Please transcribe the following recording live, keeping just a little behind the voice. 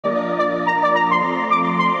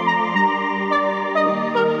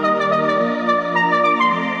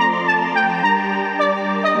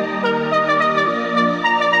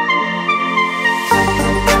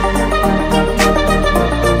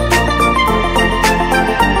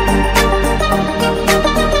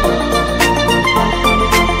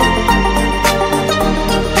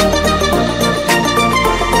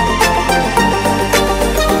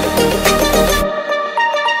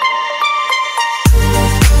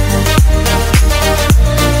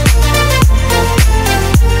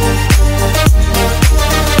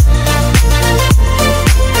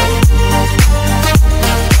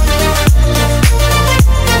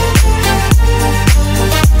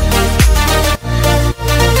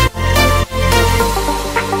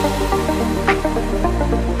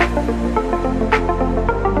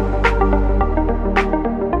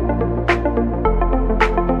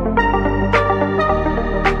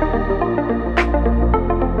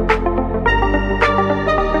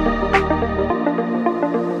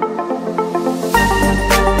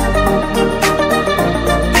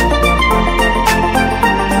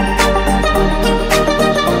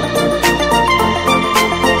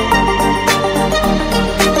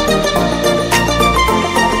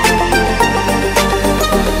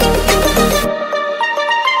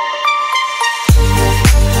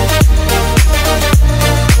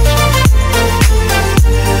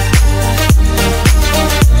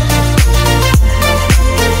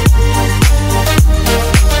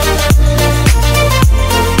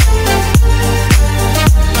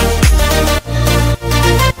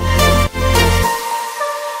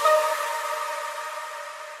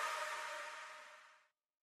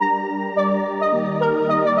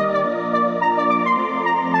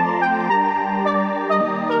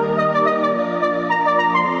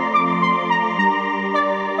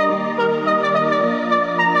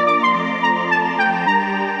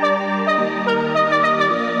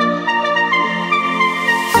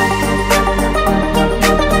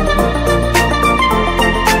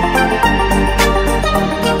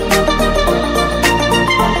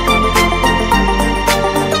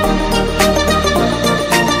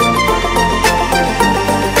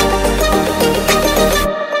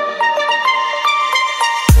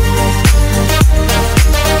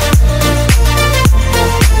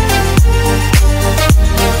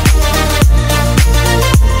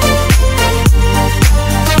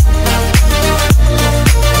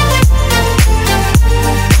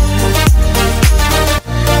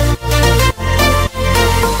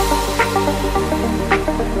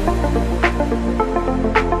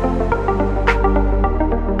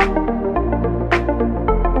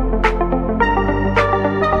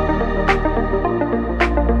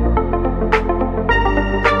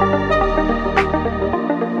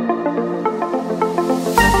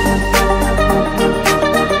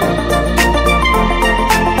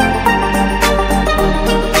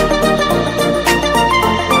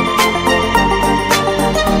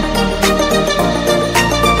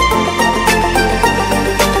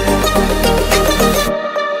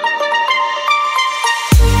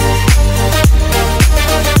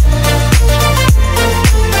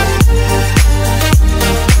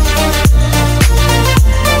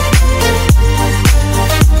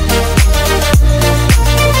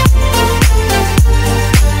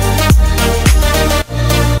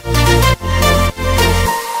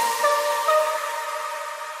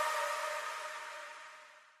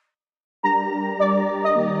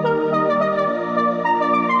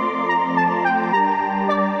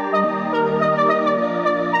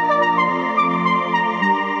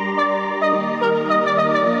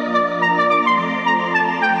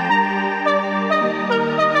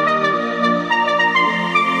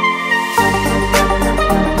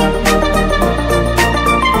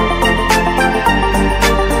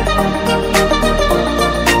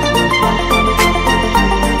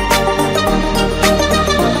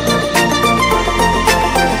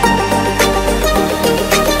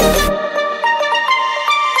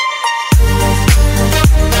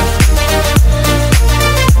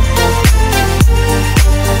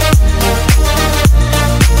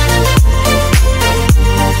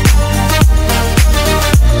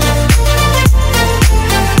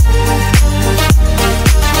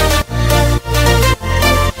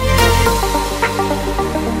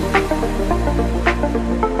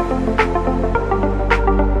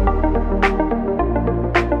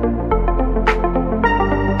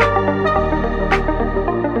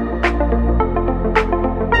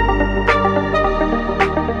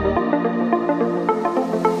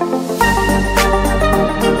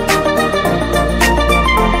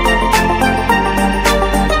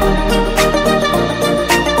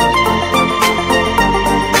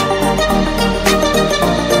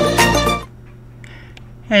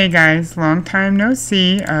Hey guys, long time no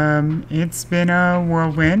see. It's been a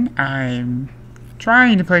whirlwind. I'm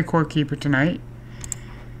trying to play Core Keeper tonight.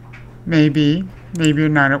 Maybe or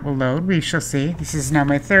not it will load. We shall see. This is now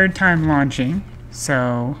my third time launching,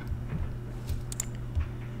 so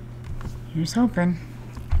here's hoping.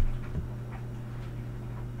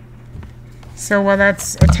 So while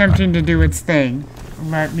that's attempting to do its thing,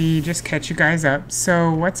 let me just catch you guys up.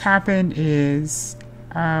 So what's happened is,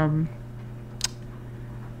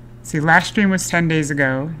 see, last stream was 10 days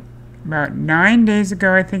ago. About 9 days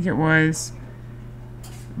ago, I think it was,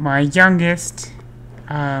 my youngest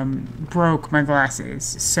broke my glasses.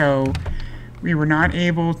 So we were not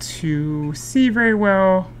able to see very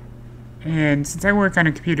well. And since I work on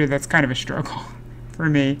a computer, that's kind of a struggle for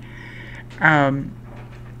me.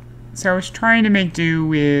 So I was trying to make do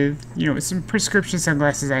with, some prescription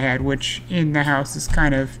sunglasses I had, which in the house is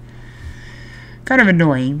kind of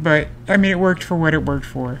annoying. But, I mean, it worked for what it worked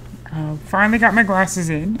for. Finally got my glasses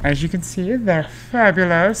in. As you can see, they're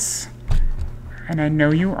fabulous. And I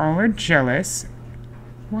know you all are jealous.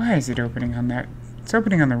 Why is it opening on that? It's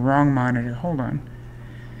opening on the wrong monitor. Hold on.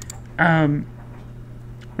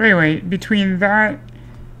 Anyway, between that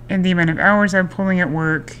and the amount of hours I'm pulling at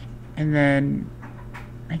work, and then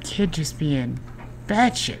my kid just being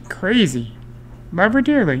batshit crazy. Love her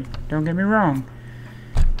dearly, don't get me wrong.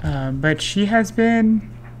 But she has been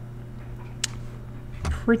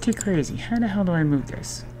pretty crazy. How the hell do I move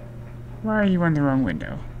this? Why are you on the wrong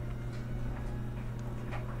window?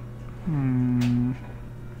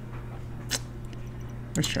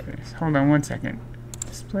 Let's try this. Hold on one second.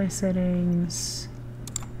 Display settings.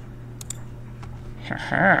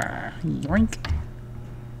 Haha. Yoink.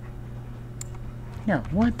 No,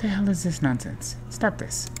 what the hell is this nonsense? Stop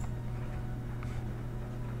this.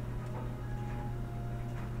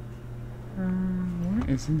 What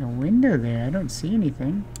is in the window there? I don't see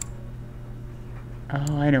anything.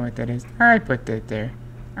 Oh, I know what that is. I put that there.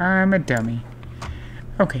 I'm a dummy.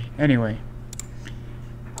 Okay, anyway.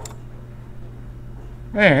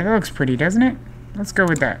 There, that looks pretty, doesn't it? Let's go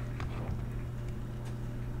with that.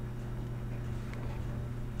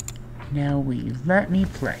 Now will you let me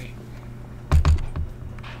play?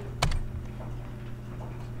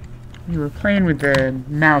 We were playing with the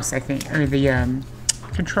mouse, I think, or the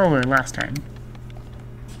controller last time.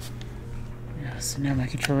 Yeah, so now my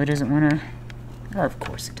controller doesn't want to... Oh, of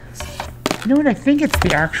course it does. You know what? I think it's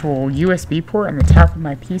the actual USB port on the top of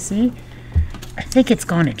my PC. I think it's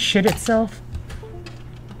gone and shit itself.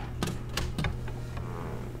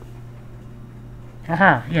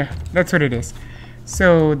 Aha, yeah, that's what it is.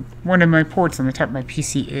 So, one of my ports on the top of my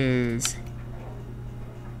PC is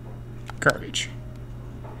garbage.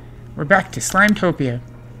 We're back to Slimetopia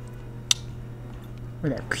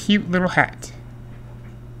with that cute little hat.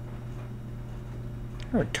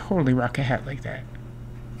 I would totally rock a hat like that.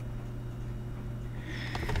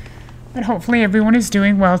 But hopefully everyone is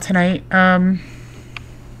doing well tonight. In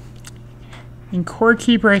Core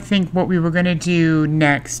Keeper, I think what we were going to do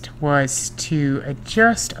next was to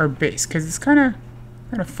adjust our base, because it's kind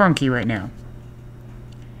of funky right now.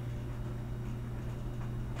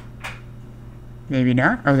 Maybe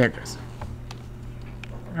not. Oh, there it goes.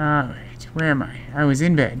 Alright, where am I? I was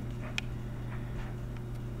in bed.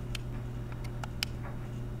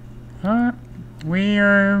 We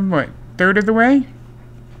are, what, third of the way?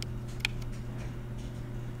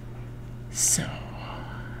 So,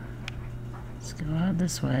 let's go out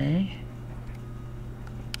this way.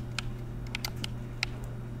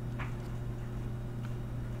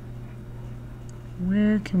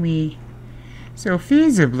 Where can we... So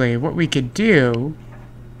feasibly, what we could do...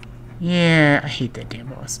 Yeah, I hate that damn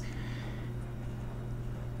boss.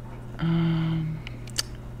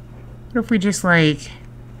 What if we just, like...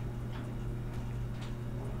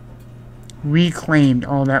 reclaimed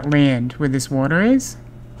all that land where this water is?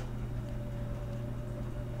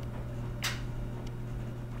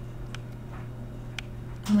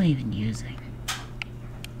 What am I even using?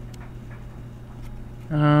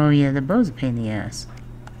 Oh yeah, the bow's a pain in the ass.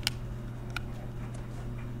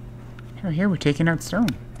 Oh, here we're taking out stone.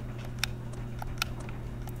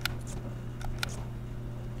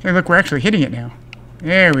 Hey, look, we're actually hitting it now.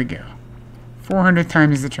 There we go. 400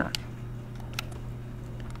 times the charm.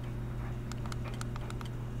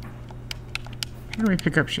 How do we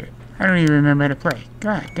pick up shit? I don't even remember how to play.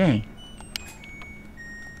 God dang.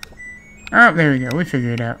 Oh, there we go. We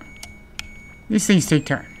figured it out. These things take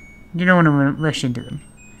time. You don't want to rush into them.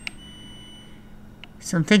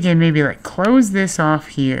 So I'm thinking maybe like close this off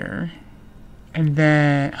here. And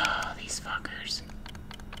then... Oh, these fuckers.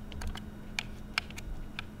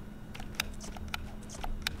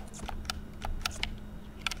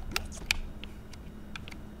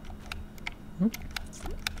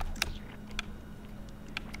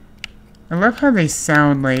 I love how they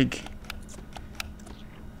sound like...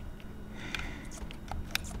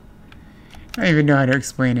 I don't even know how to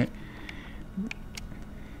explain it.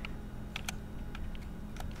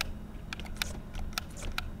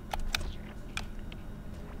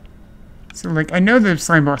 So, like, I know the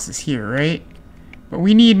slime boss is here, right? But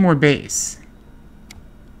we need more base.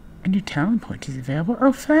 A new talent point is available.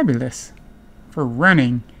 Oh, fabulous. For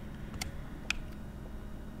running.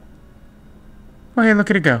 Oh, hey, look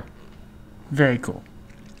at it go. Very cool.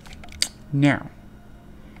 Now.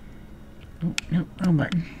 Oh, no, wrong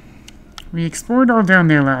button. We explored all down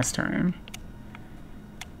there last time.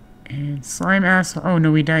 And slime asshole. Oh,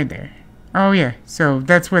 no, we died there. Oh, yeah. So,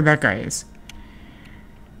 that's where that guy is.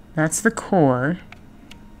 That's the core.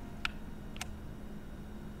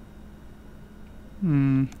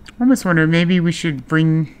 I almost wonder, maybe we should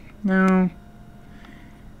bring... No.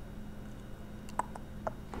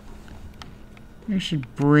 We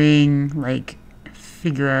should bring, like,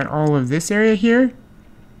 figure out all of this area here.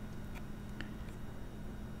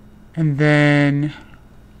 And then...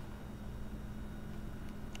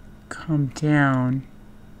 come down.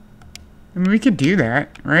 I mean, we could do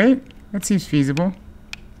that, right? That seems feasible.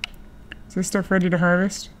 Is this stuff ready to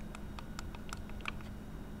harvest?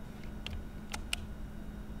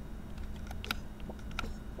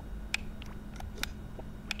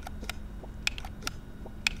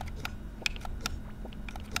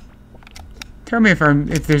 Tell me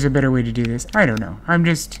if there's a better way to do this. I don't know.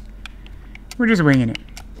 We're just winging it.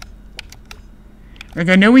 Like,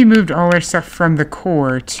 I know we moved all our stuff from the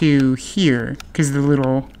core to here because of the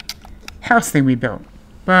little house thing we built,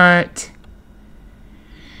 but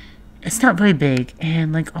it's not very big,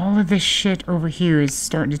 and like all of this shit over here is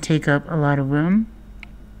starting to take up a lot of room.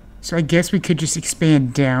 So I guess we could just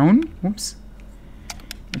expand down. Whoops.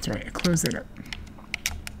 That's right, I closed that up.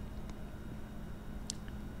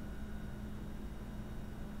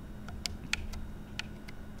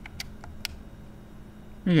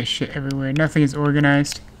 We got shit everywhere. Nothing is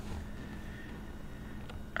organized.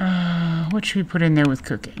 What should we put in there with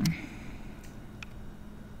cooking?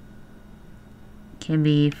 Can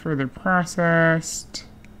be further processed.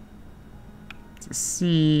 It's a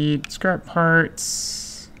seed. Scrap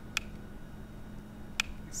parts.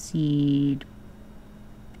 Seed.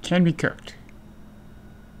 Can be cooked.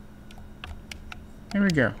 There we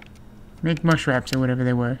go. Make mush wraps or whatever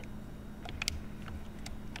they were.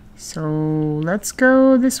 So let's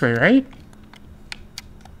go this way, right?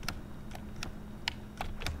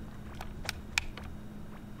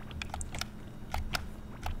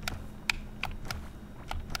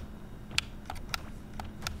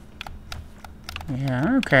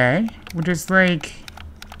 Yeah, okay. We'll just like...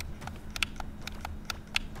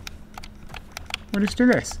 we'll just do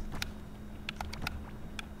this.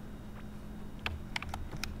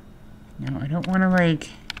 No, I don't want to like...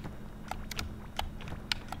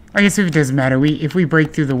 I guess if it doesn't matter, if we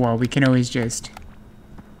break through the wall, we can always just...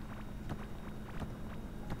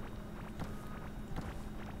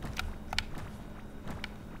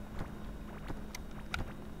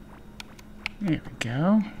 There we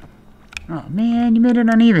go. Oh man, you made it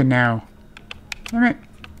uneven now. Damn it.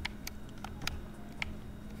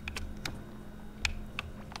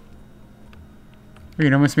 We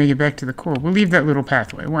can almost make it back to the core. We'll leave that little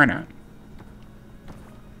pathway. Why not?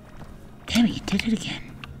 Damn it, you did it again.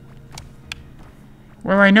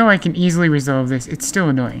 Well, I know I can easily resolve this. It's still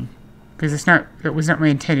annoying. Because that was not my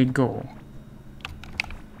intended goal.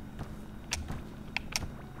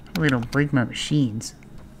 Hopefully don't break my machines.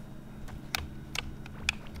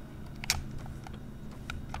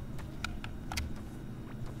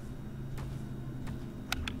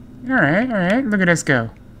 Alright, look at us go.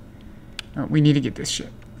 Oh, we need to get this shit.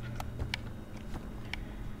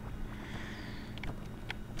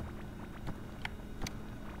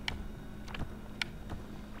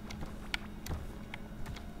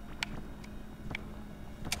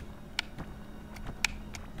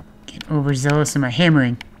 Get overzealous in my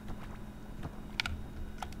hammering.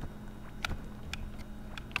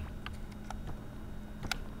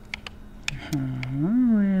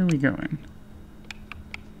 Where are we going?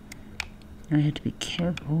 I have to be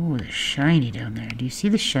careful. Oh, there's shiny down there. Do you see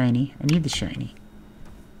the shiny? I need the shiny.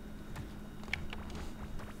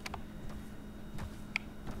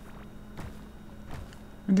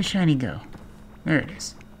 Where'd the shiny go? There it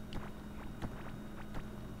is.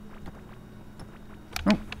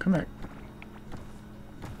 Oh, come back.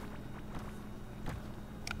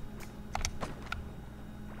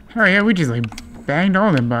 Oh yeah, we just like banged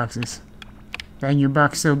all them boxes. Bang your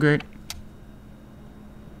box so good.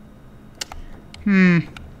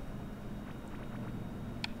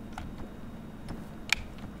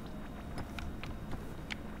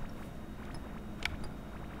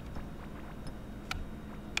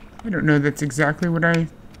 I don't know that's exactly what I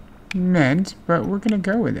meant, but we're gonna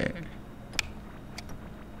go with it.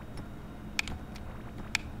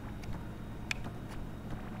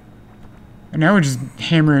 And now we're just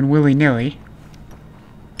hammering willy-nilly.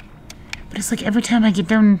 But it's like every time I get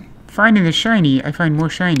done finding the shiny, I find more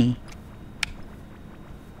shiny.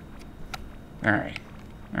 Alright.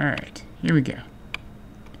 Alright. Here we go.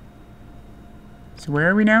 So where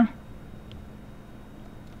are we now?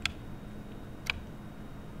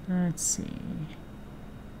 Let's see.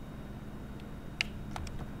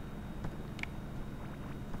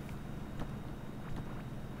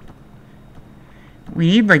 We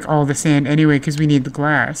need, like, all the sand anyway, because we need the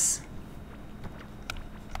glass.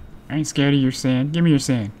 I ain't scared of your sand. Give me your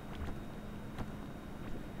sand.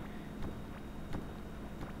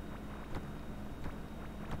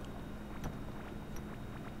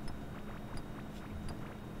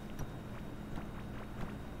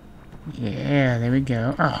 Yeah, there we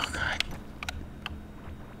go. Oh, God.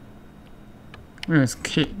 We almost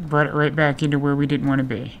brought it right back into where we didn't want to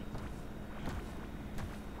be.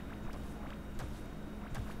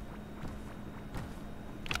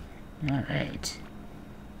 Alright.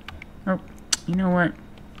 Oh, you know what?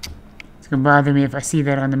 It's gonna bother me if I see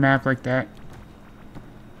that on the map like that.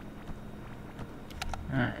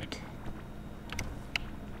 Alright.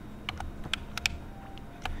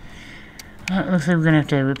 It looks like we're gonna have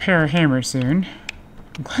to repair our hammer soon.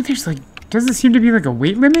 I'm glad there's like... Doesn't seem to be like a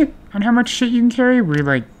weight limit on how much shit you can carry. We're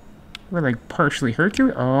like partially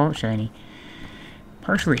Hercules. Oh, shiny.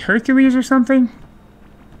 Partially Hercules or something?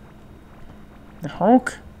 The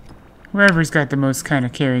Hulk? Whoever's got the most kind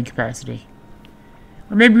of carrying capacity.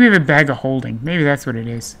 Or maybe we have a bag of holding. Maybe that's what it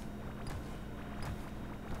is.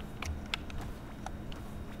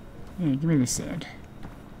 Yeah, give me the sand.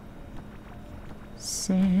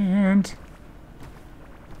 Sand.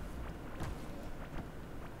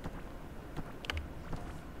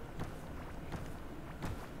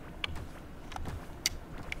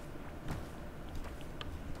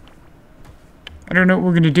 I don't know what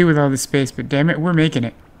we're going to do with all this space, but damn it, we're making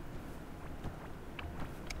it.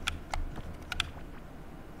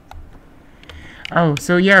 Oh,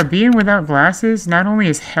 so yeah, being without glasses not only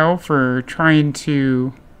is hell for trying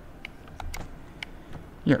to,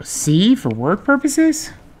 you know, see for work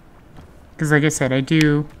purposes, because like I said, I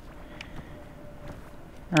do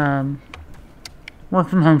work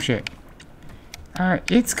from home shit.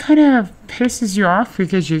 It's kind of pisses you off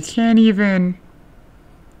because you can't even...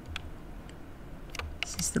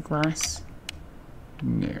 Is this the glass?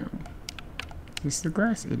 No. Is this the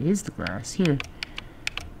glass? It is the glass. Here.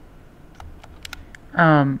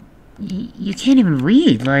 You can't even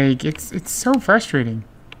read. Like, it's so frustrating.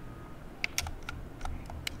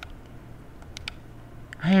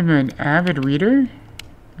 I am an avid reader.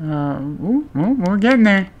 Ooh, we're getting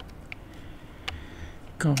there.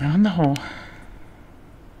 Go around the hole.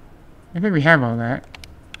 I think we have all that.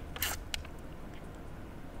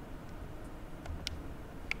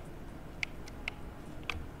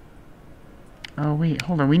 Oh, wait,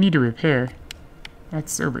 hold on. We need to repair.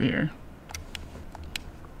 That's over here.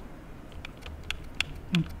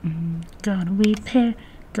 Gonna repair.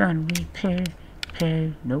 Gonna repair.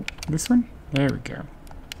 Repair. Nope. This one? There we go.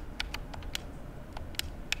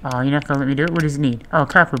 Oh, you're not gonna let me do it? What does it need? Oh,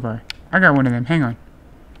 copper bar. I got one of them. Hang on.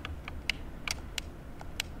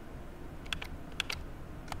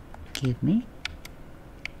 Give me.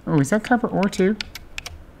 Oh, is that copper ore too?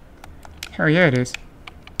 Hell yeah, it is.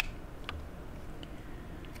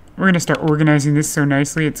 We're gonna start organizing this so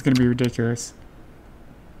nicely, it's gonna be ridiculous.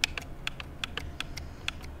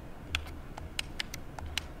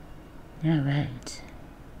 Alright.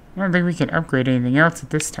 I don't think we can upgrade anything else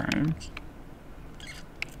at this time.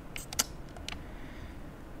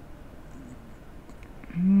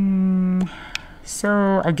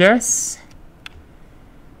 So, I guess...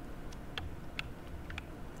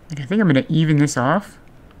 I think I'm gonna even this off.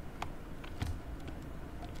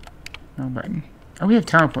 No button. Oh, we have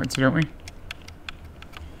teleports, don't we?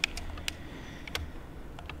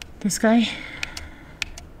 This guy?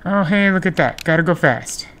 Oh, hey, look at that. Gotta go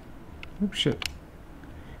fast. Oops, shit.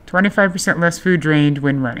 25% less food drained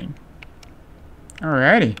when running.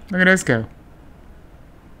 Alrighty. Look at us go.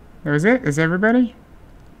 That was it? Is everybody?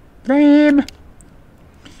 Lame!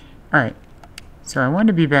 Alright. So I want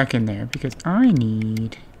to be back in there because I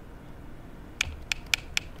need...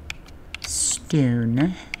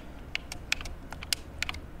 stone.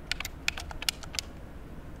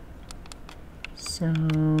 So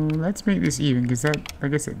let's make this even because that,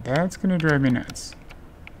 like I said, that's gonna drive me nuts.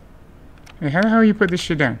 Wait, how the hell you put this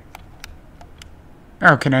shit down?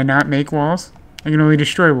 Oh, can I not make walls? I can only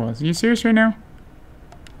destroy walls. Are you serious right now?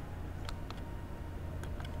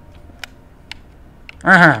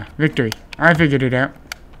 Aha! Victory. I figured it out.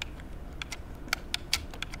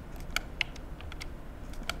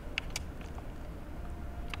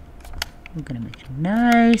 We're gonna make it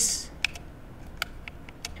nice.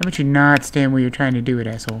 How about you not stand where you're trying to do it,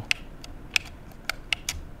 asshole?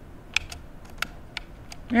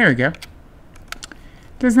 There we go.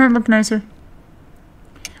 Doesn't that look nicer?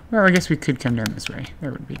 Well, I guess we could come down this way.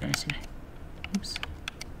 That would be nicer. Oops.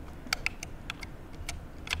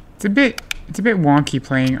 It's a bit wonky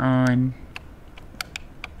playing on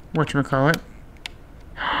whatchamacallit.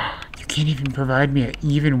 You can't even provide me an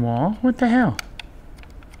even wall? What the hell?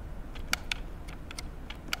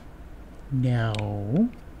 No.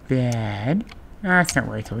 Bad. That's not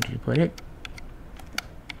where I told you to put it.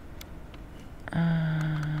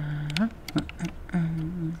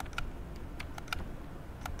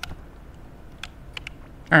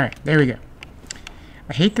 Alright, there we go.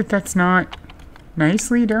 I hate that that's not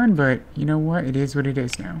nicely done, but you know what? It is what it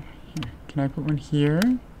is now. Here, can I put one here?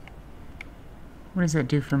 What does that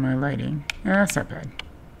do for my lighting? That's not bad.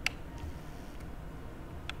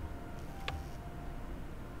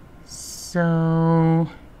 So...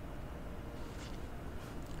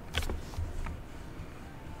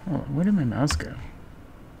 oh, where did my mouse go?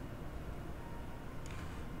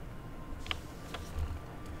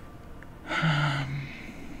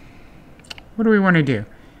 What do we want to do?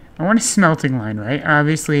 I want a smelting line, right?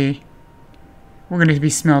 Obviously, we're going to be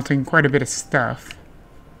smelting quite a bit of stuff.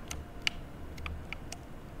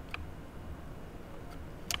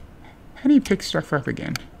 How do you pick stuff up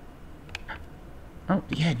again? Oh,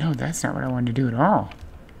 yeah, no, that's not what I wanted to do at all.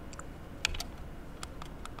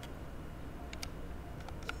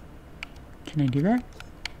 Can I do that?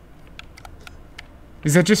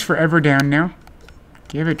 Is that just forever down now?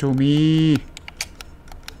 Give it to me.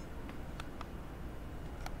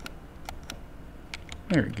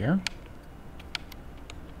 There we go.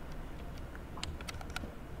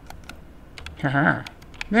 Haha.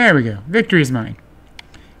 There we go. Victory's mine.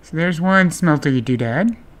 So there's one smeltery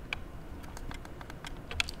doodad.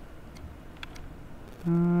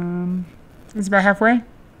 It's about halfway.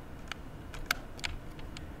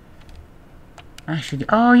 I should.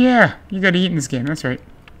 Oh yeah, you gotta eat in this game. That's right.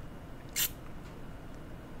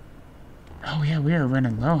 Oh yeah, we are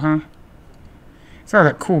running low, huh? It's all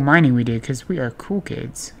that cool mining we did because we are cool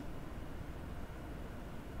kids.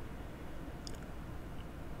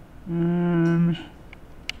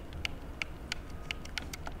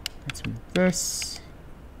 Let's move this.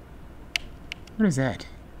 What is that?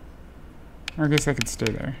 I guess I could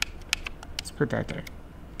stay there. Let's put that there.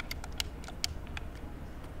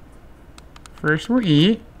 First we'll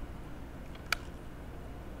eat.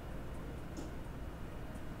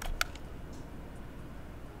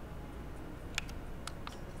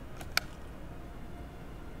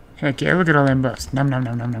 Heck yeah, look at all them buffs. Nom nom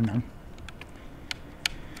nom nom nom nom.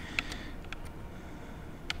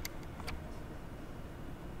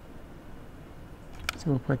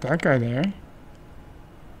 So we'll put that guy there.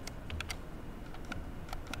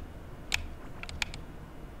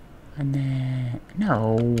 And then...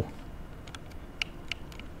 no.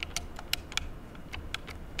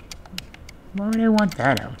 Why would I want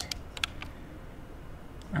that out?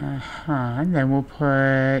 And then we'll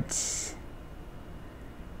put...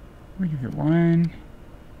 we give it one.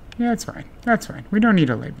 Yeah, that's fine. That's fine. We don't need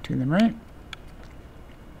a lay between them, right?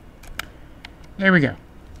 There we go.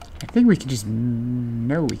 I think we can just...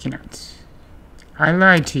 no, we cannot. I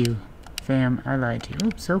lied to you, fam. I lied to you.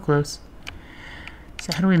 Oops, so close.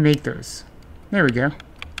 So how do we make those? There we go.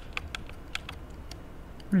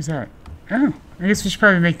 What is that? Oh, I guess we should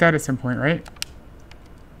probably make that at some point, right?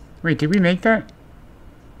 Wait, did we make that?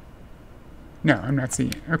 No, I'm not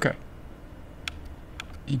seeing it. Okay.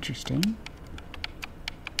 Interesting.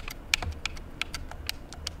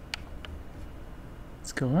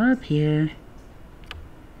 Let's go up here.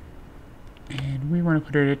 And we want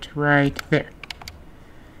to put it right there.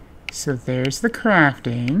 So there's the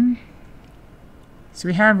crafting. So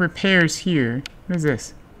we have repairs here. What is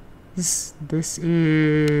this? This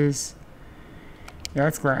is... yeah,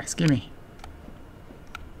 that's glass. Gimme.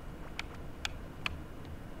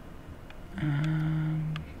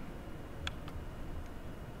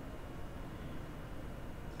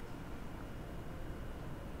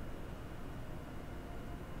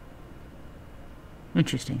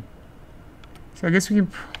 Interesting. So I guess we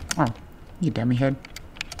can... oh, you dummy head.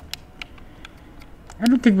 I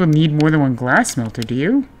don't think we'll need more than one glass smelter, do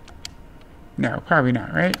you? No, probably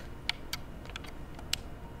not, right?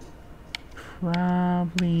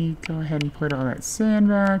 Probably go ahead and put all that sand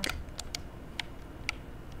back.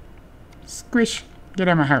 Squish! Get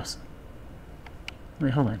out of my house.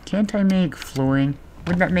 Wait, hold on. Can't I make flooring?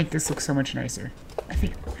 Wouldn't that make this look so much nicer? I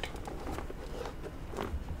think it would.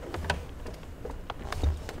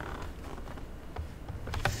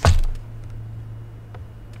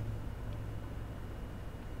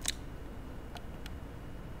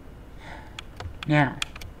 Now,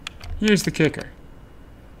 here's the kicker.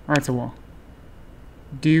 Oh, it's a wall.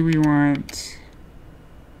 Do we want...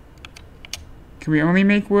 Can we only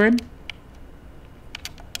make wood?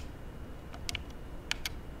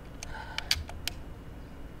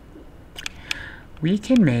 We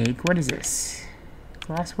can make... What is this?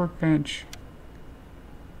 Glass workbench.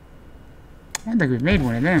 I don't think we've made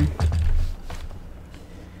one of them.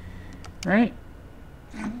 Right?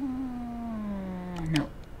 No.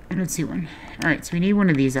 I don't see one. Alright, so we need one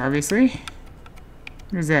of these, obviously.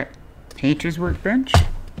 What is that? Painter's workbench?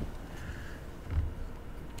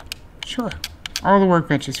 Sure. All the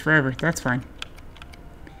workbenches forever. That's fine.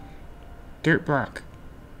 Dirt block.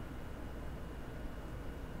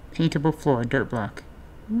 Paintable floor. Dirt block.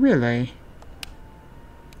 Really?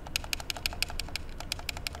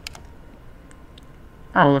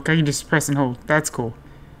 Oh, look, I can just press and hold. That's cool.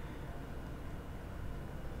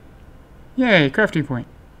 Yay, crafting point.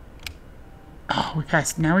 Oh, we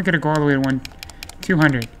passed. Now we gotta go all the way to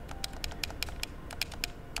 200.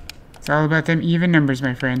 It's all about them even numbers,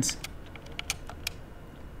 my friends.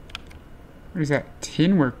 What is that?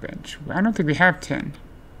 Tin workbench. I don't think we have tin.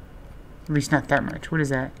 At least not that much. What is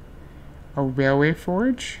that? A railway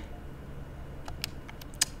forge?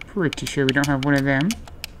 Pretty sure we don't have one of them.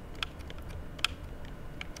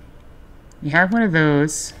 You have one of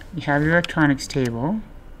those. You have the electronics table.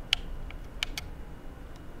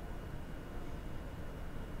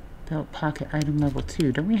 Belt pocket item level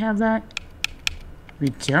 2. Don't we have that? We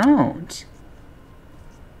don't.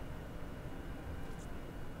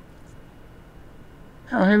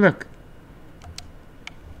 Oh, hey, look.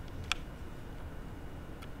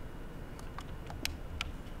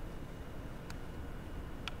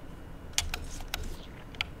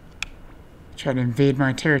 Try to invade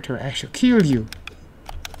my territory. I shall kill you.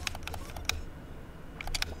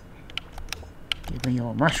 Give me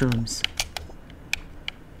your mushrooms.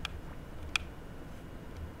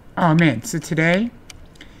 Oh man, so today,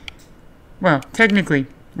 well, technically,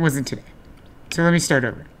 it wasn't today. So let me start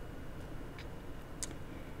over.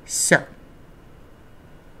 So,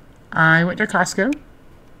 I went to Costco,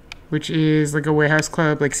 which is like a warehouse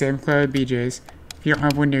club, like Sam Club, BJ's. If you don't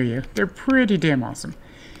have one near you, they're pretty damn awesome.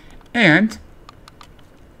 And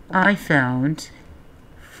I found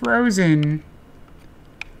frozen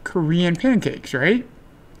Korean pancakes, right?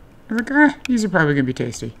 I was like, these are probably gonna be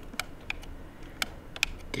tasty.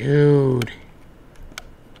 Dude.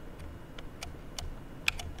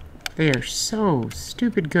 They are so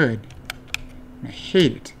stupid good. And I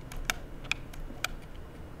hate it.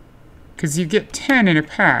 Because you get 10 in a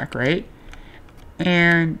pack, right?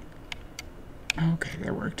 And... Okay,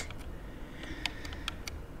 that worked.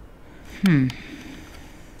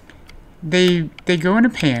 They go in a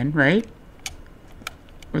pan, right?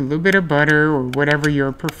 With a little bit of butter or whatever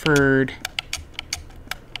your preferred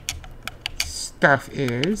stuff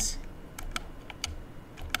is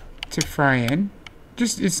to fry in.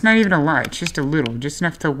 Just, it's not even a lot, it's just a little, just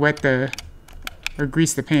enough to wet the, or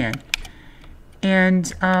grease the pan.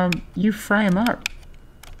 And you fry them up.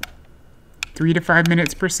 3 to 5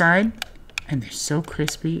 minutes per side. And they're so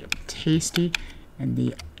crispy and tasty. And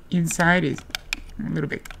the inside is a little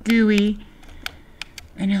bit gooey.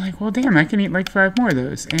 And you're like, well, damn, I can eat like 5 more of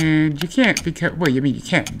those. And you can't because, well, I mean, you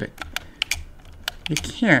can, but you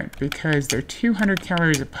can't because they're 200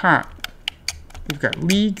 calories a pop. They've got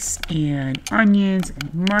leeks and onions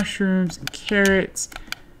and mushrooms and carrots.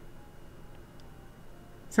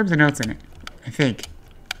 Something else in it, I think.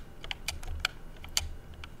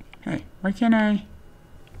 Hey, why can't I?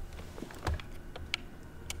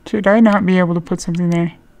 Should I not be able to put something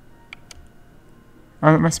there?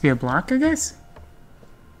 Oh, it must be a block, I guess?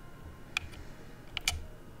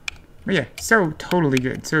 But yeah, so totally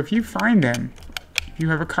good. So if you find them, if you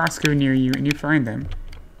have a Costco near you and you find them,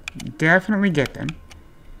 definitely get them.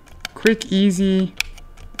 Quick, easy,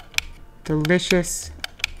 delicious.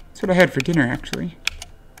 That's what I had for dinner, actually.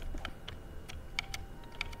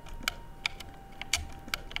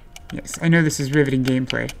 Yes, I know this is riveting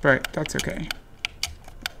gameplay, but that's okay.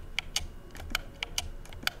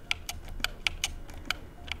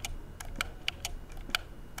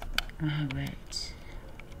 Alright.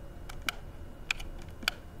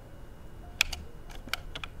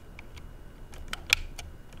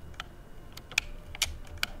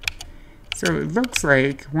 So it looks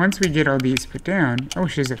like once we get all these put down, I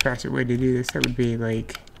wish there's a faster way to do this. That would be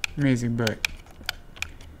like amazing, but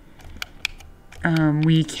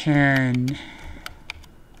we can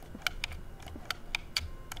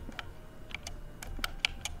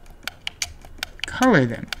color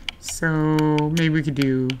them. So maybe we could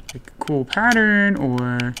do like a cool pattern,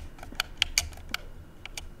 or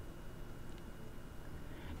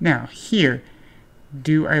now here,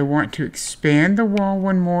 do I want to expand the wall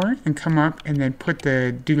one more and come up and then put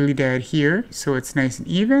the doodly dad here so it's nice and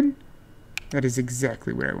even? That is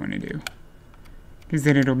exactly what I want to do, because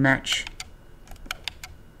then it'll match.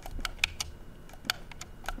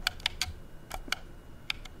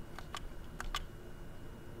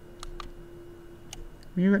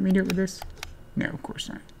 Will you let me do it with this? No, of course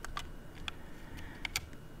not.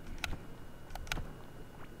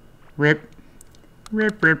 Rip.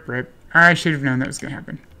 Rip, rip, rip. I should have known that was going to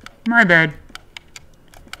happen. My bad.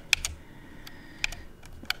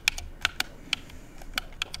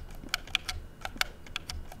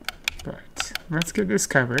 But let's get this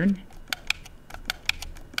covered.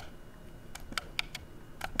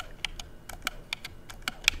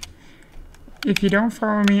 If you don't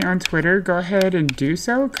follow me on Twitter, go ahead and do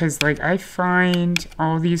so, because like I find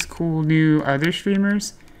all these cool new other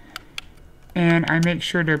streamers and I make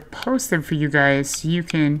sure to post them for you guys so you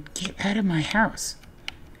can get out of my house.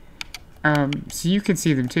 So you can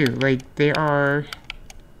see them too. Like they are...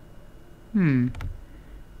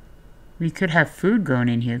 We could have food grown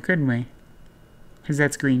in here, couldn't we? Because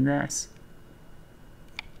that's green grass.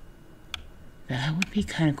 That would be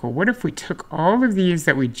kind of cool. What if we took all of these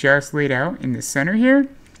that we just laid out in the center here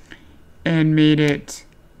and made it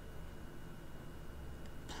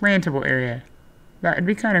plantable area? That would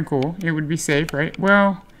be kind of cool. It would be safe, right?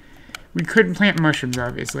 Well, we couldn't plant mushrooms,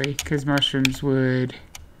 obviously, because mushrooms would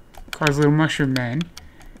cause little mushroom men.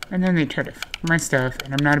 And then they try to f my stuff,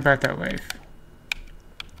 and I'm not about that life.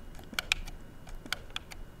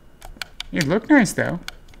 It looked nice, though.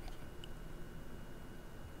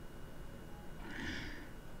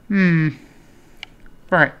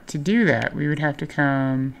 But to do that, we would have to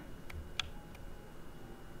come...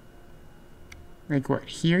 Like what,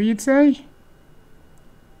 here you'd say?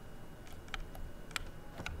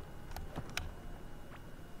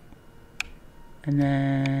 And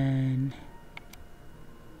then...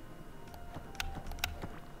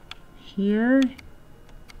 Here?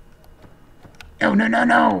 Oh, no, no,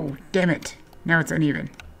 no! Damn it! Now it's uneven.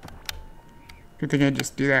 Good thing I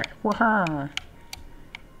just do that. Waha!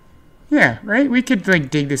 Yeah, right? We could, like,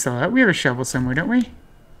 dig this all out. We have a shovel somewhere, don't we?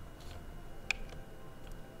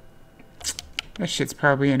 That shit's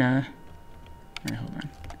probably in a... Alright, hold on.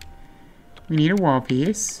 We need a wall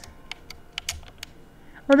piece.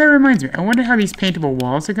 Oh, that reminds me. I wonder how these paintable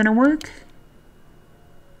walls are gonna work.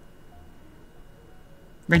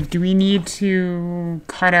 Like, do we need to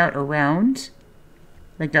cut out around?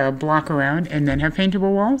 Like a block around and then have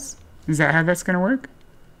paintable walls? Is that how that's gonna work?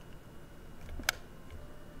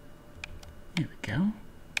 There we go.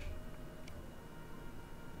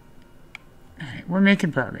 Alright, we're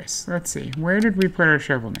making progress. Let's see. Where did we put our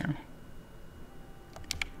shovel now?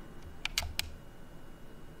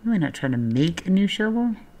 Really not trying to make a new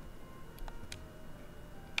shovel?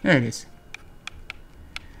 There it is.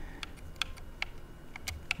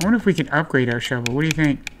 I wonder if we can upgrade our shovel. What do you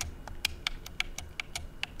think?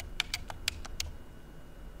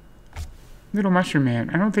 Little mushroom man,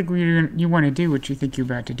 I don't think you want to do what you think you're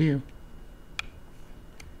about to do.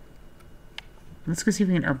 Let's go see if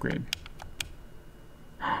we can upgrade.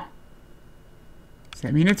 Does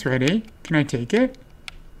that mean it's ready? Can I take it?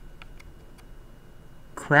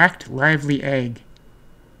 Cracked lively egg.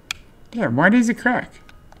 Damn, why does it crack?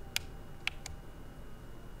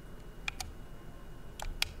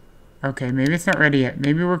 Okay, maybe it's not ready yet.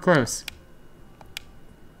 Maybe we're close.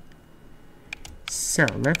 So,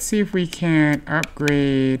 let's see if we can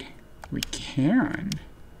upgrade. We can.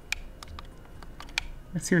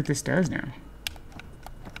 Let's see what this does now.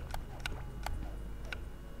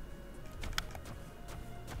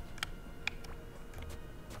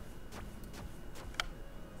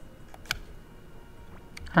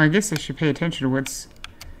 I guess I should pay attention to what's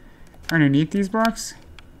underneath these blocks,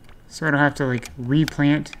 so I don't have to, like,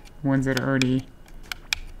 replant ones that are already...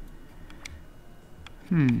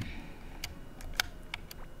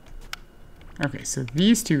 Okay, so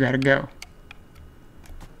these two gotta go.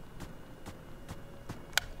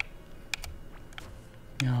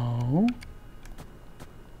 No.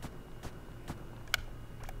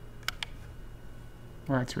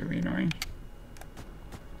 Well, that's really annoying.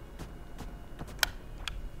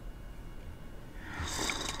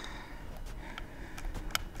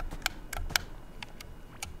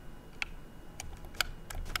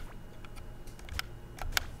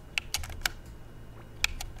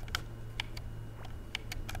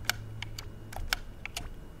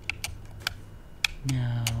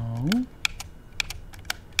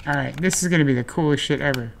 Alright, this is going to be the coolest shit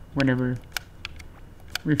ever whenever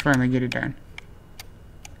we finally get it done.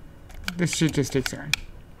 This shit just takes on.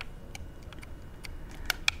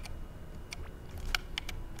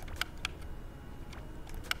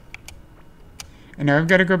 And now I've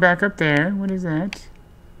got to go back up there. What is that?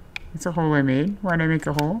 It's a hole I made. Why did I make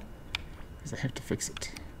a hole? Because I have to fix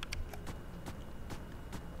it.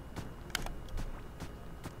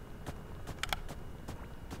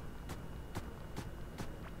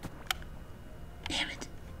 Damn it.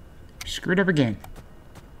 Screwed up again.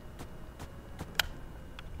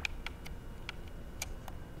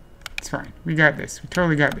 It's fine. We got this. We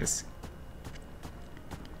totally got this.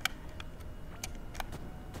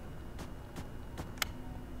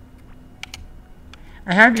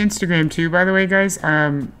 I have Instagram too, by the way, guys,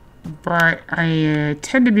 but I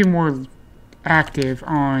tend to be more active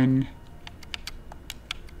on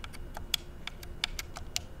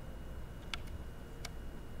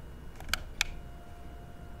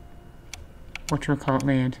whatchamacallit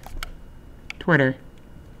land, Twitter.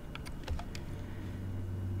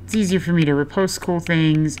 It's easier for me to repost cool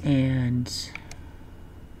things and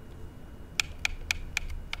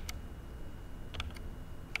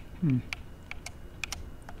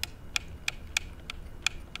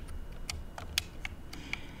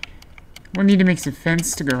we'll need to make some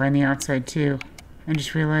fence to go around the outside too. I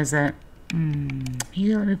just realized that.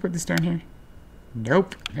 You let me put this down here?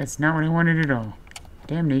 Nope, that's not what I wanted at all.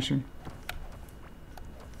 Damnation.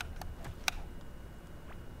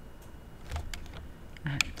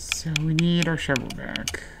 Alright, so we need our shovel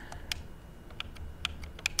back.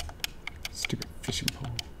 Stupid fishing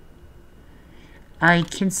pole. I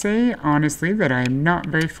can say, honestly, that I am not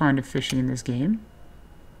very fond of fishing in this game.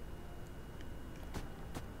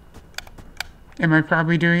 Am I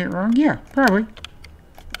probably doing it wrong? Yeah, probably.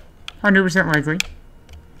 100% likely.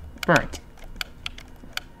 But,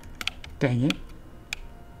 dang it,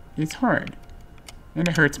 it's hard. And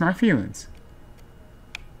it hurts my feelings.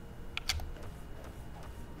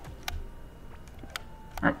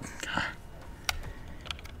 Oh, God.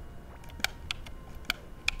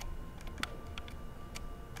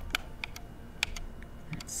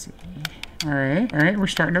 Let's see. Alright, we're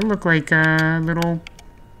starting to look like a little...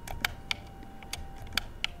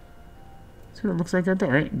 That's what it looks like out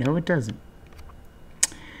there, right? No, it doesn't.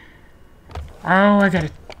 Oh, I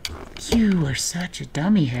gotta... You are such a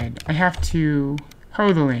dummy head. I have to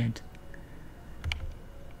hoe the land.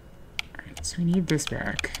 Alright, so we need this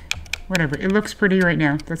back. Whatever, it looks pretty right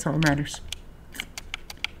now. That's all that matters.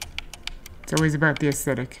 It's always about the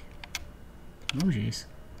aesthetic. Oh, jeez.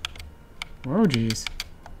 Whoa, jeez.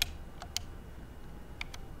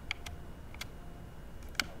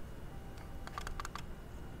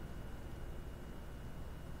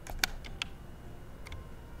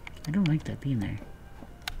 I don't like that being there.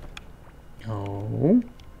 No.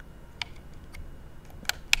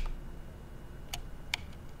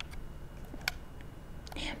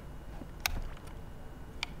 Damn.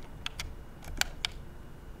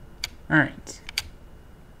 Alright.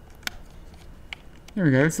 There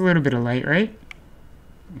we go. That's a little bit of light, right?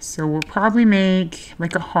 So we'll probably make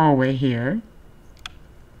like a hallway here.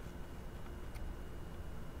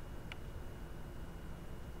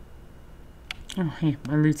 Oh, hey,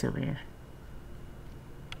 my loot's over here.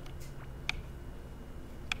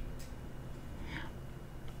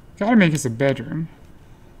 Gotta make us a bedroom.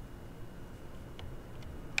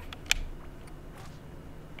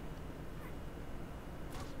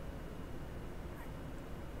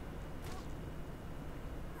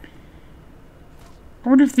 I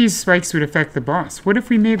wonder if these spikes would affect the boss. What if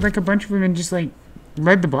we made like a bunch of them and just like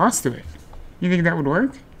led the boss to it? You think that would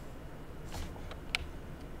work?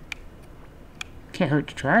 Can't hurt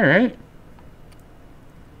to try, right?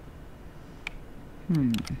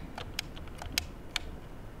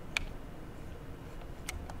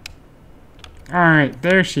 Alright,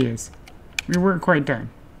 there she is. We weren't quite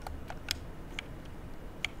done.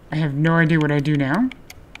 I have no idea what I do now.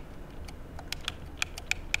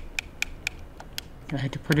 Do I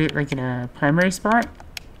have to put it like in a primary spot?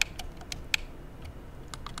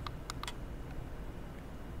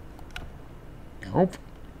 Nope.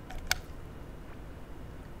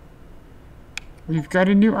 We've got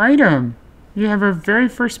a new item. You have our very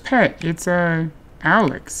first pet. It's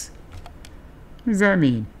Alex. What does that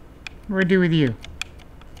mean? What do I do with you?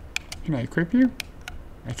 Can I equip you?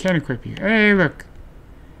 I can equip you. Hey, look.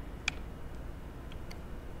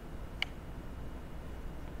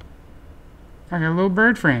 I got a little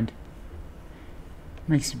bird friend.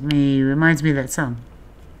 Reminds me of that song.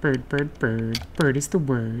 Bird, bird, bird. Bird is the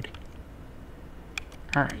word.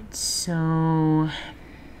 Alright, so...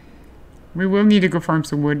 We will need to go farm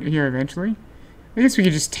some wood here eventually. I guess we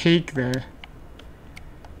could just take the...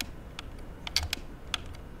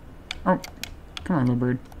 Oh, come on, little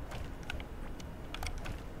bird.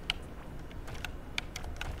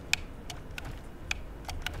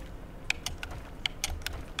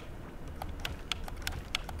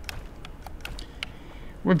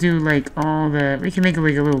 We'll do, like, all the... We can make,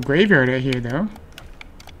 like, a little graveyard out here, though.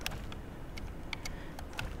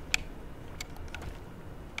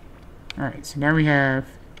 Alright, so now we have...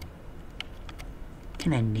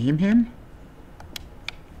 Can I name him?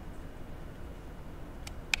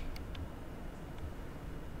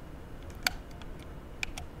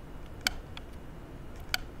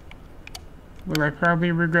 Will I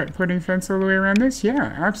probably regret putting fence all the way around this?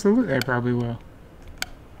 Yeah, absolutely, I probably will.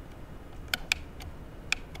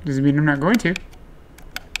 Doesn't mean I'm not going to.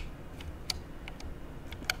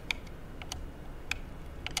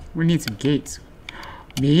 We need some gates.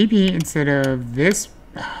 Maybe instead of this...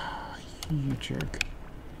 Oh, you jerk.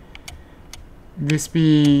 This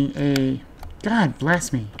being a... God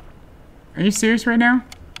bless me. Are you serious right now?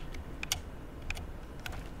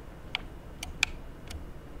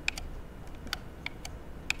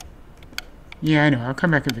 Yeah, I know. I'll come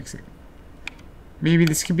back and fix it. Maybe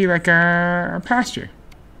this could be like a pasture.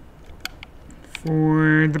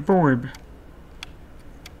 For the borb.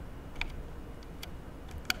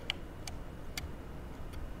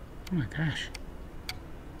 Oh my gosh.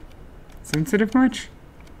 Sensitive much?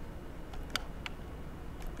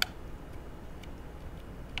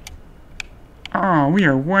 Oh, we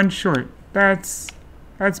are one short. That's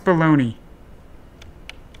baloney.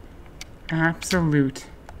 Absolute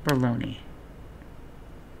baloney.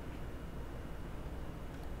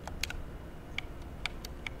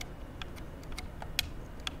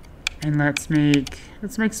 And let's make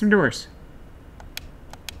some doors.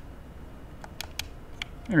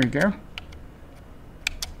 There we go.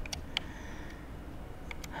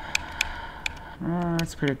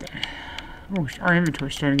 Let's put it there. Oh, our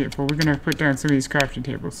inventory's starting to get full. We're gonna have to put down some of these crafting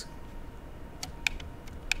tables.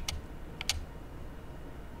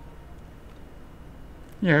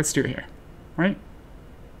 Yeah, let's do it here. Right?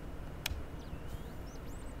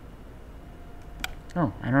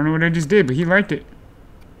 Oh, I don't know what I just did, but he liked it.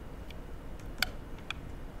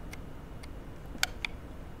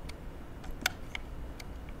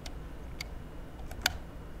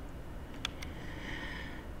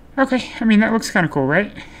 Okay, I mean, that looks kind of cool,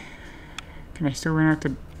 right? Can I still run out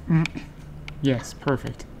to... Yes,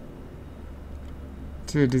 perfect.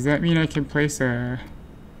 So does that mean I can place a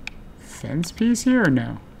fence piece here or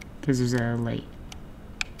no? Because there's a light.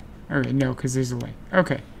 Okay, no, because there's a light.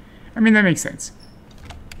 Okay. I mean, that makes sense.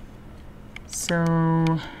 So...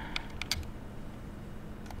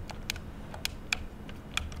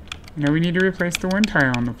 Now we need to replace the one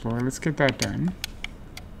tile on the floor. Let's get that done.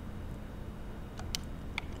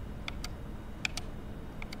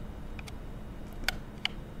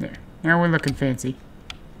 There. Now we're looking fancy.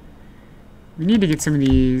 We need to get some of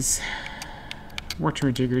these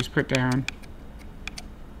whatchamajiggers put down.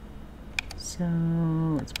 So,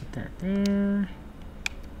 let's put that there.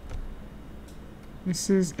 This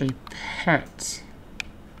is a pet.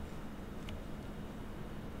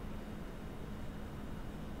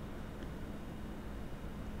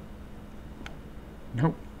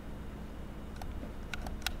 Nope.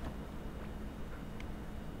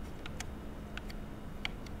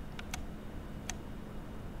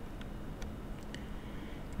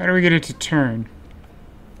 How do we get it to turn?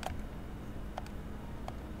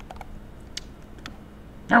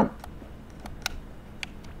 No.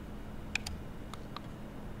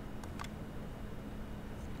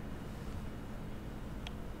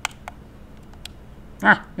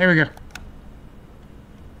 Ah, there we go.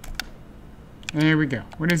 There we go.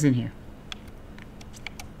 What is in here?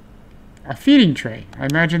 A feeding tray. I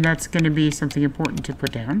imagine that's going to be something important to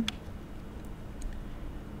put down.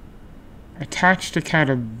 Attached to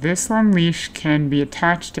cattle. This long leash can be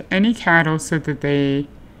attached to any cattle so that they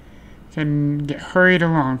can get hurried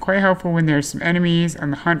along. Quite helpful when there's some enemies on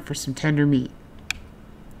the hunt for some tender meat.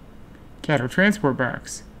 Cattle transport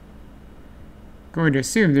box. Going to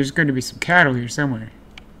assume there's going to be some cattle here somewhere.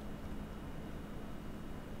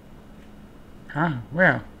 Ah,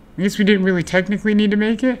 well. I guess we didn't really technically need to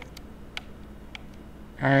make it.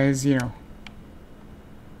 As, you know.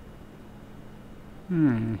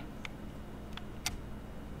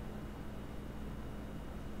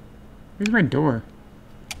 Where's my door?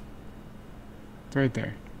 It's right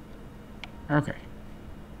there. Okay.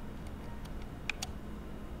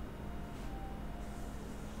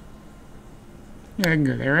 Yeah, I can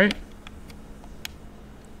go there, right?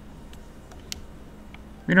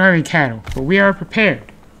 We don't have any cattle, but we are prepared.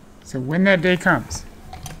 So when that day comes.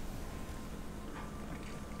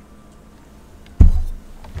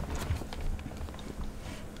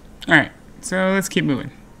 Alright, so let's keep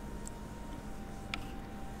moving.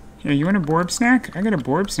 Here, you want a borb snack? I got a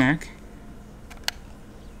borb snack.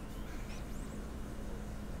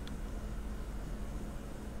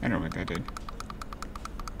 I don't know what that did.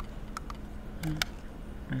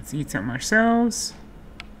 Let's eat something ourselves.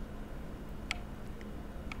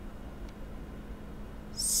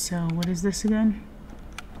 So, what is this again?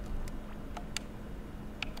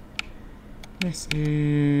 This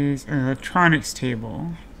is an electronics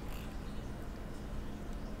table.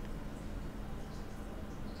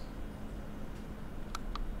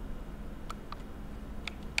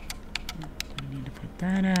 We need to put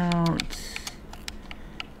that out.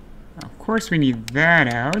 Of course we need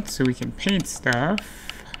that out so we can paint stuff.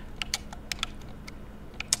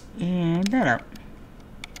 And that out.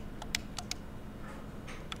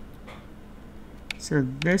 So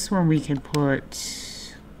this one we can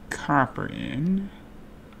put copper in.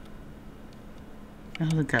 Oh,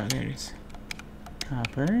 look out, there it is.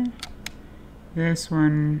 Copper. This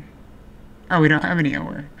one. Oh, we don't have any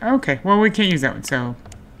ore. Okay, well, we can't use that one, so.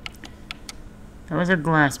 That was our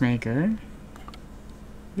glass maker.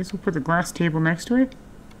 Guess we'll put the glass table next to it.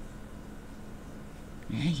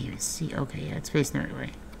 Yeah, you see. Okay, yeah, it's facing the right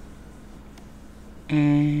way.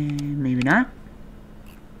 And maybe not.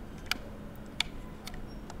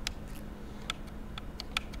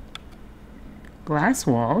 Glass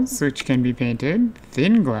walls, which can be painted.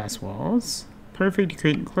 Thin glass walls. Perfect to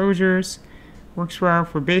create enclosures. Works well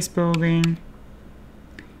for base building.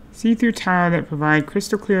 See-through tile that provide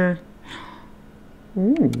crystal clear.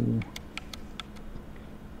 Ooh.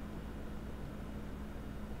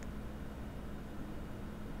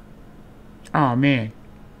 Oh, man.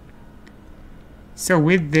 So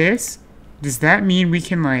with this, does that mean we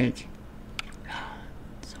can, like...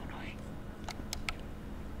 So annoying.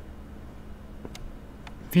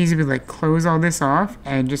 Feasibly, like, close all this off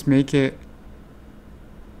and just make it...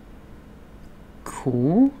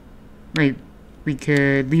 cool? Like, we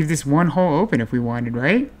could leave this one hole open if we wanted,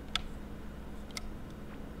 right?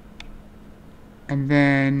 And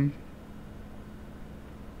then...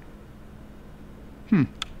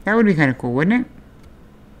 that would be kind of cool, wouldn't it?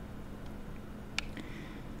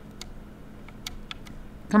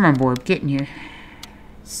 Come on, Borb, get in here.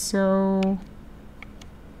 So...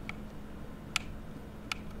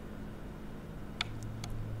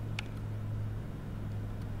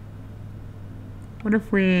 what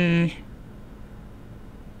if we...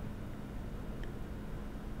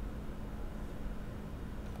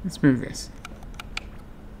 let's move this.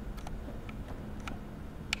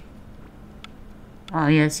 Oh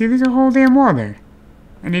yeah, see, there's a whole damn wall there.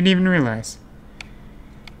 I didn't even realize.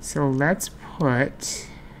 So let's put...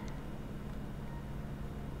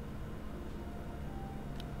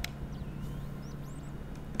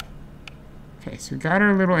 okay, so we got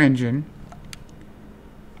our little engine.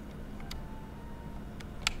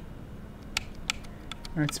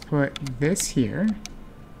 Let's put this here.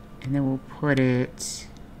 And then we'll put it...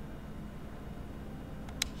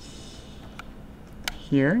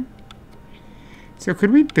 here. So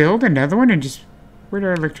could we build another one and just... where'd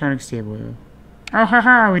our electronics table go? Oh,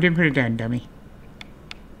 haha, we didn't put it down, dummy.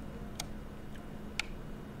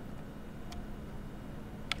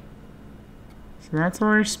 So that's all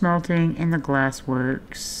our smelting and the glass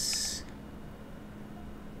works.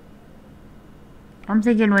 I'm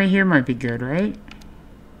thinking right here might be good, right?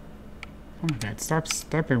 Oh my god, stop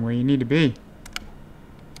stepping where you need to be.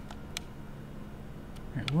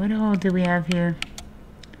 Right, what all do we have here?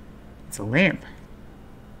 It's a lamp.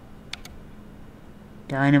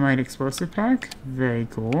 Dynamite explosive pack. Very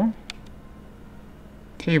cool.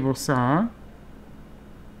 Table saw.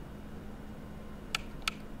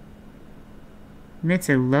 Emits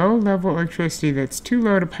a low level electricity that's too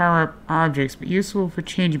low to power up objects but useful for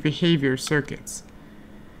changing behavior of circuits.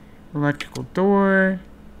 Electrical door.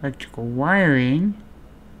 Electrical wiring.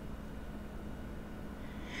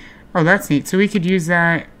 Oh, that's neat. So we could use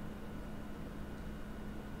that.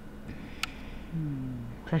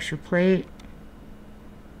 Pressure plate.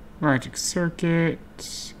 Logic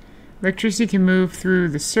circuit. Electricity can move through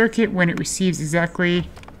the circuit when it receives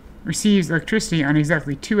electricity on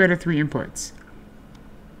exactly 2 out of 3 inputs.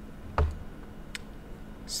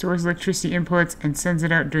 Stores electricity inputs and sends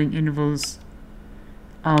it out during intervals.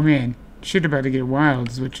 Oh man, shit about to get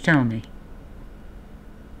wild is what you're telling me.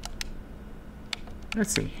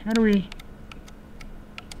 Let's see, how do we...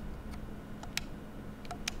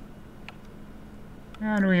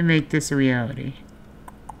 how do we make this a reality?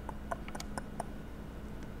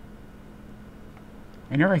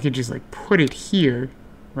 I know I could just like put it here,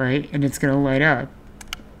 right? And it's gonna light up.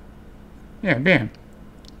 Yeah, bam.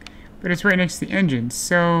 But it's right next to the engine,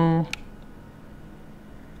 so...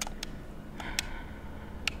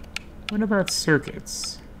 What about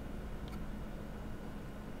circuits?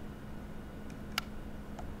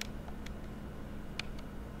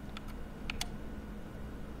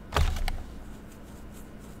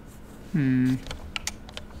 I'm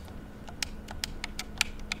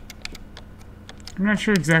not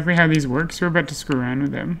sure exactly how these work, so we're about to screw around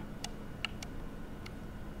with them.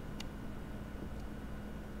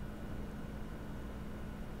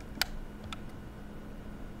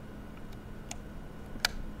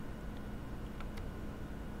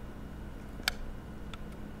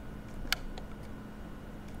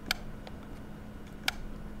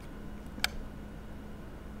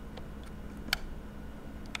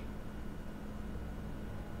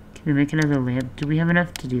 Can we make another lamp? Do we have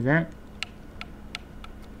enough to do that?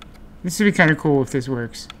 This would be kind of cool if this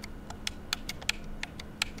works.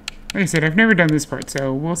 Like I said, I've never done this part,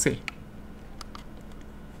 so we'll see.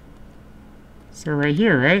 So right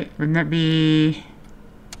here, right? Wouldn't that be...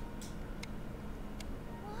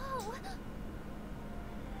 Whoa.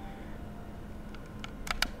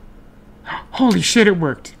 Holy shit, it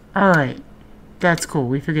worked. Alright. That's cool.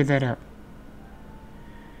 We figured that out.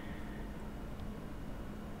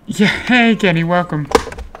 Yeah, hey Kenny, welcome.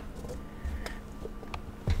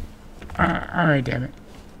 Alright, damn it.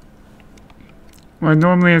 Well,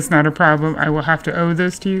 normally it's not a problem. I will have to owe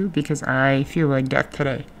those to you because I feel like death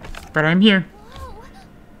today. But I'm here. Whoa.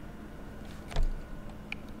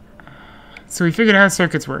 So we figured out how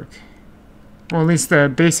circuits work. Well, at least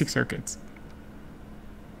the basic circuits.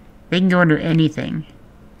 They can go under anything.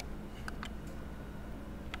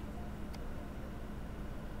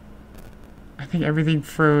 I think everything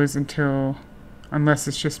froze until... Unless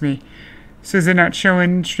it's just me. So is it not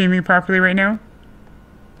showing streaming properly right now?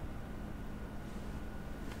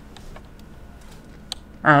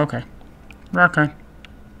 Oh, okay. Rock on.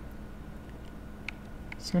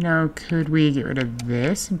 So now could we get rid of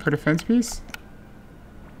this and put a fence piece?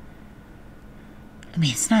 I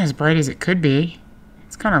mean, it's not as bright as it could be.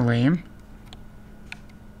 It's kind of lame.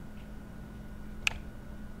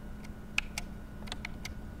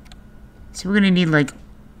 So we're gonna need like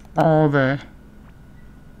all the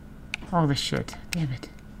shit. Damn it.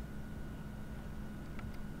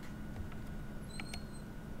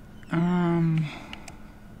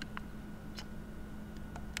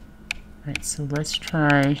 Right, so let's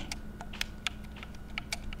try.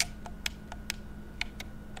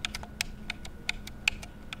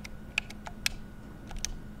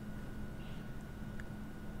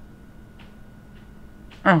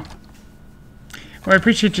 Oh. Well, I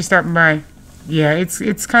appreciate you stopping by. Yeah,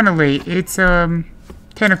 it's kind of late. It's 10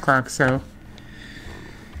 o'clock, so.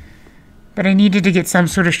 But I needed to get some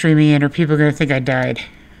sort of streaming in, or people are gonna think I died.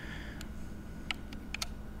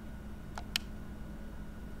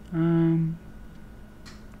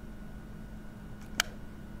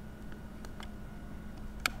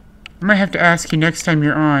 I might have to ask you next time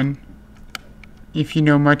you're on if you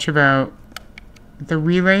know much about the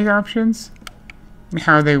relay options and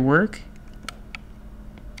how they work.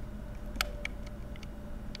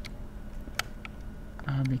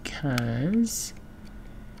 Because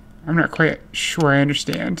I'm not quite sure I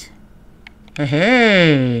understand.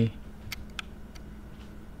 Hey!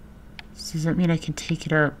 So does that mean I can take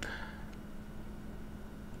it up?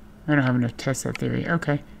 I don't have enough to test that theory.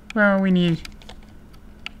 Okay. Well, we need...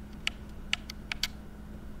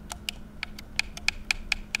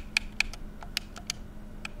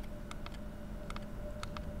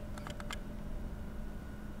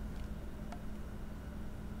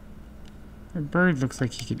 The bird looks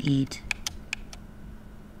like he could eat.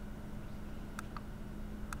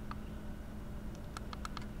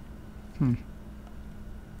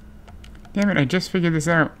 Damn it, I just figured this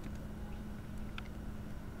out.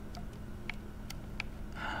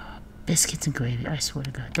 Biscuits and gravy, I swear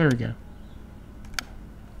to God. There we go.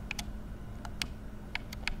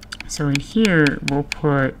 So in here, we'll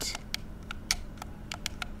put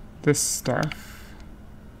this stuff.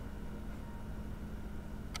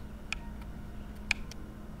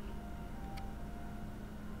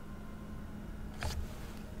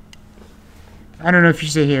 I don't know if you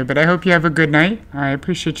stay here, but I hope you have a good night. I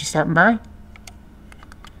appreciate you stopping by.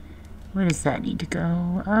 Where does that need to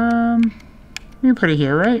go? Let me put it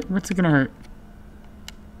here, right? What's it gonna hurt?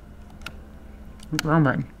 Wrong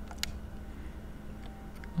button.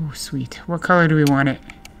 Oh, sweet. What color do we want it?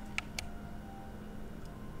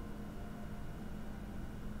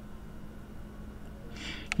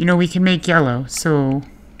 You know, we can make yellow, so...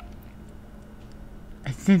 I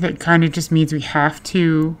think that kind of just means we have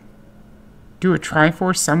to do a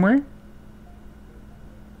Triforce somewhere?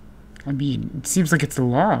 I mean, it seems like it's the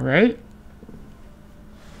law, right?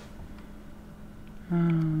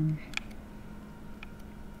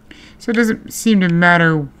 So it doesn't seem to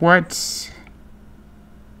matter what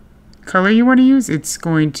color you want to use. It's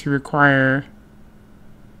going to require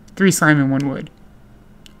 3 slime and 1 wood,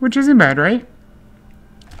 which isn't bad, right?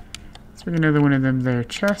 Let's make another one of them there.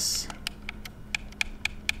 Chests.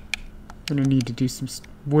 Gonna need to do some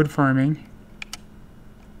wood farming.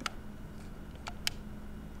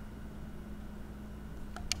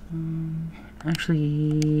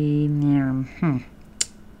 Actually, yeah,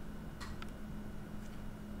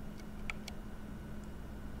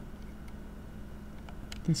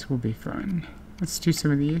 This will be fun. Let's do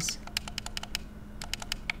some of these.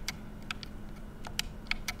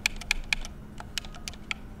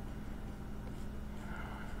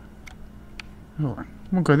 Hold on.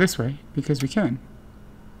 We'll go this way because we can.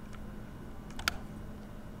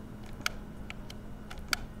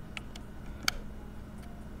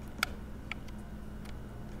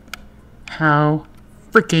 How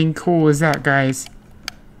freaking cool is that, guys?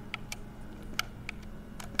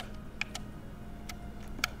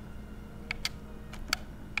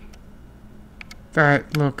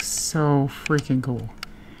 That looks so freaking cool.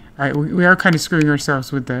 Alright, we are kind of screwing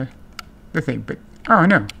ourselves with the thing, but... Oh,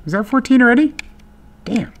 no. Is that 14 already?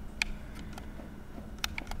 Damn.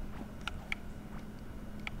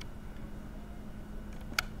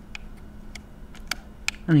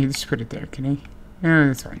 I mean, just put it there, can I? No,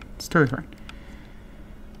 that's fine. It's totally fine.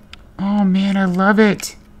 Oh, man, I love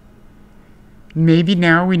it. Maybe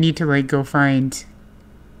now we need to, like, go find...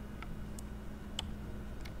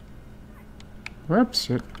 Whoops,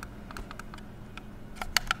 shit.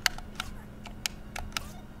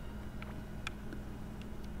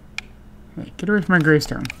 Hey, get away from my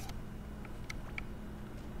gravestone.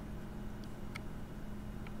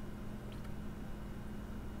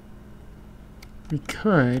 We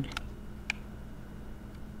could...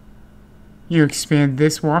 You expand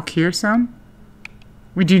this walk here some?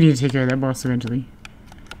 We do need to take care of that boss eventually.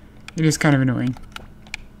 It is kind of annoying.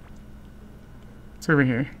 It's over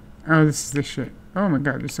here. Oh, this is the shit. Oh my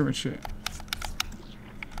god, there's so much shit.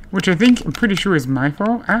 Which I'm pretty sure is my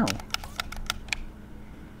fault. Ow.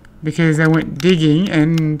 Because I went digging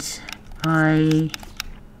and I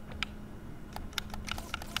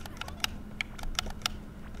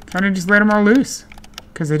kind of just let them all loose.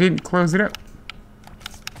 Because I didn't close it up.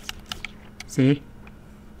 See?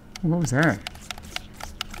 What was that?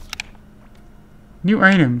 New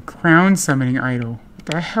item. Crown summoning idol. What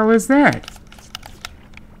the hell is that?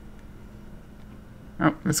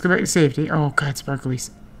 Oh, let's go back to safety. Oh, God, sparklies.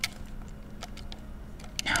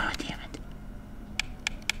 Oh, damn it.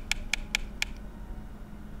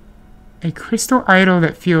 A crystal idol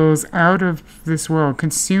that feels out of this world,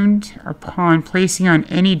 consumed upon placing on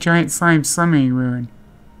any giant slime summoning ruin.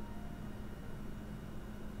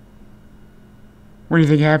 What do you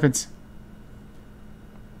think happens?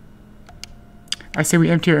 I say we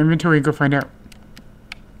empty our inventory and go find out.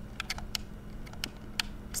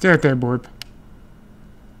 Stay out there, Borb.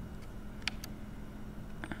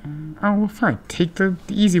 Oh, well, fine. Take the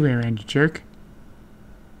easy way around, you jerk.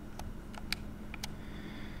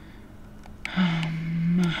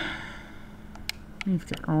 We've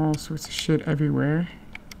got all sorts of shit everywhere.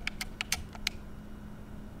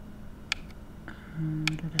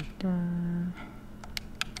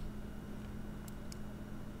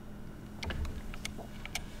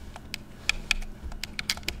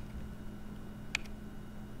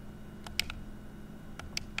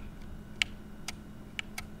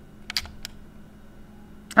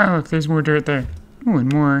 Oh, look, there's more dirt there. Oh,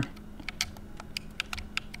 and more.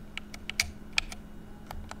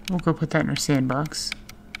 We'll go put that in our sandbox.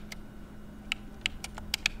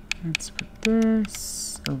 Let's put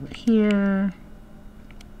this over here.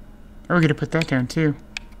 Oh, we're gonna put that down too.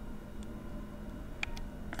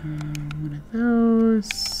 One of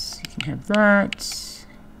those. You can have that.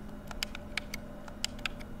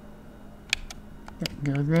 That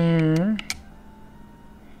can go there.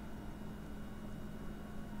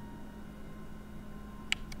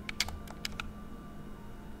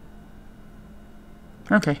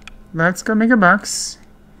 Okay, let's go make a box.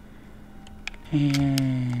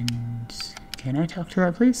 And can I talk to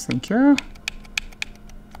that, please? Thank you.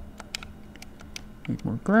 Make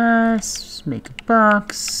more glass. Make a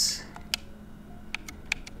box.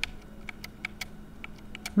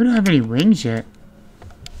 We don't have any rings yet.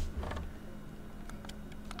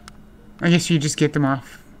 I guess you just get them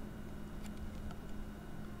off.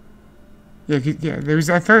 Yeah, there was.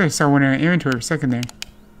 I thought I saw one in our inventory for a second there.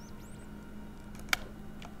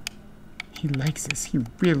 He likes us. He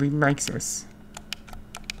really likes us.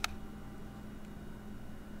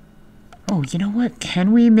 Oh, you know what?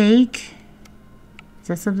 Can we make... Is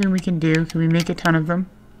that something we can do? Can we make a ton of them?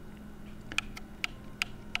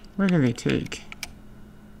 What do they take?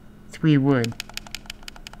 3 wood.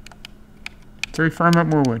 So we farm up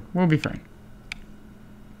more wood. We'll be fine.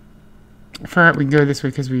 I forgot we can go this way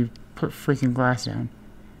because we put freaking glass down.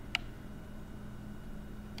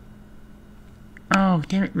 Oh,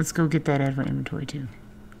 damn it. Let's go get that out of our inventory, too.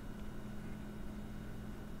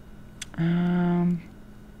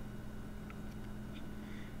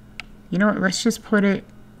 You know what? Let's just put it...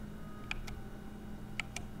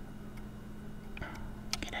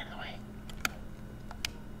 Get out of the way.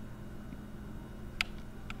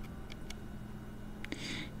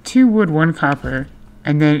 Two wood, 1 copper.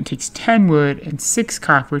 And then it takes 10 wood and 6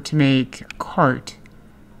 copper to make a cart.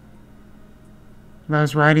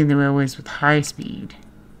 Allows riding the railways with high speed.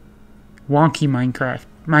 Wonky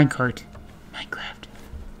minecart.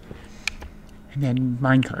 And then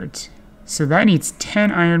minecarts. So that needs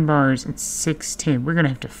 10 iron bars and 6 tin. We're going to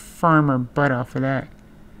have to farm our butt off for that.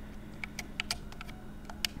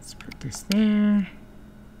 Let's put this there.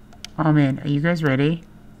 Oh man, are you guys ready?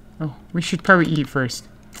 Oh, we should probably eat first.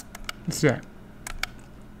 Let's do that.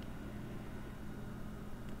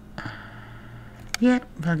 Yeah,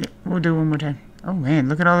 fuck it. We'll do it one more time. Oh man,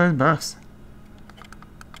 look at all those buffs.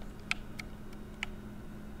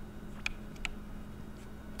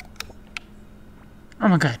 Oh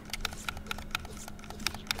my god.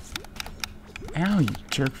 Ow, you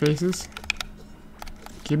jerk faces.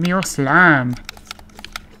 Give me your slime.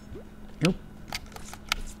 Nope.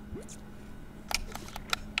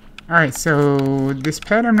 Alright, so this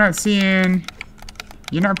pet I'm not seeing.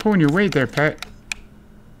 You're not pulling your weight there, pet.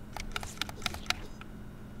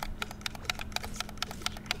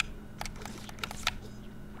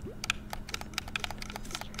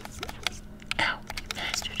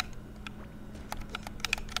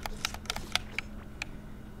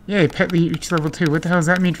 Yay, pet reached level 2. What the hell does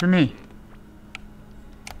that mean for me?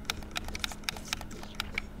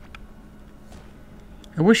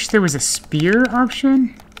 I wish there was a spear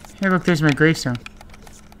option. Hey, look, there's my gravestone.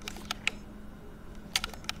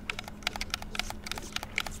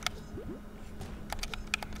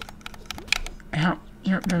 Ow.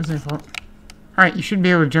 Yep, that was my fault. Alright, you shouldn't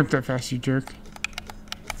be able to jump that fast, you jerk.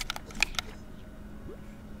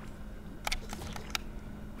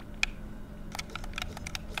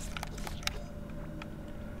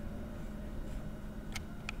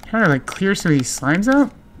 Trying to like clear some of these slimes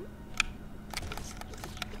out?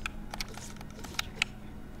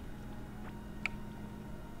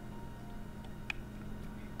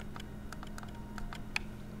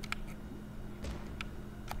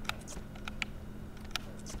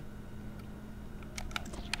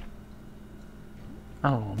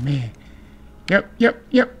 Oh man. Yep.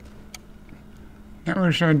 That's what I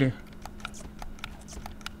was trying to do.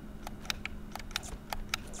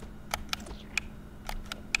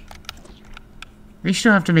 We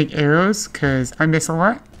still have to make arrows, because I miss a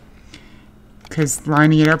lot. Because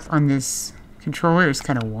lining it up on this controller is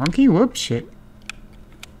kind of wonky. Whoops, shit.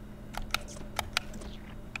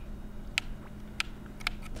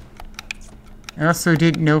 I also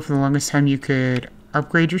didn't know for the longest time you could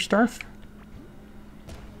upgrade your stuff.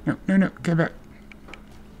 No, go back.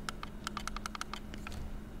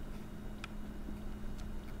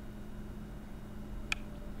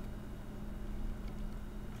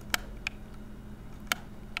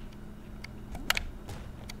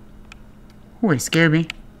 Oh, it scared me.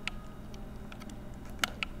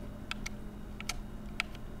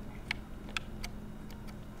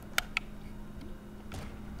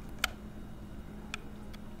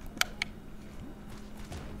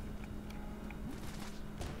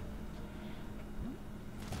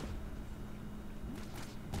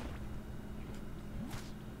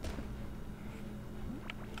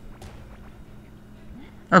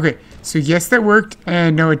 Okay, so yes, that worked,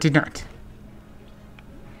 and no, it did not.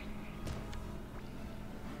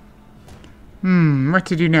 What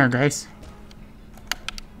to do now, guys?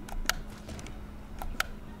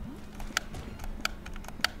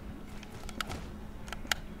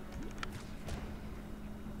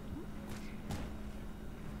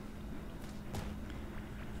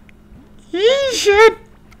 Shit!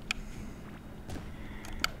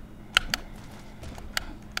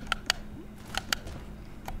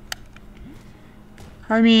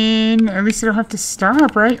 I mean, at least I don't have to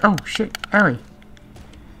stop, right? Oh, shit. Owie.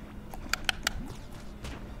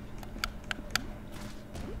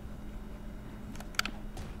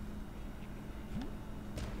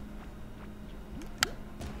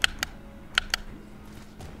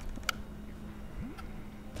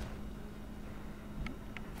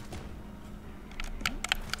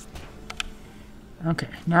 Okay,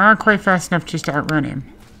 not quite fast enough just to outrun him.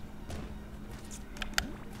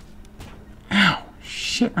 Ow!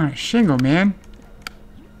 Shit on a shingle, man.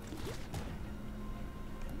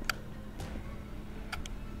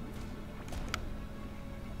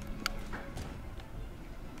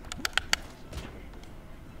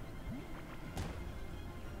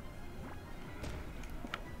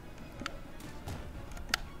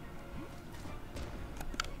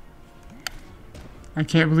 I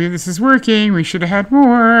can't believe this is working. We should have had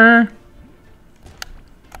more.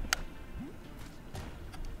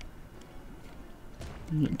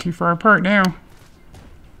 We're getting too far apart now.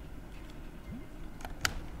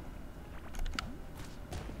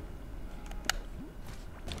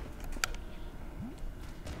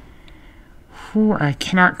 Ooh, I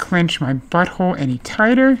cannot clench my butthole any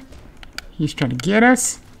tighter. He's trying to get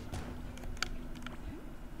us.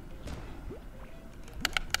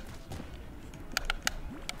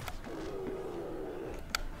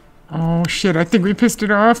 Oh shit, I think we pissed it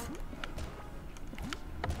off.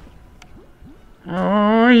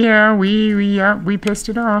 Oh yeah, we pissed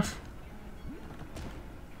it off.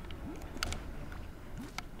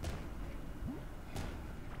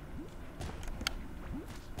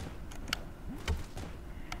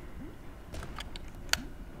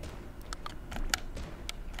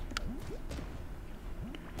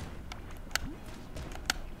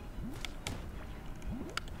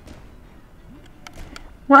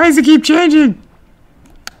 Why does it keep changing?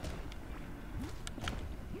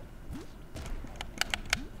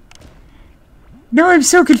 No, I'm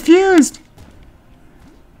so confused.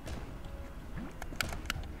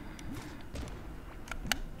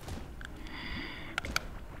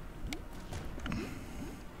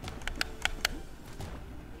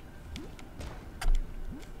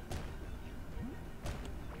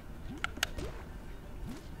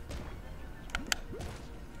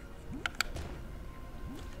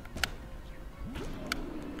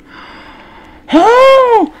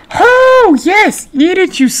 Oh! Oh! Yes! Eat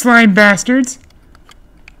it, you slime bastards!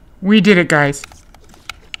 We did it, guys. What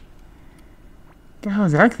the hell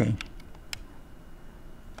is that thing?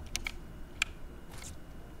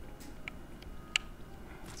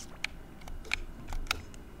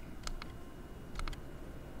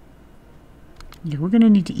 Yeah, we're gonna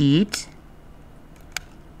need to eat.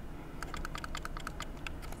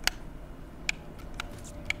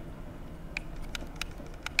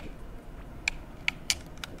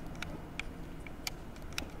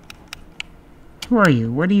 Who are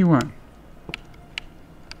you? What do you want?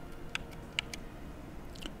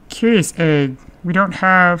 Curious egg. We don't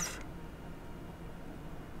have...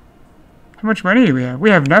 How much money do we have? We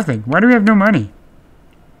have nothing. Why do we have no money?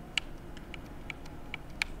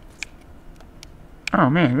 Oh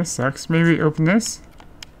man, this sucks. Maybe open this?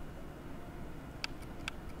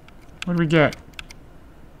 What do we get?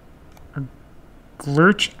 A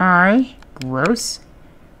glurch eye. Gross.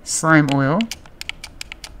 Slime oil.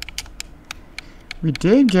 We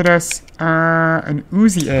did get us an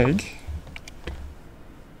oozy egg.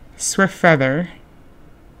 Swift feather.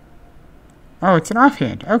 Oh, it's an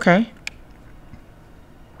offhand. Okay.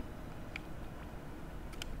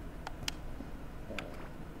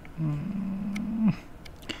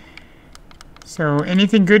 So,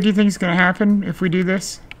 anything good do you think is going to happen if we do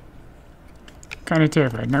this? Kind of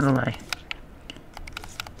terrified, not gonna lie.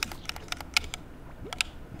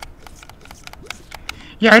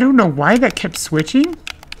 Yeah, I don't know why that kept switching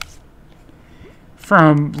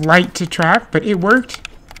from light to trap, but it worked.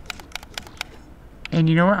 And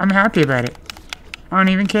you know what? I'm happy about it. I don't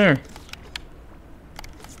even care.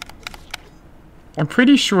 I'm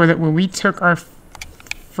pretty sure that when we took our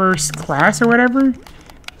first class or whatever...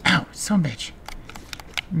 Ow, son of a bitch.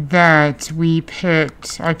 That we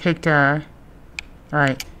picked... I picked,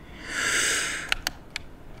 Alright.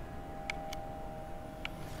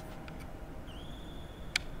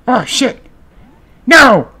 Oh, shit!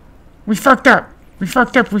 No! We fucked up! We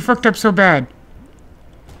fucked up! We fucked up so bad!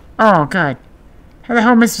 Oh, God. How the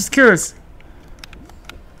hell am I supposed to kill us?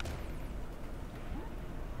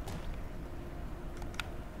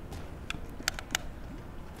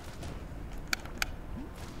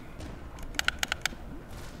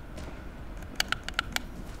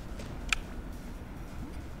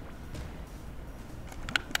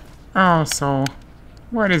 Oh, soul.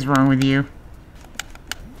 What is wrong with you?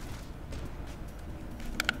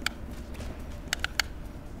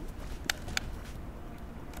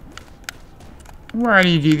 Why do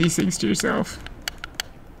you do these things to yourself?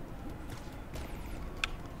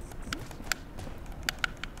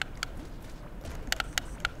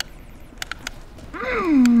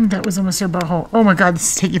 That was almost our butthole. Oh my god,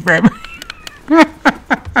 this is taking forever.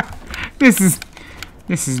 This is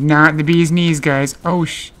This is not the bee's knees, guys. Oh,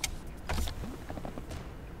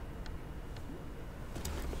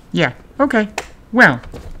 yeah, okay. Well,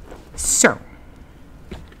 so.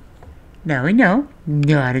 Now we know.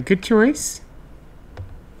 Not a good choice.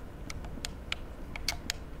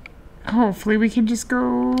 Hopefully we can just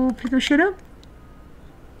go pick our shit up.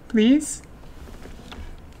 Please.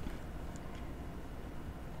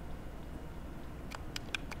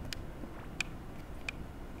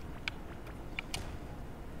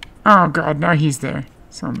 Oh god, now he's there.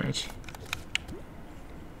 So much.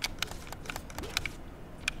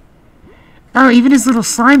 Oh, even his little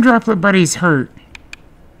slime droplet buddy's hurt.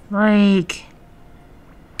 Like...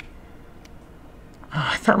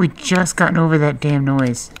 Oh, I thought we'd just gotten over that damn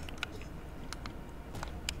noise.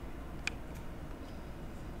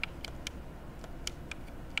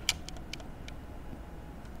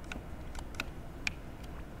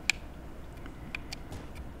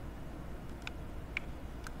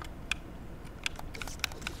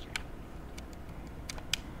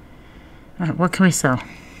 Alright, what can we sell?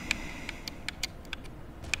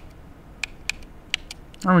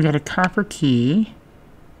 Oh, we got a copper key.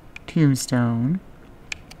 Tombstone.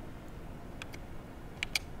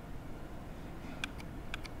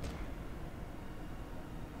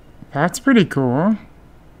 That's pretty cool.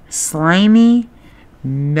 Slimy,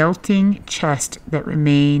 melting chest that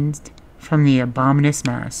remains from the abominous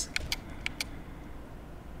mass.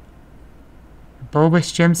 A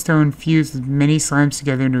bulbous gemstone fused with many slimes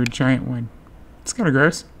together into a giant one. It's kind of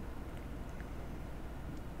gross.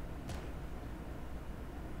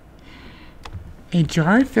 A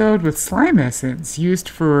jar filled with slime essence used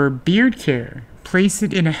for beard care. Place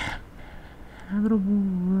it in a habitable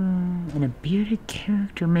room, and a bearded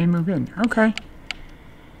character may move in. Okay.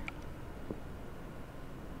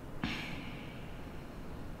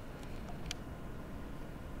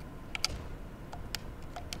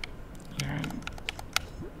 Yeah.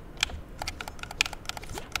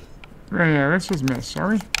 Right, yeah, let's just miss, shall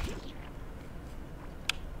we?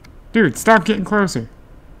 Dude, stop getting closer.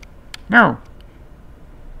 No.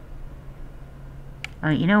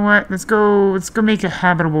 Alright, you know what? Let's go make a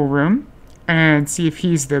habitable room and see if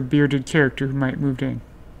he's the bearded character who might moved in.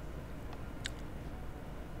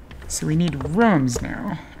 So we need rooms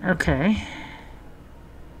now. Okay.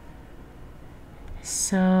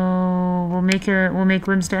 So we'll make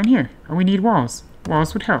rooms down here. Oh, we need walls.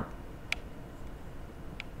 Walls would help.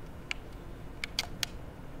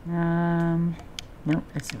 Nope,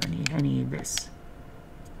 that's what I need. I need this.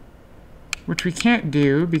 Which we can't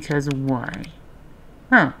do because of why?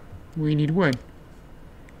 Oh, we need wood.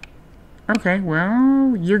 Okay,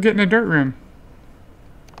 well, you're getting a dirt room.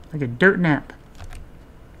 Like a dirt nap.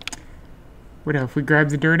 What if we grab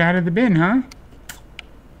the dirt out of the bin, huh?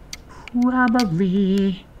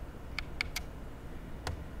 Probably.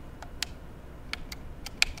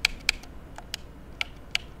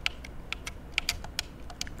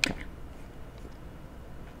 Okay.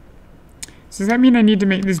 So does that mean I need to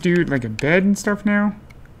make this dude like a bed and stuff now?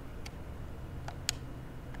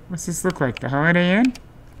 What's this look like? The Holiday Inn?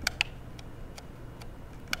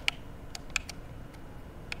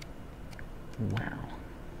 Wow.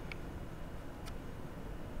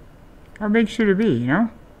 How big should it be, you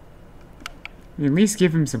know? We at least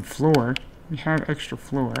give him some floor. We have extra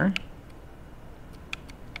floor.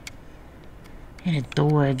 And a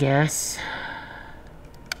door, I guess.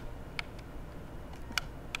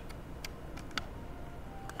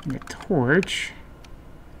 And a torch.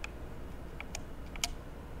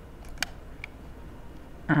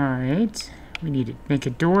 Alright. We need to make a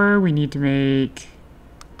door. We need to make...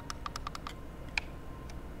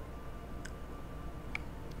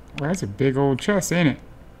 Well, that's a big old chest, ain't it?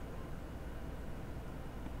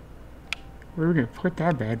 Where are we gonna put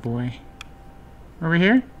that bad boy? Over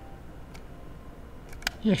here?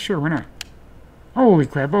 Yeah, sure, why not? Holy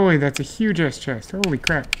crap, holy, that's a huge ass chest. Holy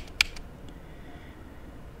crap.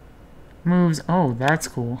 Moves, oh, that's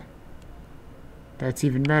cool. That's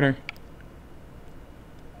even better.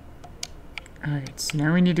 Alright, so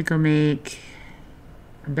now we need to go make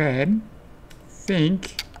a bed.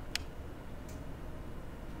 Think.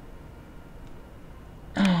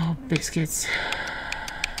 Oh, biscuits.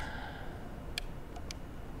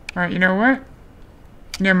 Alright, you know what?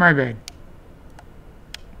 Near my bed.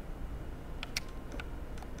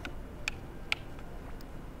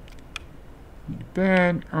 Need a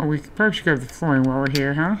bed. Oh, we probably should grab the flooring while we're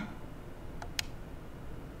here, huh?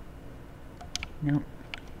 Nope.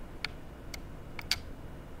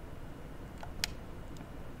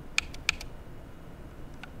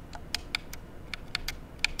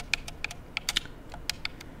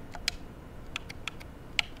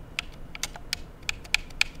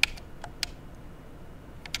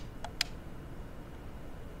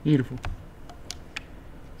 Beautiful.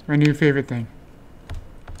 It's my new favorite thing.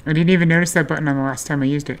 I didn't even notice that button on the last time I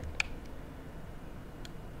used it.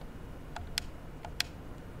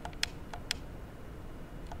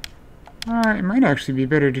 It might actually be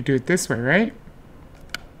better to do it this way, right?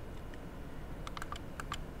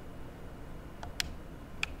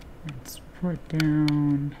 Let's put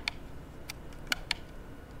down...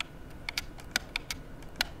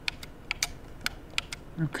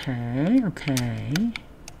 Okay, okay.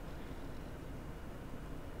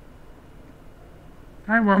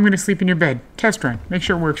 Alright, well, I'm going to sleep in your bed. Test run. Make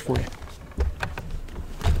sure it works for you.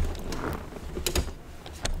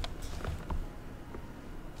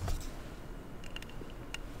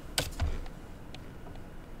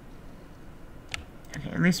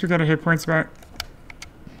 Okay, at least we got our hit points back.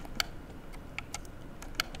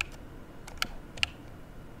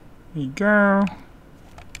 There you go.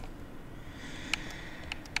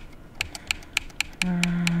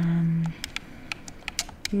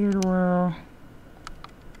 Beard oil.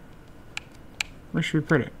 Where should we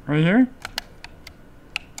put it? Right here?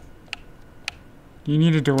 Do you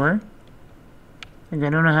need a door? Like, I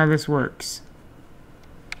don't know how this works.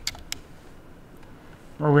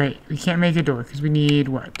 Oh wait, we can't make a door because we need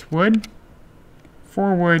what? Wood?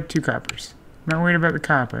 4 wood, 2 coppers. I'm not worried about the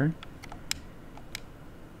copper.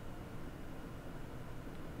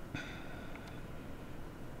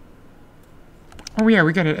 Oh yeah,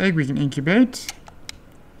 we got an egg we can incubate.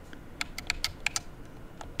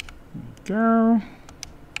 There we go.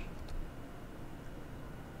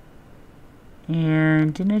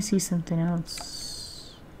 And didn't I see something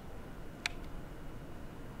else?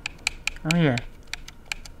 Oh yeah.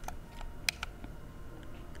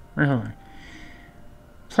 Wait, hold on.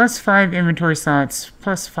 Plus 5 inventory slots,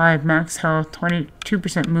 plus 5 max health,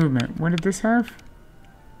 22% movement. What did this have?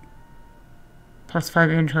 Plus 5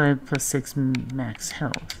 inventory, plus 6 max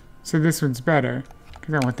health. So this one's better,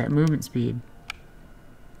 because I want that movement speed.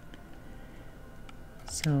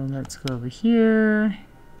 So let's go over here.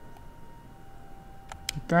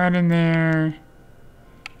 Put that in there.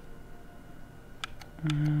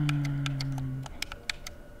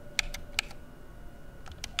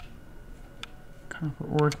 Copper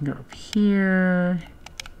ore can go up here.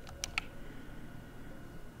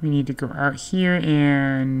 We need to go out here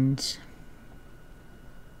and...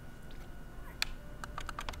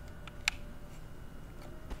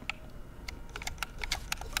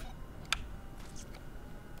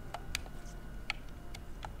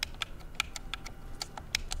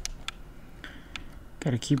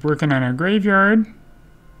 Gotta keep working on our graveyard.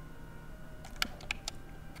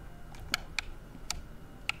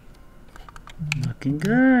 Looking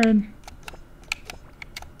good.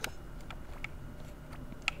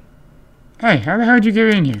 Hey, how the hell did you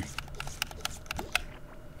get in here?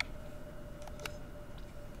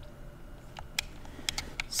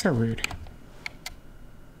 So weird.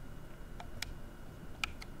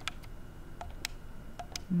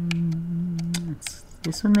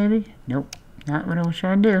 This one maybe? Nope. Not what I was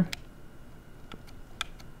trying to do.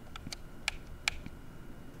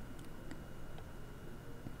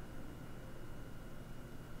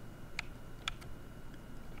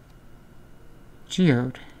 Geode.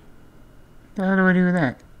 What the hell do I do with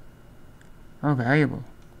that? Oh, valuable.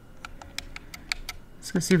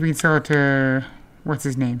 Let's go see if we can sell it to... What's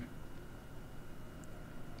his name?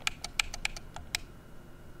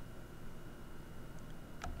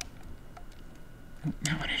 Oh,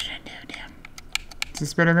 now what should I do? Damn. Is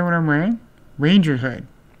this better than what I'm wearing? Ranger hood.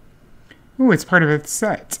 Ooh, it's part of a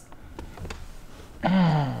set.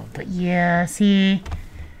 Oh, but yeah, see...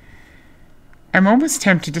 I'm almost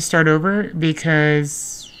tempted to start over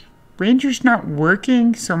because Ranger's not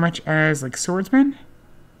working so much as like Swordsman.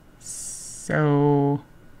 So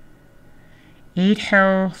 8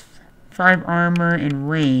 health, 5 armor, and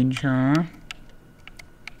range, huh?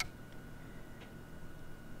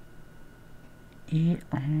 8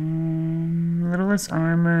 little less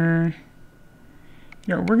armor.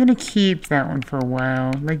 You know, we're gonna keep that one for a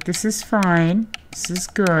while. Like, this is fine. This is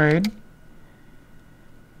good.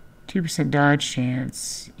 2% dodge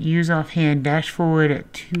chance. Use offhand, dash forward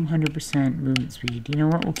at 200% movement speed. You know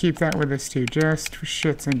what? We'll keep that with us too, just for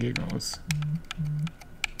shits and giggles.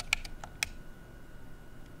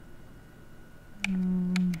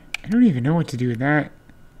 I don't even know what to do with that.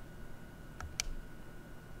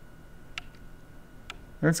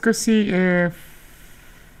 Let's go see if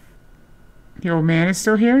the old man is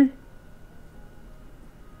still here.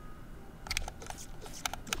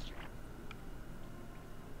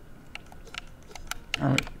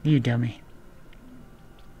 Oh, you dummy.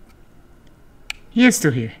 He is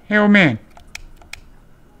still here. Hey, old man.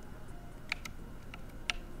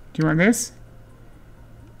 you want this?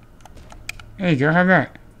 There you go, have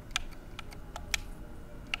that.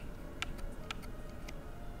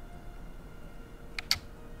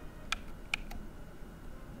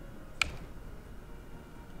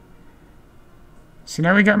 So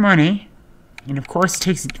now we got money. And of course it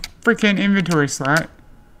takes a freaking inventory slot.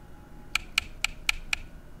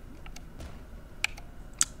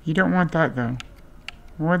 You don't want that though.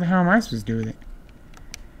 What the hell am I supposed to do with it?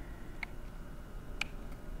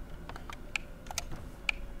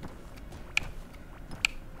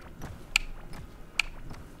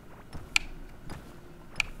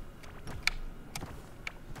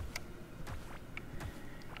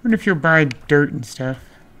 I wonder if you'll buy dirt and stuff.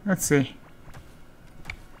 Let's see.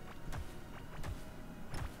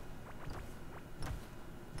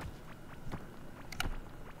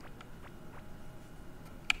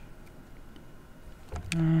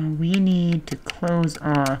 We need to close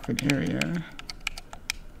off an area.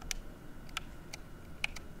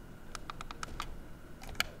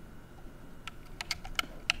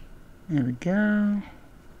 There we go.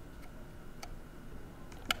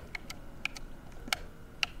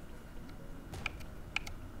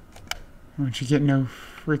 I want you to get no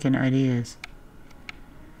freaking ideas.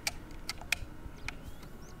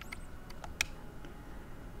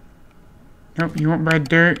 Nope, you won't buy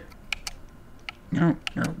dirt. No,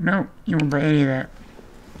 no, no. You won't buy any of that.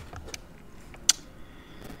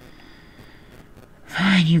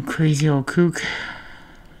 Fine, you crazy old kook.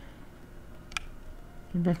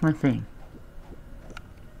 Give back my thing.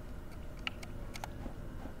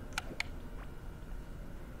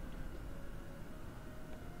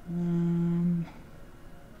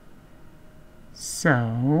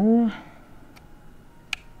 So...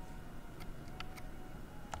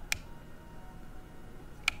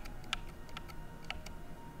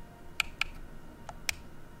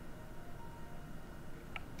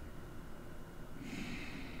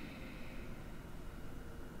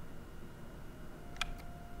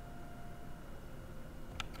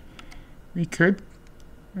 we could,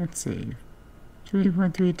 let's see,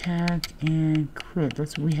 3.3 attack and crit.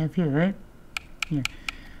 That's what we have here, right? Yeah.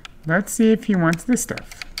 Let's see if he wants this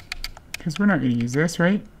stuff. Because we're not going to use this,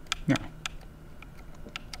 right? No.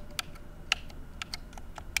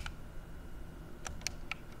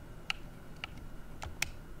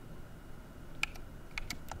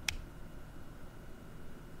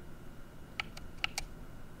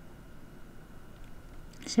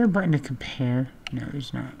 Is there a button to compare? No,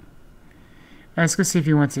 there's not. Let's go see if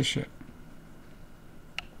he wants this shit.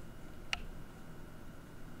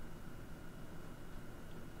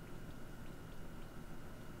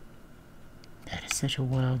 That is such a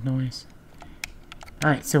wild noise.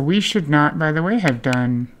 Alright, so we should not, by the way, have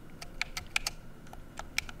done...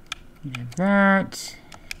 You have that.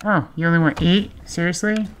 Oh, you only want 8?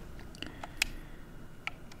 Seriously?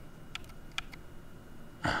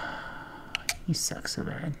 You suck so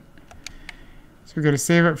bad. So we gotta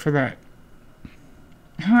save up for that.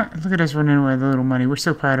 Look at us running away with a little money. We're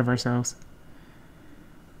so proud of ourselves.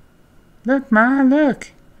 Look, Ma,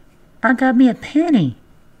 look. I got me a penny.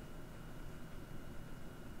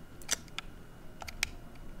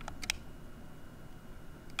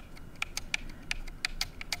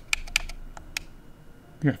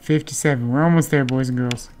 We got 57. We're almost there, boys and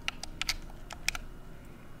girls.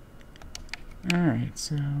 Alright,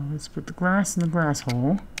 so let's put the glass in the glass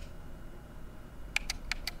hole.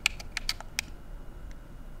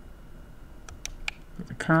 Put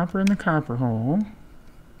the copper in the copper hole.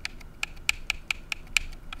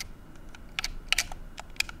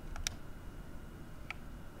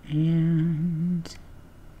 And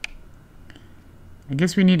I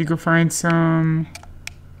guess we need to go find some...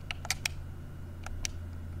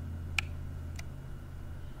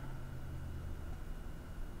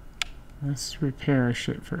 Let's repair our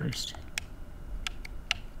shit first.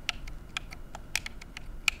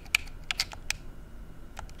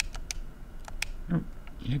 Oh,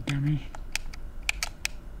 you dummy.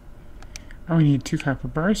 Oh, we need 2 copper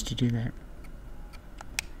bars to do that.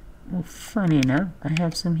 Well, funny enough, I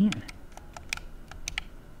have some here.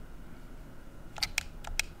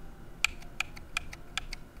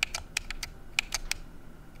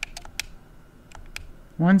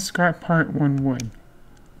 One scrap part, 1 wood.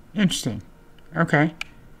 Interesting. Okay.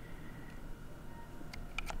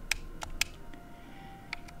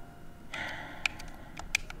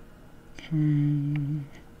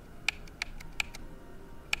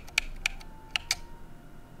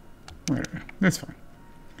 Whatever. That's fine.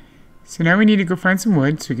 So now we need to go find some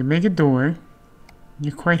wood so we can make a door.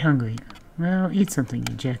 You're quite hungry. Well, eat something,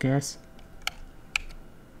 you jackass.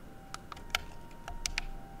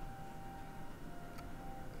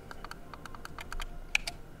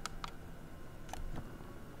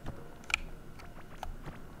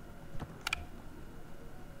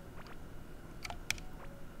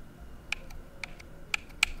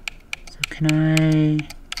 Can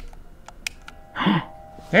I...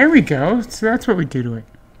 There we go. So that's what we do to it.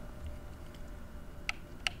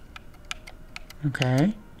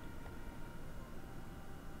 Okay.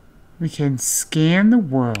 We can scan the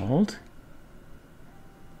world.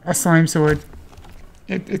 A slime sword.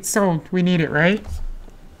 It's sold. We need it, right?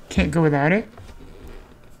 Can't go without it.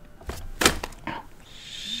 Oh,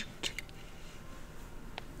 shoot.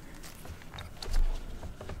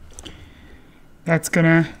 That's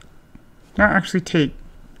gonna not actually take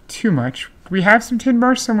too much. We have some tin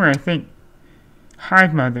bars somewhere, I think.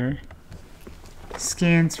 Hive Mother.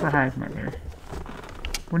 Scans for Hive Mother.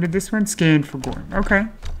 What did this one? Scan for Gorm. Okay.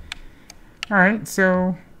 Alright,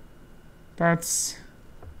 so that's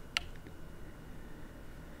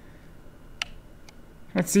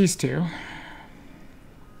these two.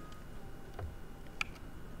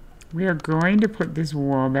 We are going to put this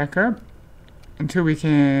wall back up until we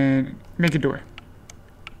can make a door.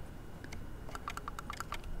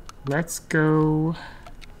 Let's go.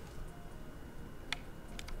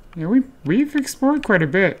 Yeah, we've explored quite a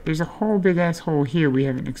bit. There's a whole big ass hole here we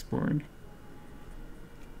haven't explored.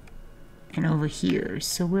 And over here.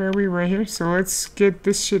 So where are we? Right here. So let's get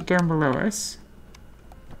this shit down below us.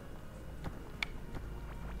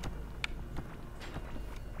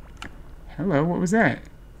 Hello, what was that?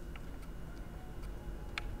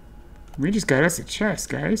 We just got us a chest,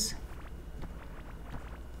 guys.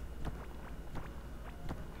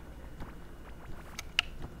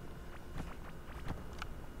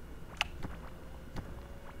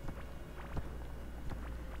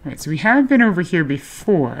 Alright, so we have been over here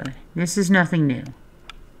before. This is nothing new.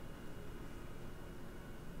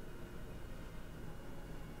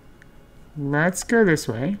 Let's go this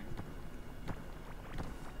way.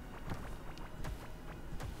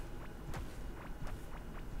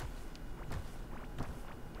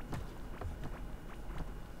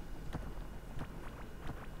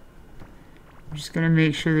 I'm just gonna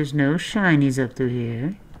make sure there's no shinies up through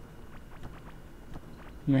here.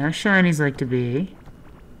 You know how shinies like to be.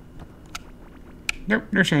 Nope,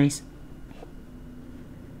 no shinies.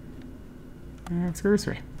 Let's go this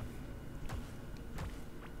way.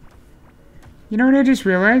 You know what I just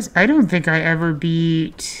realized? I don't think I ever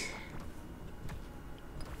beat...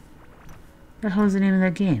 What the hell is the name of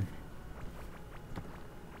that game?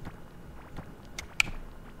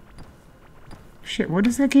 Shit, what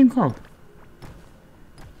is that game called?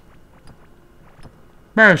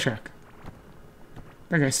 BioShock.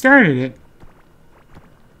 Like I started it.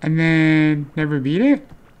 And then never beat it?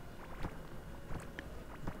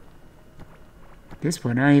 This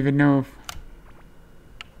one, I don't even know if...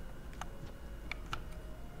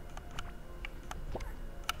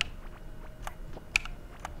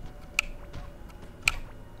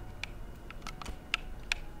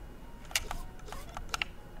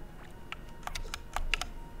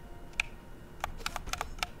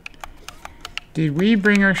 Did we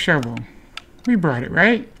bring our shovel? We brought it,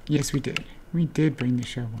 right? Yes, we did. We did bring the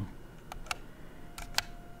shovel.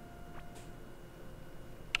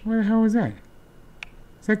 What the hell was that?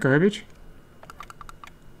 Is that garbage?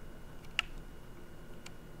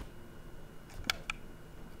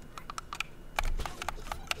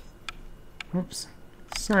 Whoops.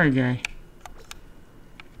 Sorry, guy.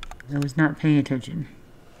 I was not paying attention.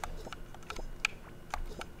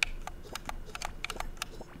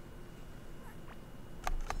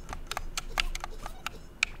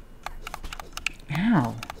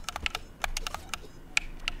 Ow.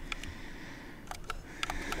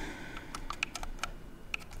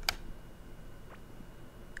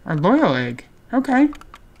 A loyal egg. Okay.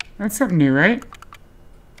 That's something new, right?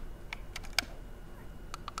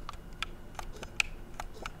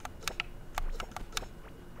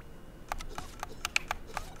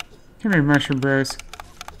 Come here, mushroom bros.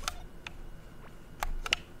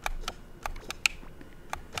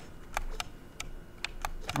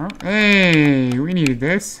 Oh, hey, we needed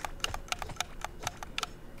this.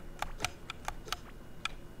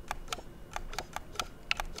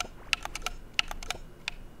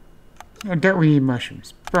 I doubt we need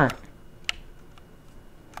mushrooms, but...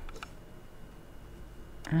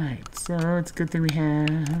 Alright, so it's a good thing we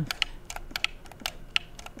have...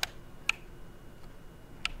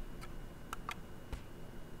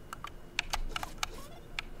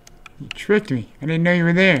 You tricked me. I didn't know you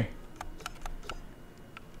were there.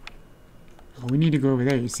 Oh, we need to go over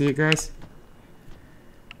there. You see it, guys?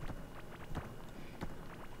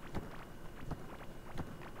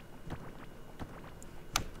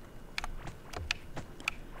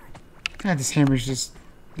 God, this hammer's just...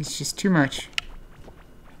 It's just too much.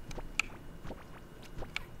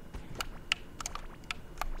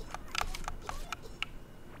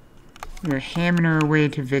 We're hammering our way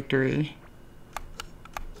to victory.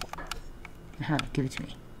 Aha, give it to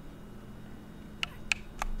me.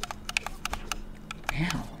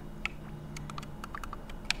 Ow.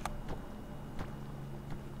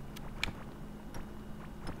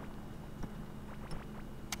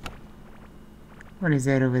 What is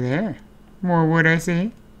that over there? More wood, I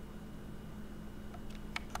see.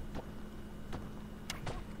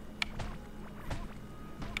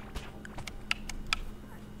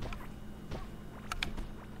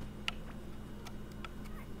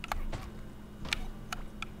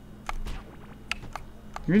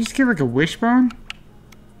 Did we just get like a wishbone?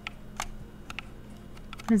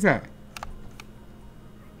 What is that?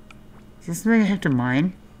 Is this something I have to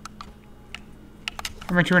mine?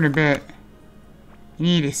 How much you want to bet? You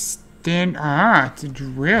need a stand. Ah, it's a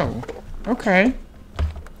drill. Okay.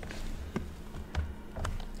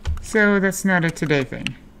 So that's not a today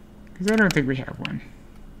thing. Because I don't think we have one.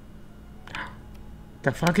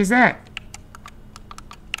 The fuck is that?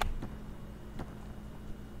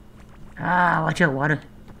 Ah, watch out, water.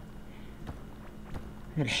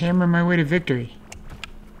 I gotta hammer my way to victory.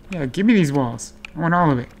 Yeah, give me these walls. I want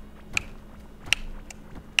all of it.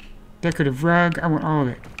 Decorative rug, I want all of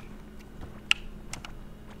it.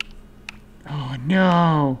 Oh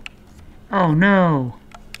no! Oh no!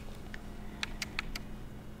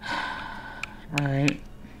 Alright.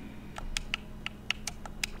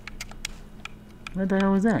 What the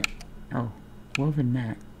hell was that? Oh, woven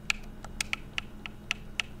mat.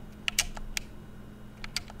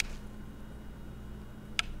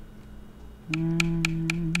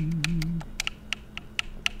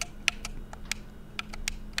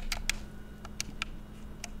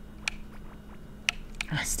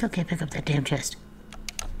 I still can't pick up that damn chest.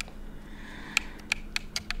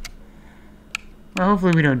 Well,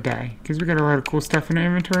 hopefully we don't die, because we got a lot of cool stuff in our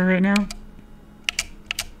inventory right now.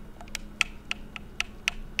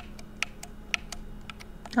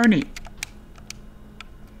 Oh, neat.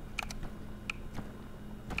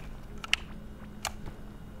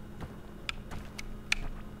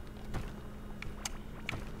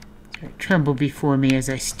 Right, tremble before me as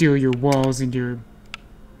I steal your walls and your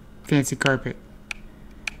fancy carpet.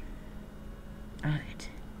 Alright.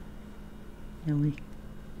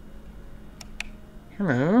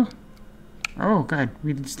 Hello? Oh god,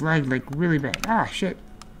 we just lagged like really bad. Ah, shit.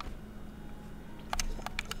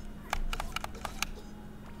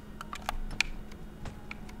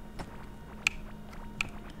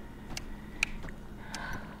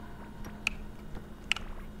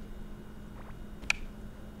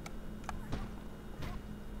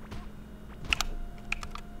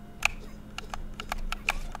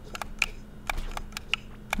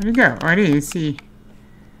 Where'd it go? Oh, I didn't even see.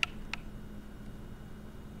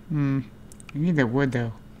 I need that wood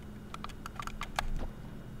though.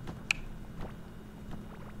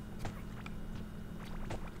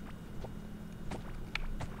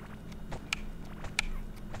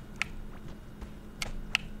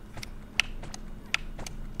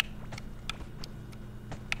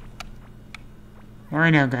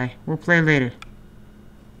 Alright now, guy. We'll play later.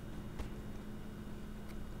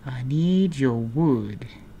 I need your wood.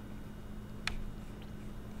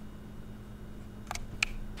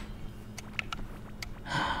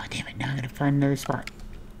 Oh, damn it. Now I'm gonna find another spot.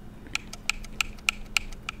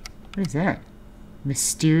 What is that?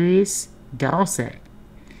 Mysterious doll set.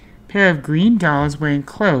 Pair of green dolls wearing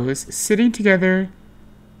clothes, sitting together.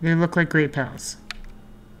 They look like great pals.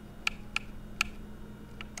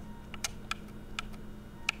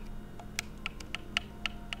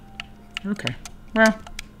 Okay. Well,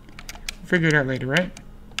 we'll figure it out later, right?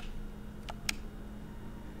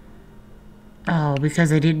 Oh,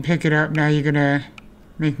 because I didn't pick it up, now you're gonna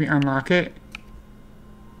make me unlock it?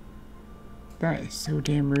 That is so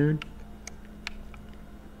damn rude.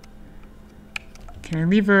 Can I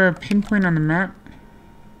leave a pinpoint on the map?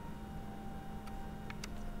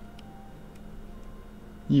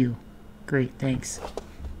 You. Great, thanks.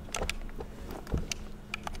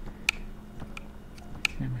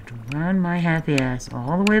 I'm going to run my happy ass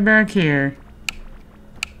all the way back here.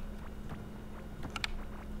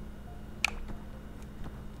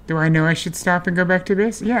 Do I know I should stop and go back to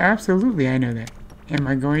this? Yeah, absolutely, I know that. Am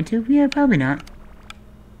I going to? Yeah, probably not.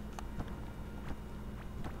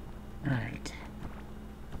 Alright.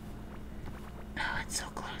 Oh, it's so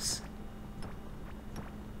close.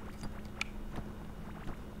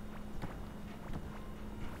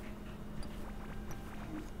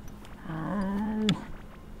 Oh.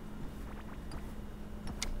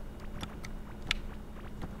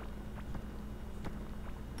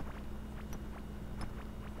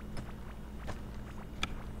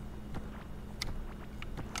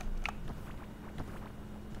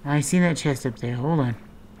 I see that chest up there. Hold on.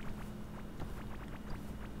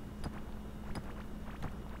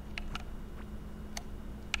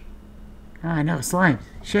 Ah, no, slime.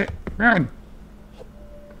 Shit. Run.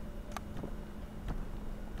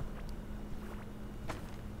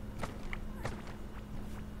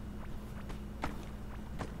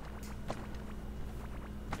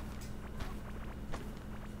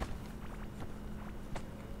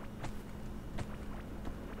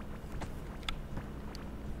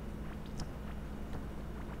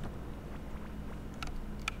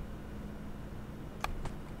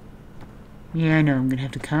 Yeah, I know. I'm gonna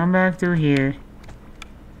have to come back through here.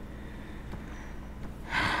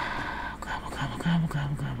 Gobble, gobble, gobble,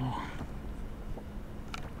 gobble, gobble.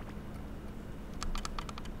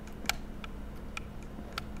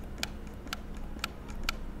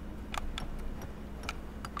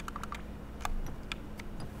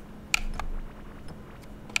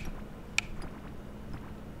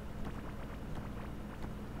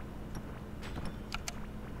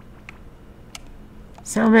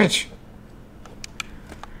 So, bitch.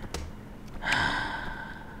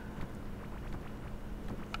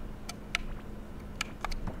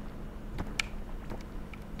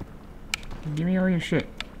 Give me all your shit.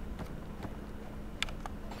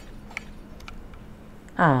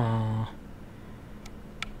 Oh.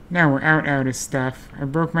 Now we're out of stuff. I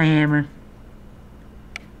broke my hammer.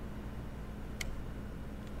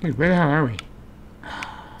 Dude, where the hell are we?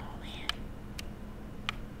 Oh, man.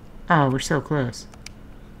 Oh, we're so close.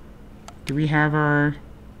 Do we have our...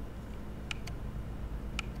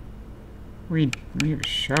 We have a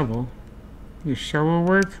shovel. Your shovel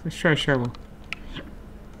work? Let's try a shovel.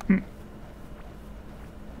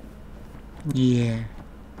 Yeah.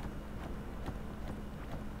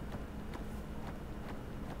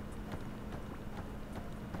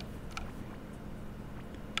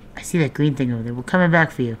 I see that green thing over there. We're coming back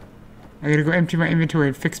for you. I gotta go empty my inventory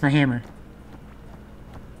and fix my hammer.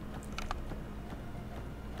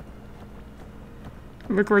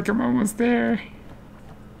 Look like I'm almost there.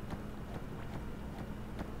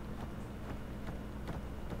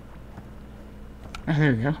 Oh,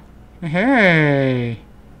 there we go. Hey!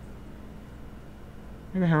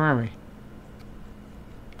 Where the hell are we?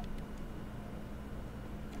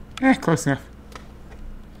 Close enough.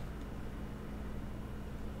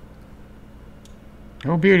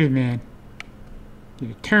 Oh, bearded man.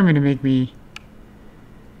 You're determined to make me...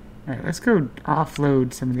 Alright, let's go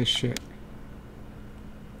offload some of this shit.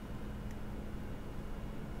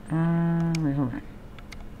 Wait, hold on.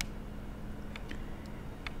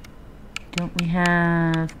 Don't we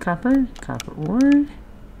have copper? Copper ore?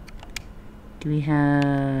 Do we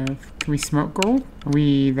have... Can we smoke gold? Are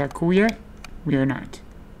we that cool yet? We are not.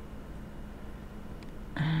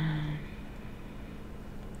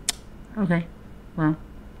 Okay. Well.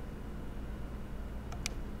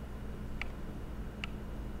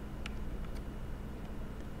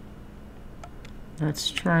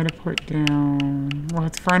 Let's try to put down... Well,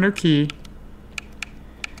 let's find our key.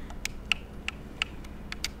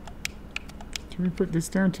 Can we put this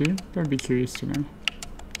down too? That'd be curious to know.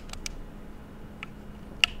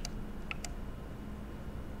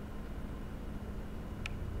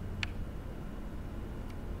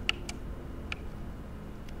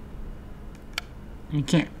 You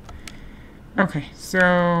can't. Okay, so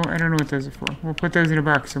I don't know what those are for. We'll put those in a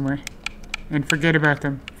box somewhere. And forget about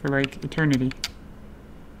them for like eternity.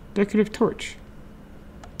 Decorative torch.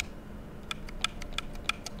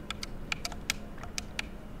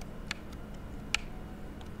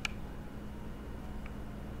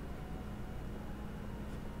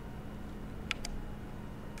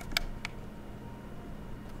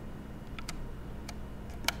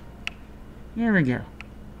 There we go.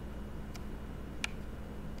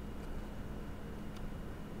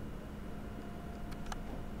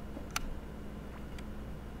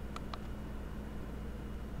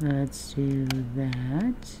 Let's do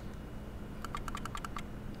that.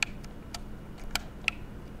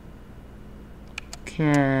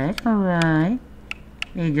 Okay, alright.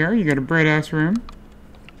 There you go, you got a bright ass room.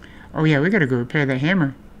 Oh yeah, we gotta go repair that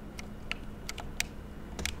hammer.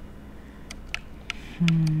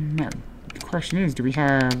 Now, the question is, do we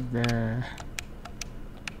have the...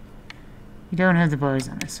 We don't have the bars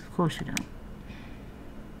on us, of course we don't.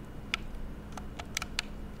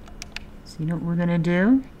 So you know what we're gonna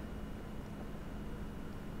do?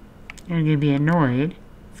 You're gonna be annoyed,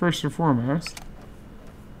 first and foremost.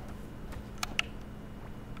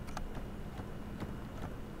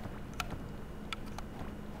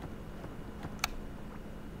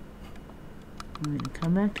 We're gonna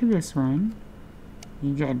come back to this one.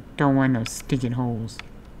 Don't want no stinking holes.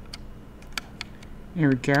 Here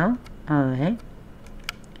we go. Alright.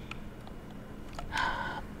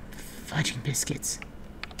 Fudging biscuits.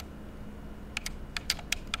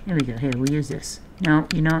 Here we go. Here, we'll use this. No,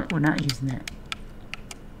 you know what? We're not using that.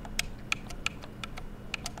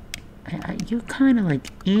 You're kind of like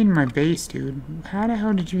in my base, dude. How the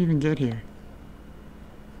hell did you even get here?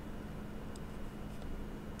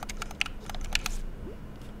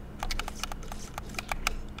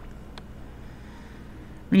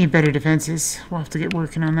 We need better defenses. We'll have to get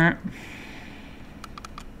working on that.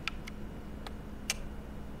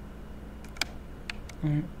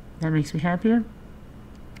 Alright, that makes me happier.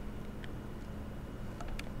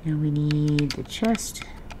 Now we need the chest.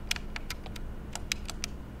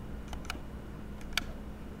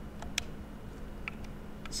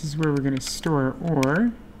 This is where we're going to store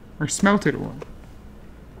ore, or smelted ore.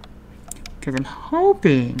 Because I'm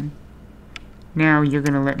hoping now you're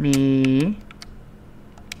going to let me...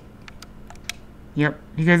 Yep,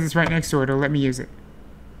 because it's right next door, it'll let me use it.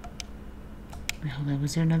 Hold on,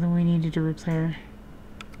 was there another one we needed to repair?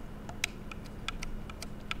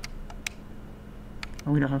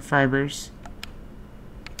 Oh, we don't have fibers.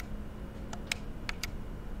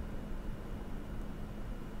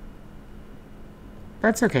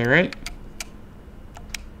 That's okay, right?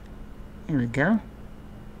 There we go.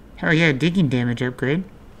 Hell yeah, digging damage upgrade.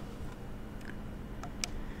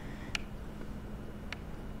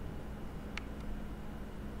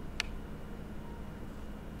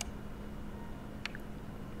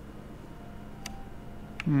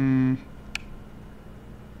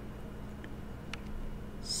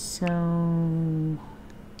 So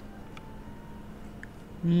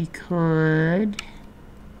we could...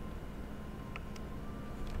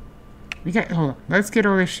 hold on. Let's get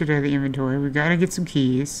all this shit out of the inventory. We gotta get some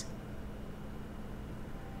keys.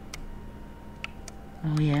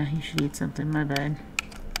 Oh yeah, you should eat something. My bad.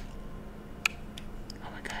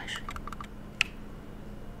 Oh my gosh.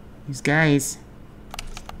 These guys.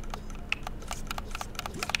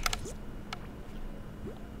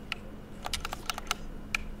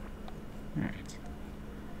 Alright.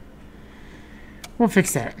 We'll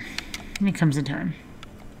fix that when it comes in time.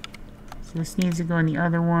 So this needs to go in the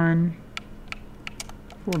other one.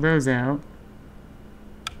 Pull those out.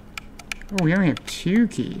 Oh, we only have 2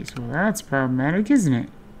 keys. Well, that's problematic, isn't it?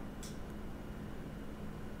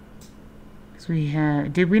 Because we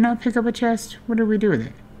had... Did we not pick up a chest? What did we do with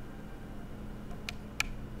it?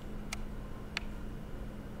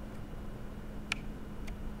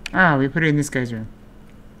 Ah, we put it in this guy's room.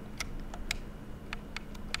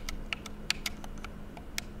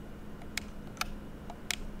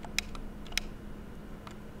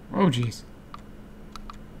 Oh, jeez.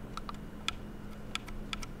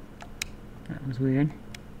 That was weird.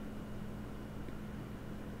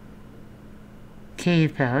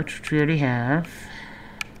 Cave pouch, which we already have.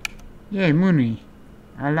 Yay, Mooney.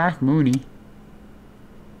 I like Mooney.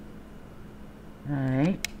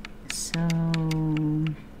 Alright, so...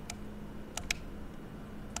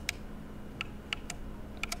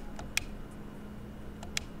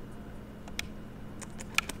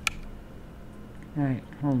 Alright,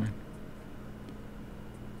 hold on.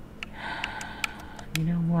 You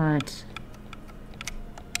know what?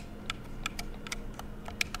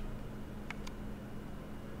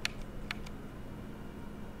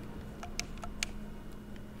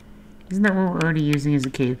 Isn't that what we're already using as a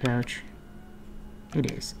cave pouch?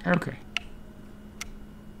 It is. Okay.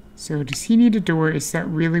 So does he need a door? Is that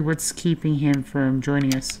really what's keeping him from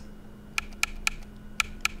joining us?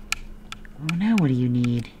 Oh, now what do you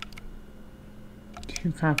need?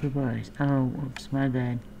 2 copper bars. Oh, oops, my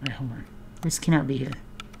bad. Alright, hold on. This cannot be here.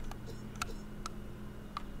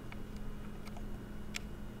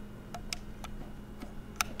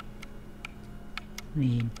 I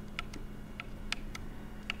mean...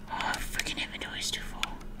 Oh, freaking inventory's too full.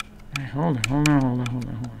 Alright, hold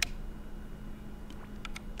on.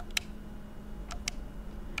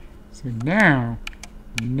 So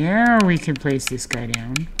now we can place this guy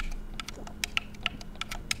down.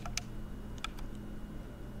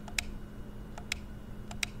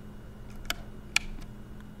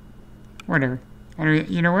 Whatever. I don't,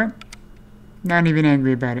 you know what? Not even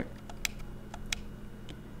angry about it.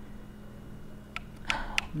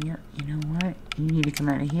 Yeah, you know what? You need to come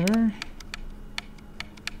out of here.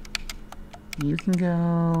 You can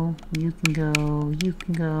go. You can go. You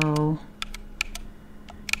can go.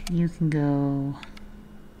 You can go.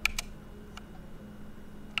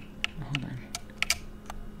 Hold on.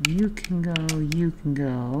 You can go. You can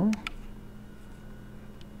go.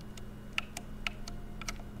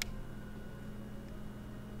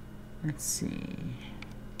 Let's see.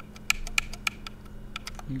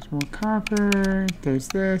 There's more copper. There's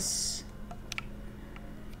this.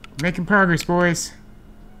 We're making progress, boys.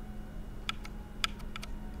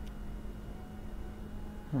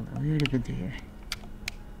 Hold on, we already been through here.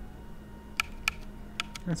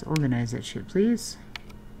 Let's organize that shit, please.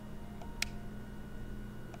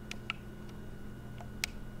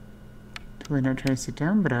 Totally not trying to sit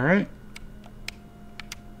down, but alright.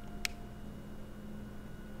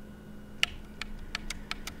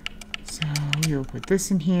 So we'll put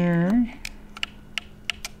this in here.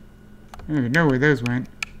 I don't even know where those went.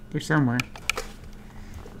 They're somewhere.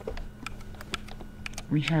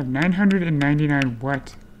 We have 999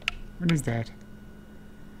 what? What is that?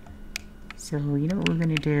 So, you know what we're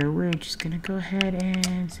going to do? We're just going to go ahead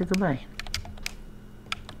and say goodbye.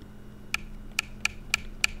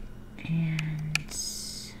 And...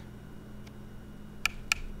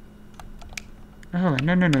 oh, hold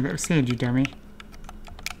on. No, that was sand, you dummy.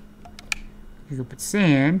 We go put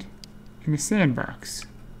sand in the sandbox.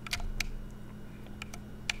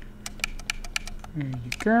 There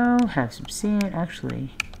you go. Have some sand.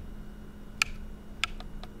 Actually,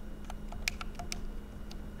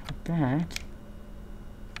 put that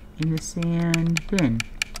in the sand bin.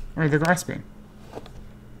 Or the glass bin.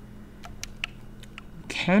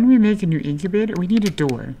 Can we make a new incubator? We need a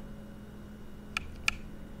door.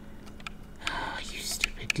 Oh, you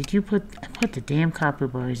stupid. Did you put... I put the damn copper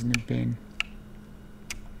bars in the bin.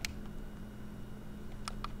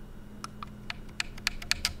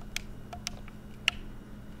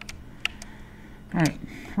 Alright,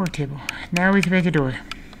 work table. Now we can make a door.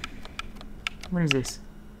 What is this?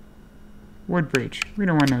 Wood bridge. We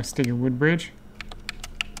don't want no stinking wood bridge.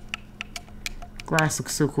 Glass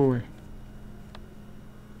looks so cooler.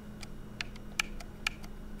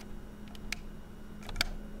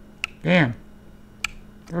 Bam.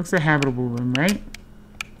 That looks a habitable room, right?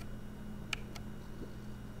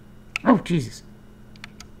 Oh, Jesus.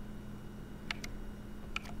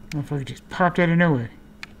 Motherfucker just popped out of nowhere.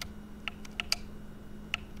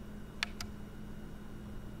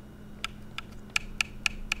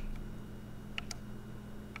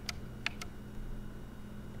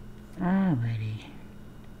 Alrighty.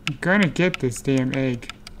 I'm gonna get this damn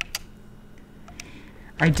egg.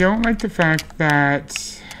 I don't like the fact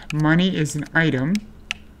that money is an item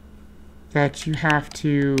that you have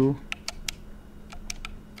to...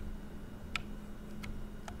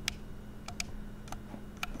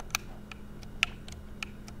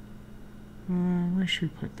 where should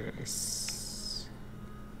we put this?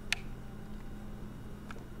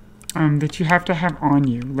 That you have to have on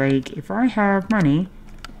you. Like, if I have money...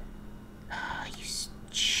 you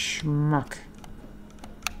schmuck.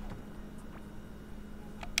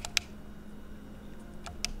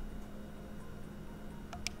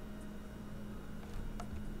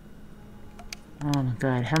 Oh my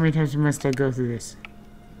god, how many times must I go through this?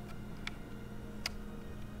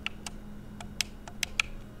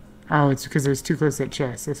 Oh, it's because I was too close to that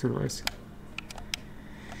chest. That's what it was.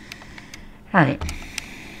 Alright.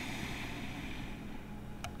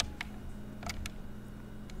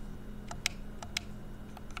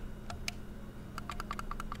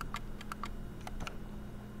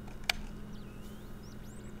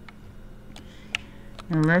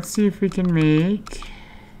 Now let's see if we can make...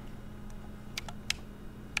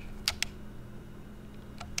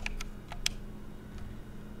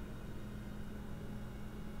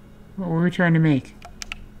 what were we trying to make?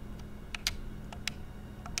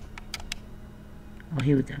 Oh,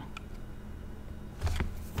 here we go.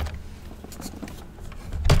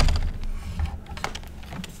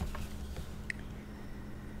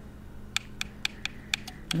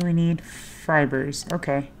 What do we need? Fibers.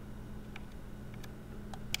 Okay.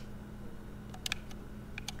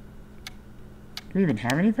 Do we even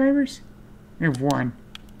have any fibers? We have one.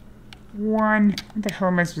 One? What the hell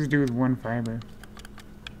am I supposed to do with one fiber?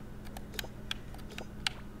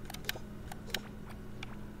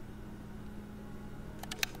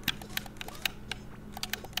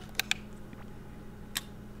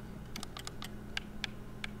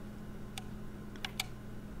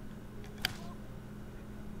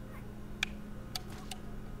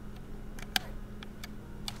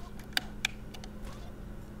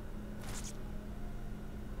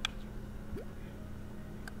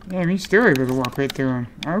 Damn, he's still able to walk right through him.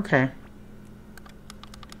 Okay.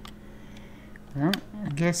 Well, I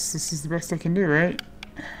guess this is the best I can do, right?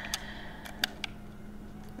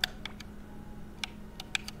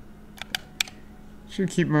 Should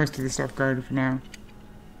keep most of the stuff guarded for now.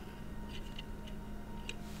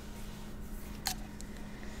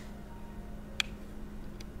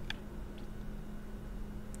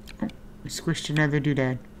 Oh, we squished another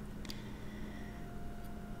doodad.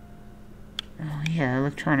 yeah,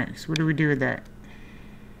 electronics. What do we do with that?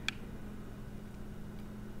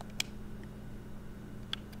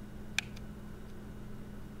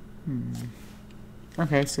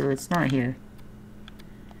 Okay, so it's not here.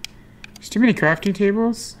 There's too many crafting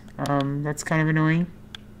tables. That's kind of annoying.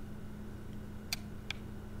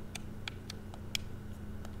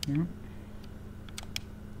 Yeah.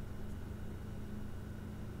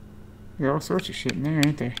 There's all sorts of shit in there,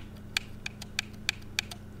 ain't there?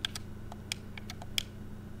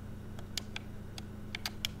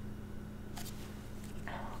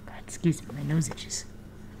 Oh god, excuse me, my nose itches.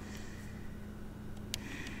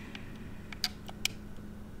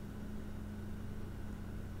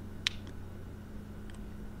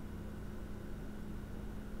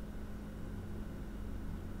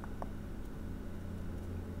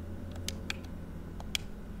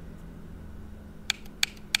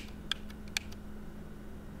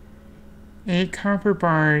 Eight copper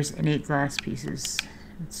bars and 8 glass pieces.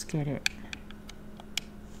 Let's get it.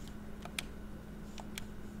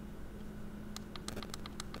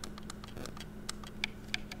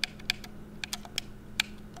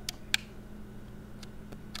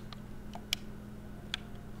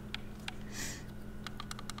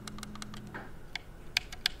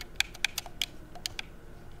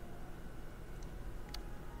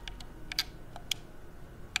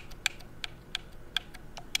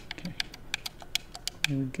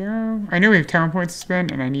 There we go. I know we have talent points to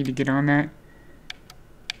spend, and I need to get on that.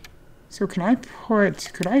 So could I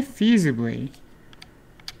feasibly,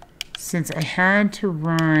 since I had to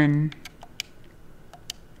run...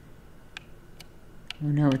 Oh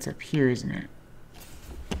no, it's up here, isn't it?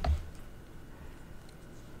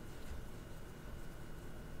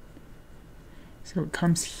 So it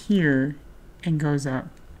comes here and goes up.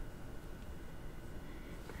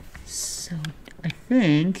 So I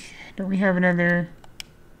think, don't we have another...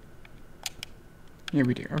 Yeah,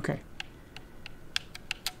 we do. Okay.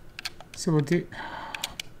 So we'll do... Oh,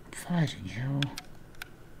 fudging hell.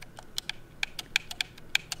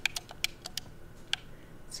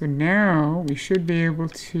 So now we should be able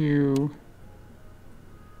to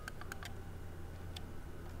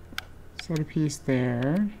set a piece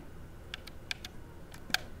there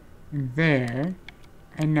and there.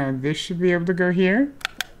 And now this should be able to go here.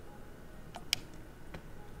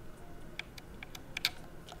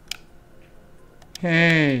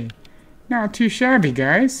 Hey, not too shabby,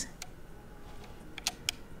 guys.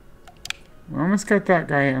 We almost got that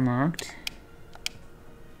guy unlocked.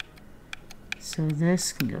 So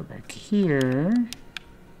this can go back here.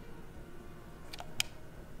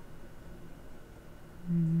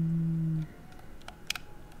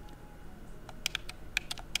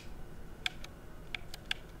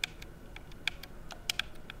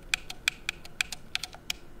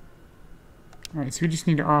 Alright, so we just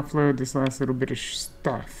need to offload this last little bit of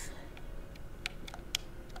stuff.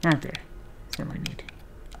 Not there. That's what we need.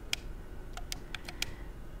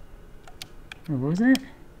 Oh, what was that?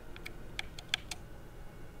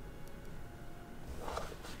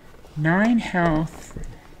 9 health.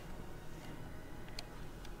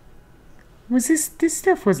 Was this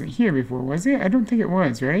stuff wasn't here before, was it? I don't think it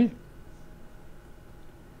was, right?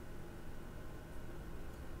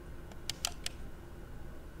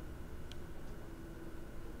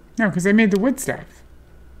 No, because I made the wood stuff.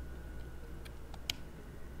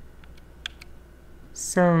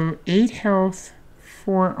 So, 8 health,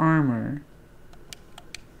 4 armor.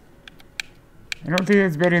 I don't think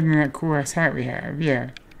that's better than that cool ass hat we have,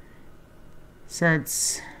 yeah. So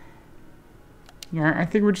it's... Yeah, I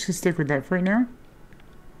think we're just going to stick with that for right now.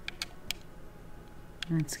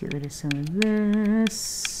 Let's get rid of some of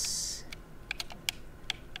this.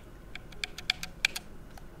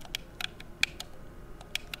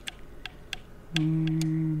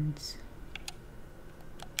 And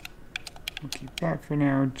we'll keep that for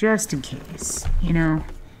now, just in case, you know.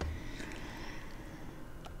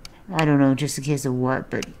 I don't know, just in case of what,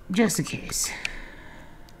 but just in case.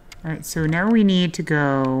 Alright, so now we need to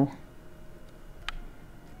go,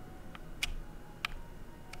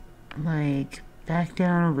 like, back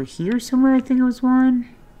down over here somewhere, I think it was one.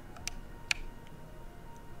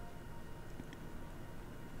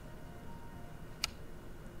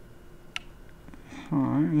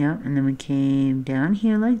 Yep, and then we came down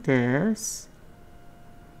here like this.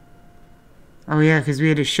 Oh yeah, because we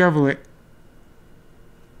had to shovel it.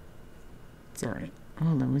 It's alright.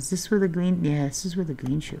 Hold on, was this where the green... Yeah, this is where the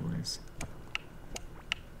green shit was.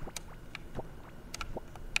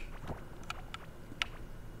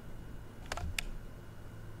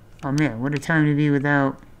 Oh man, what a time to be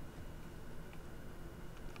without...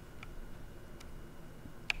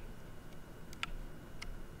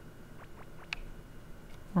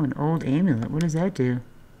 Oh, an old amulet. What does that do?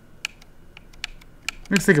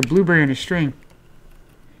 Looks like a blueberry on a string.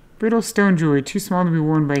 Brittle stone jewelry, too small to be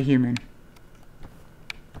worn by a human.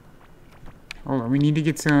 Hold on, we need to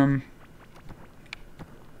get some...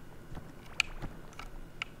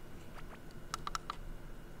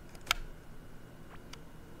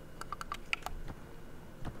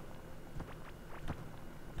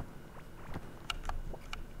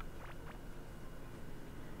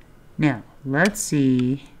 Now, let's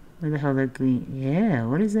see where the hell that green... Yeah,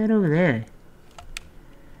 what is that over there?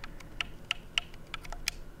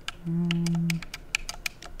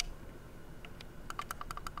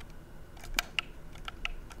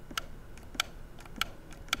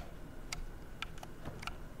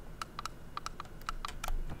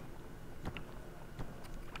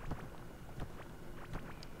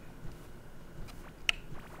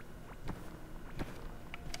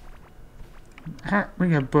 Ah, we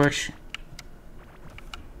got bush.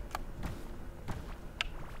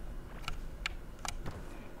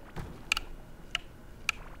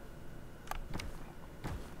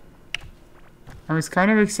 I was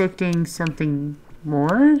kind of expecting something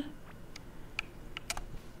more,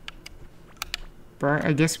 but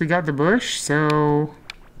I guess we got the bush, so...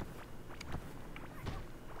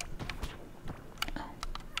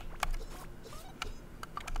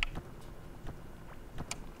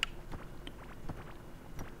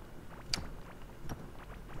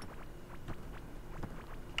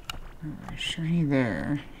 Shiny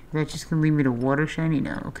there. Is that just gonna lead me to water shiny?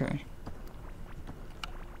 No, okay.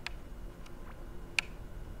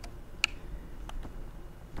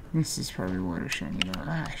 This is probably water shiny though.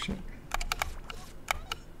 Ah, shit.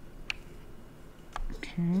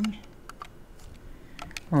 Okay.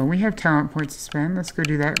 Well, we have talent points to spend. Let's go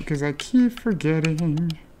do that because I keep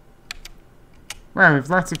forgetting. Wow, we have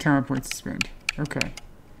lots of talent points to spend. Okay.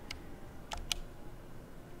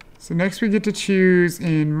 So next we get to choose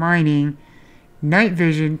in mining, night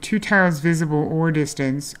vision, 2 tiles visible or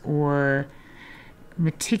distance, or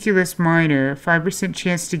meticulous miner, 5%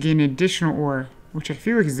 chance to gain additional ore, which I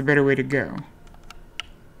feel like is the better way to go.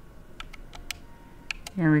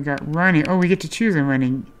 And we got running. Oh, we get to choose in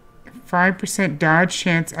running. 5% dodge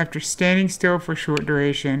chance after standing still for a short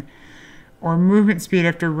duration, or movement speed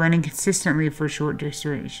after running consistently for a short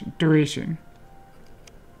duration.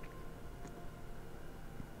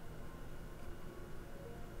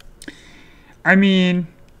 I mean,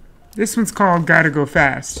 this one's called Gotta Go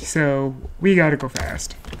Fast, so we gotta go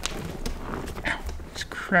fast. Ow,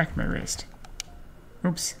 just cracked my wrist.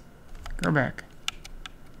 Oops. Go back.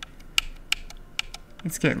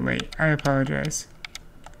 It's getting late. I apologize.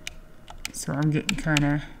 So I'm getting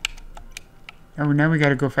kinda... Oh, now we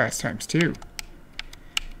gotta go fast times 2.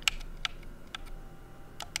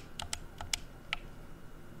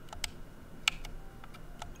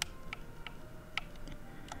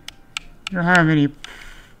 I don't have any,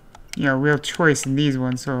 real choice in these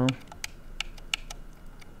ones, so...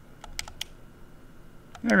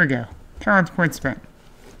 There we go. Talent point spent.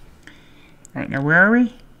 Alright, now where are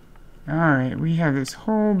we? Alright, we have this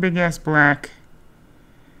whole big-ass black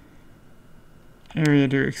area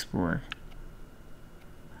to explore.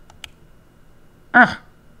 Ah!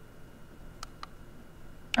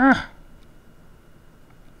 Ah!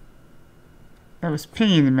 That was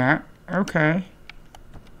pinging the map. Okay.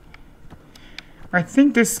 I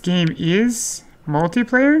think this game is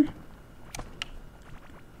multiplayer.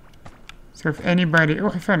 So if anybody... Oh,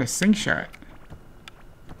 I found a slingshot.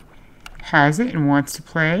 Has it and wants to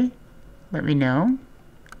play, let me know.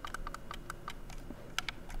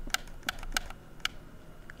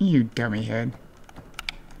 You dummy head.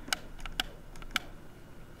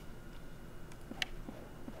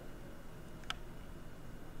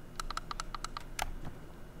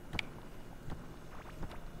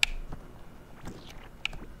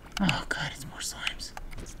 Oh god, it's more slimes.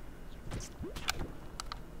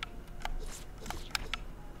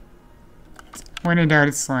 When in doubt,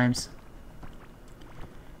 it's slimes.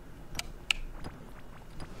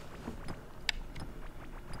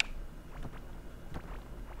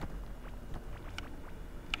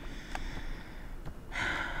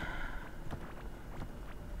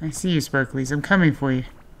 I see you, Sparklies. I'm coming for you.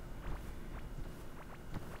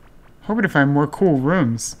 Hoping to find more cool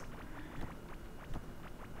rooms.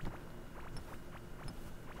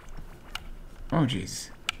 Oh, jeez.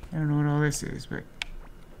 I don't know what all this is, but...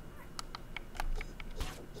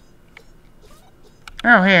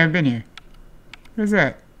 Oh, hey, I've been here. What is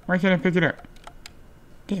that? Why can't I pick it up?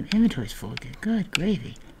 Damn, inventory's full again. Good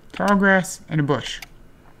gravy. Tall grass and a bush.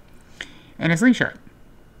 And a slingshot.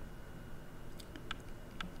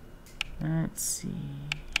 Let's see.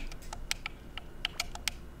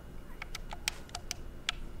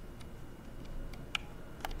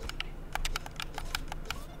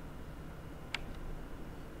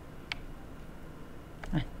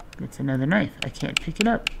 It's another knife. I can't pick it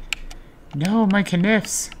up. No, my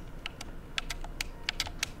kniffs.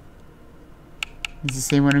 Is the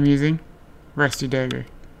same one I'm using? Rusty dagger.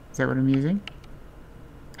 Is that what I'm using?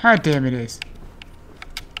 Ah, damn it is.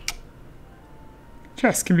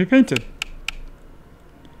 Chest can be painted.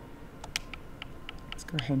 Let's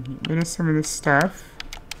go ahead and get rid of some of this stuff.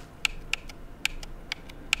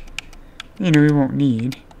 You know, we won't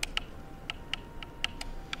need.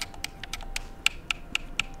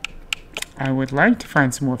 I would like to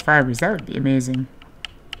find some more fibers. That would be amazing.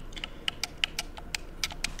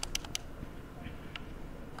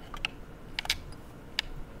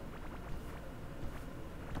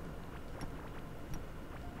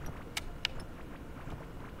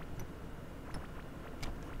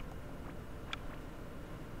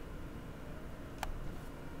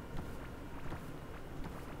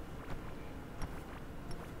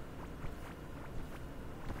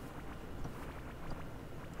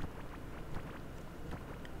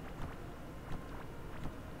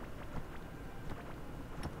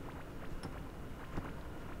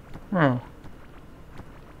 Whoa.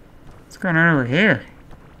 What's going on over here?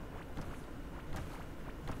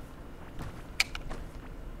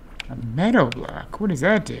 A meadow block? What does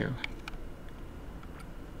that do?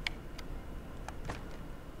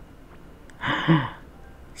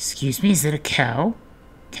 Excuse me, is that a cow?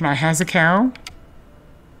 Can I has a cow?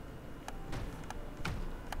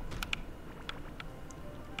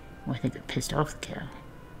 Oh, I think I pissed off the cow.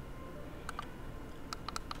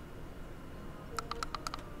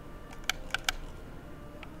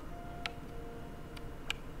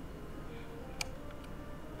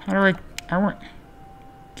 How do I want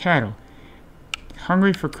cattle.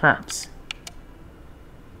 Hungry for crops.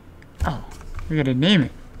 Oh, we gotta name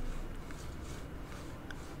it.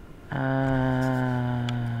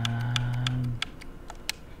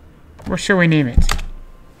 What shall we name it?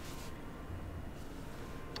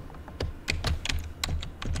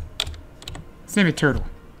 Let's name it Turtle.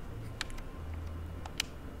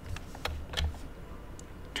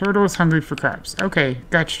 Turtle is hungry for crops. Okay,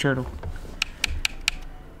 gotcha, Turtle.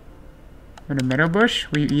 What a meadow bush?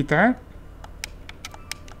 Will you eat that?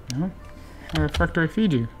 No? How the fuck do I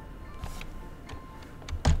feed you?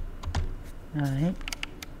 Alright.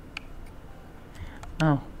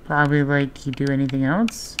 Oh, probably like you do anything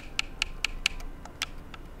else?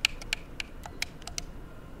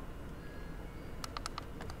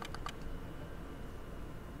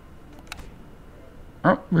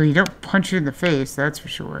 Oh, well you don't punch it in the face, that's for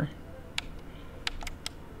sure.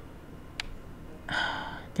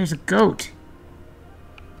 There's a goat.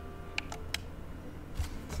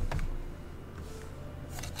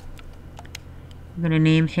 I'm gonna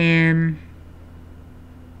name him...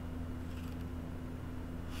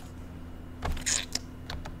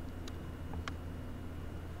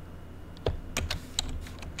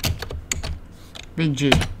 Big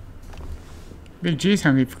G. Big G's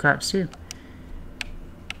hungry for crops too.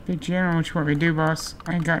 Big G, I don't know what you want me to do, boss.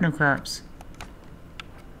 I ain't got no crops.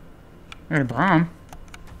 I got a bomb.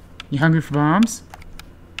 You hungry for bombs?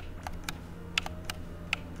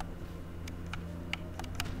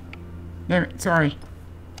 Damn it, sorry.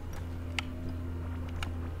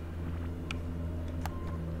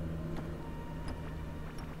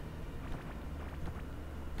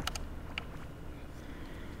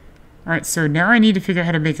 Alright, so now I need to figure out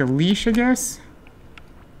how to make a leash, I guess.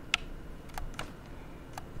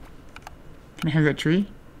 Can I have that tree?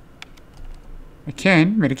 I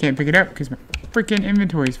can, but I can't pick it up because my freaking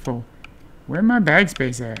inventory's full. Where my bag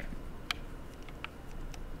space at?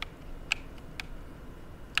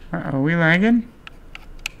 Uh-oh, we lagging?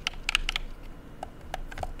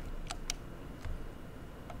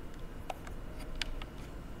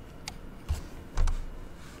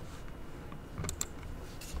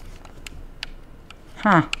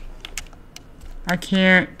 Huh. I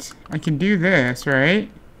can't... I can do this,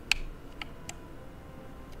 right?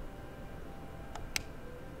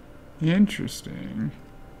 Interesting.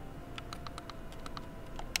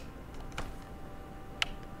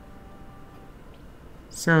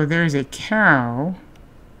 So there's a cow.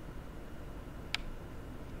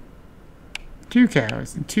 2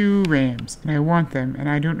 cows and 2 rams. And I want them, and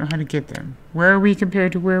I don't know how to get them. Where are we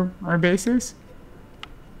compared to where our base is?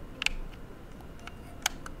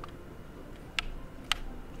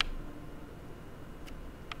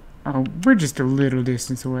 Oh, we're just a little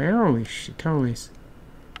distance away. Holy shit, holy.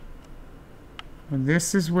 Well,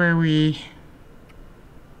 this is where we...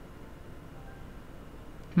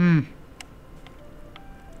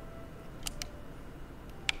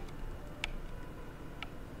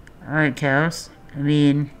 Alright, cows. I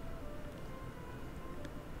mean...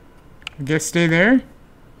 I guess stay there?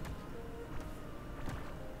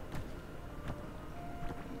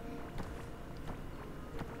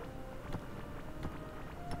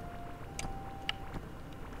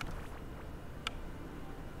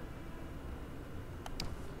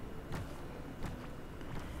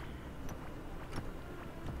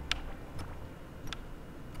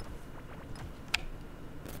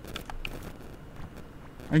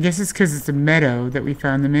 I guess it's because it's a meadow that we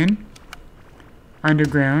found them in.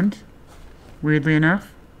 Underground. Weirdly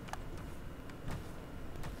enough.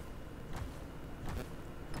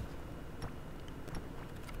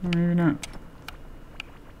 Or maybe not.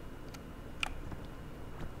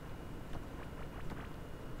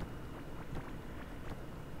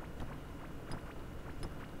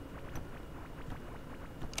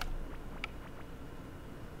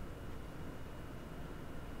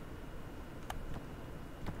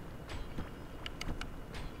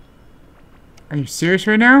 Are you serious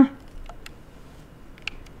right now?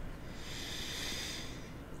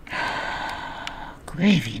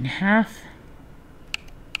 Gravy in half.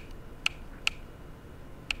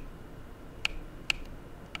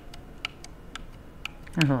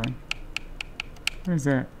 Oh, hold on. What is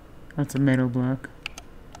that? That's a metal block.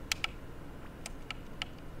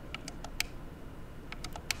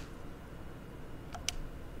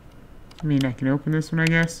 I mean, I can open this one, I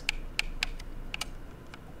guess.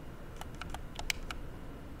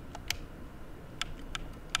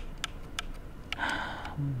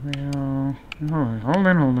 Well, hold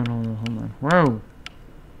on. Whoa.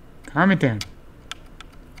 Calm it down.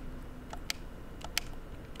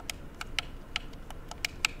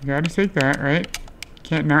 You gotta take that, right?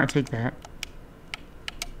 Can't not take that.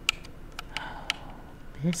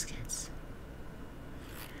 Biscuits.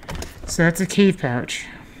 So that's a cave pouch.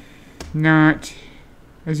 Not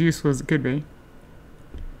as useful as it could be.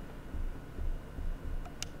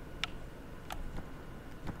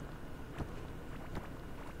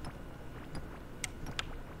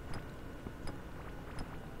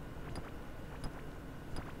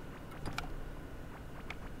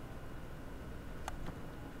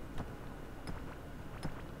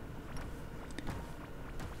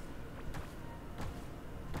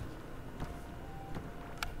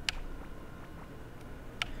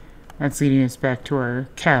 That's leading us back to our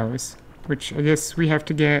cows, which I guess we have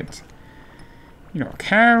to get, you know, a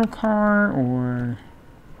cow car or...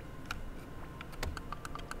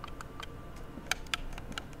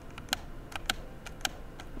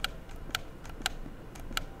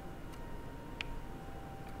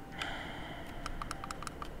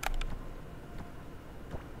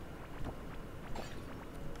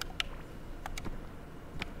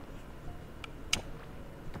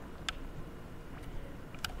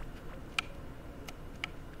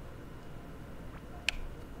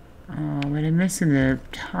 but I'm missing the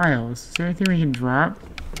tiles. Is there anything we can drop?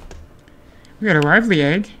 We got a lively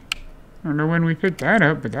egg. I don't know when we picked that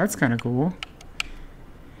up, but that's kind of cool.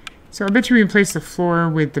 So I bet you we can place the floor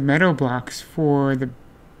with the metal blocks for the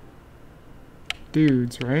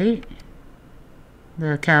dudes, right?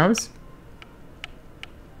 The cows.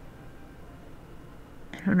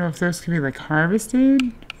 I don't know if those can be like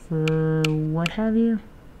harvested for what have you.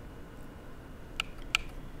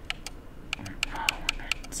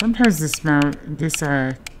 Sometimes this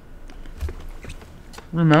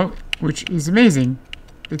remote, which is amazing,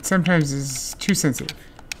 it sometimes is too sensitive.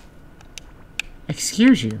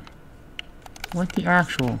 Excuse you. What the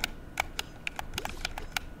actual?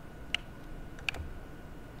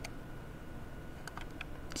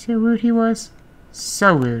 See how rude he was?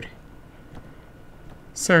 So rude.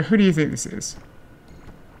 Sir, who do you think this is?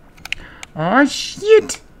 Aw,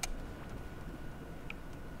 shit!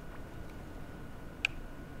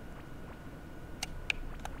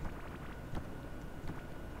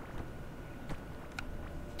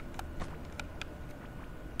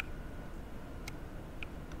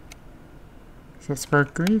 Is that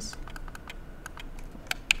sparklies?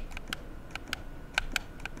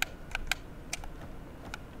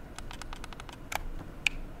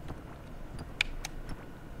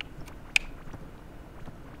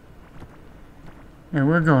 And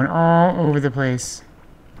we're going all over the place.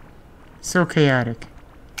 So chaotic.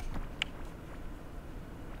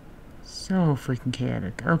 So freaking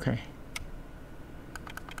chaotic. Okay.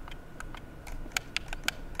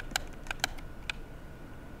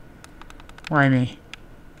 Why me?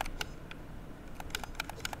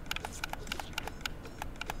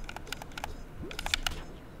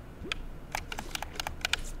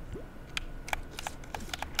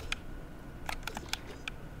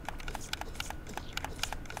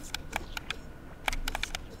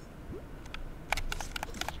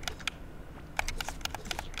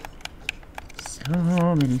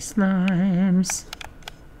 So many slimes.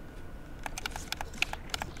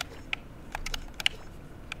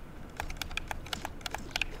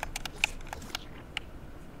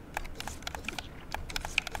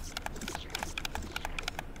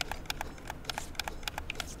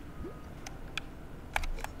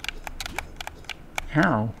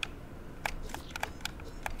 How?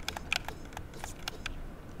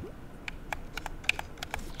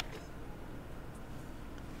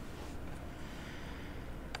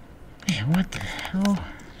 what the hell?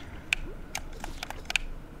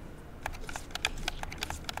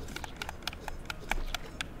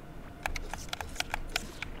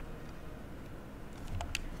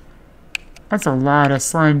 That's a lot of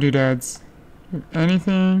slime doodads.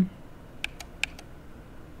 Anything?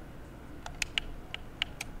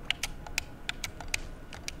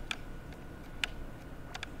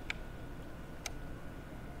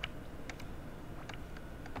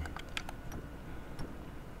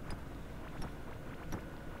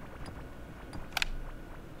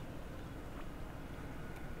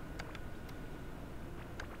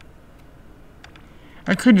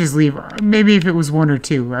 I could just leave. Maybe if it was one or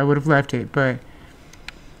two, I would have left it, but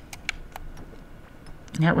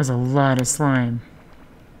that was a lot of slime.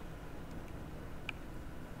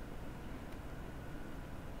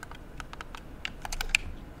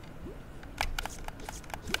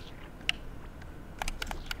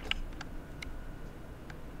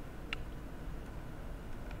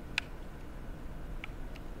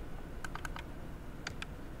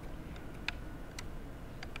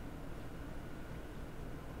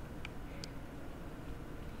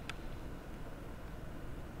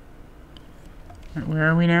 Where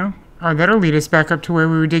are we now? Oh, that'll lead us back up to where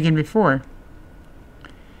we were digging before.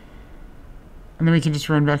 And then we can just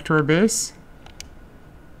run back to our base.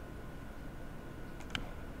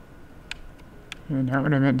 Not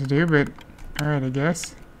what I meant to do, but alright, I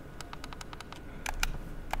guess.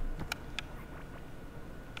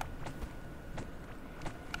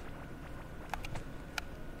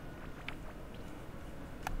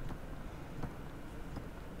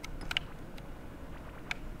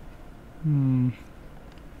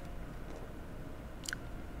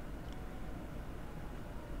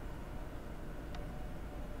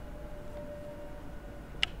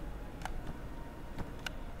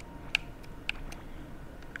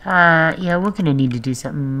 Yeah, we're gonna need to do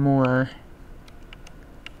something more.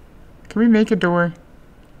 Can we make a door?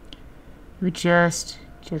 We just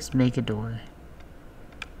make a door.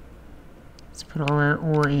 Let's put all our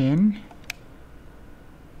ore in.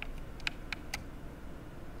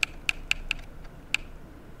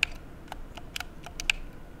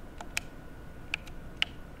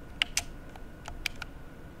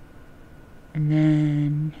 And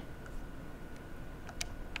then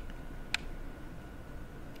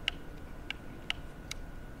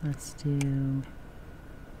let's do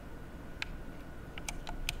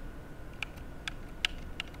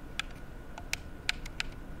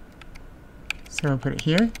so I'll put it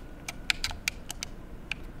here.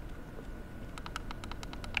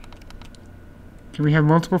 Can we have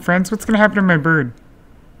multiple friends? What's gonna happen to my bird?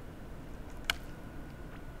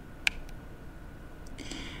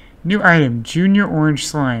 New item, Junior Orange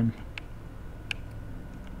Slime.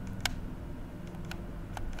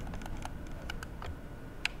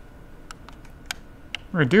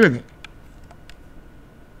 What do I do with it?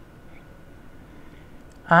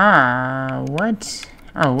 What?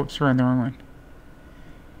 Oh, whoops, we're on the wrong one.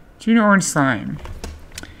 Junior Orange Slime.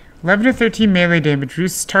 11 to 13 melee damage.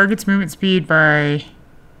 Reduces target's movement speed by...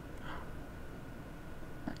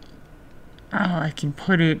 Oh, I can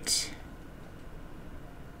put it...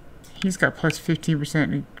 He's got plus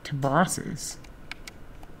 15% to bosses.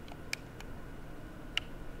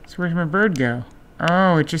 So where's my bird go?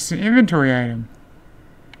 Oh, it's just an inventory item.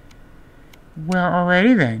 Well,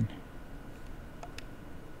 alrighty then.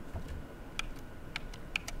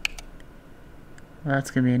 Well,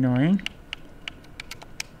 that's gonna be annoying.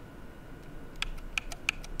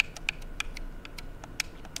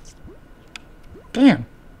 Damn.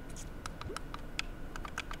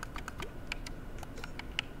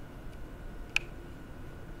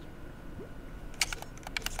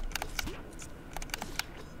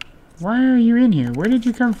 Why are you in here? Where did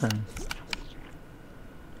you come from?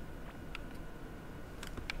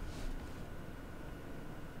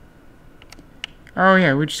 Oh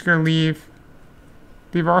yeah, we're just gonna leave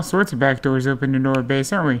all sorts of back doors open into our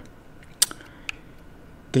base, aren't we?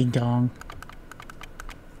 Ding dong.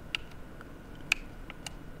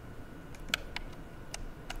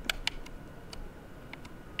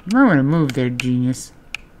 You might want to move there, genius.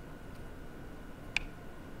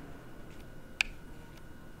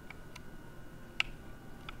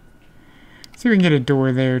 See if we can get a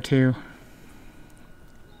door there too.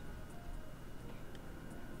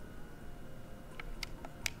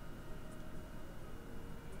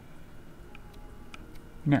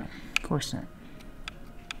 No, of course not.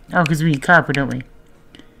 Oh, because we need copper, don't we?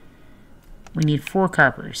 We need 4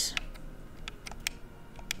 coppers.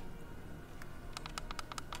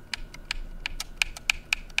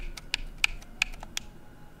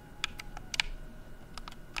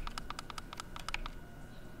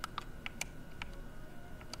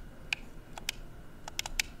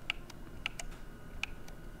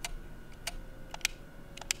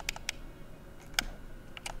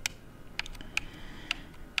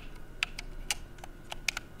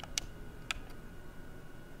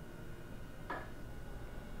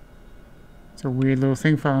 It's a weird little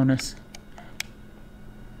thing following us.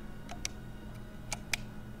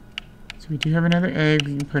 So we do have another egg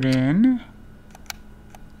we can put in.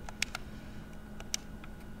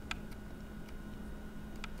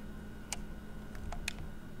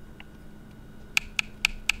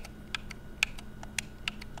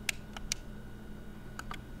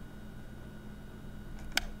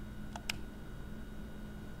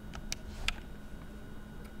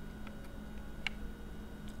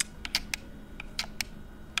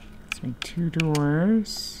 Make 2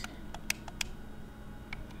 doors.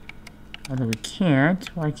 Although we can't.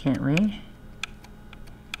 Why can't we?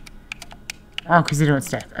 Oh, because they don't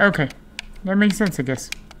stack. Okay. That makes sense, I guess.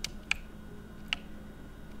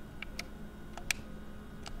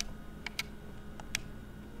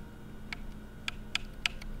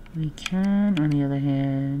 We can, on the other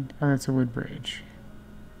hand... Oh, that's a wood bridge.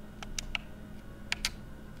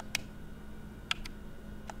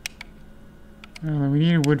 Oh, we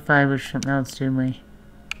needed wood fibers from something else, didn't we?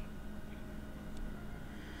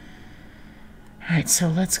 Alright, so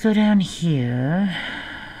let's go down here.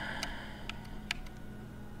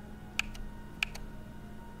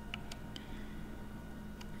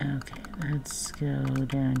 Okay, let's go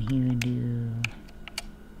down here and do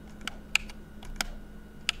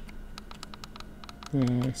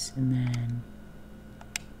this, and then...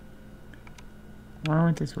 Why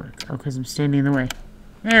won't this work? Oh, because I'm standing in the way.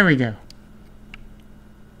 There we go.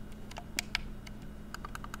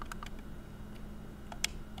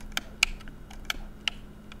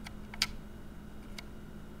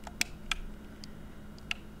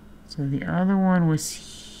 So the other one was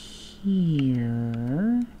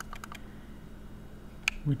here,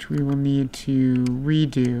 which we will need to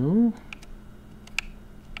redo.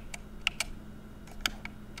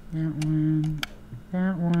 That one,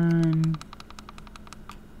 that one,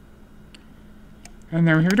 and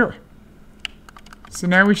now we have a door. So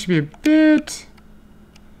now we should be a bit...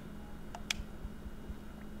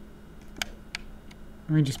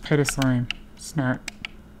 Let me just pet a slime. It's not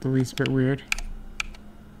the least bit weird.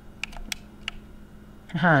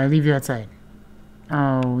 Haha, I leave you outside.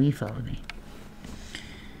 Oh, you followed me.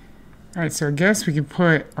 Alright, so I guess we can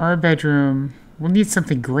put our bedroom... We'll need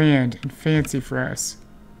something grand and fancy for us.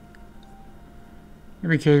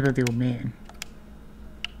 Nobody cares about the old man.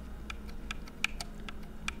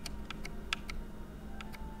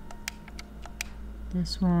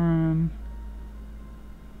 This one...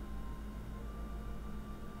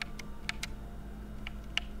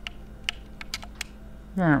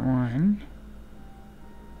 That one...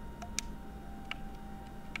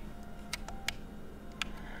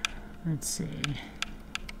 Let's see.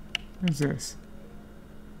 What's this?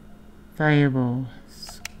 Valuable.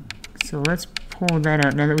 So let's pull that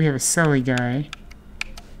out now that we have a Sully guy.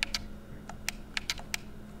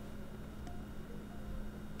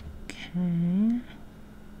 Okay.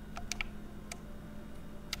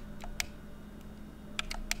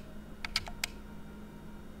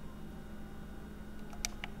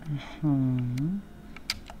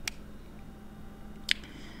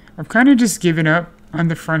 I've kind of just given up on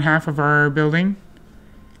the front half of our building,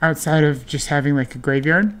 outside of just having like a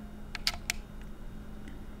graveyard.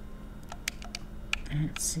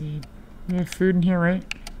 Let's see, we have food in here, right?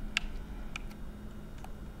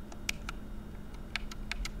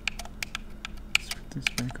 Let's put this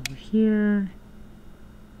back over here.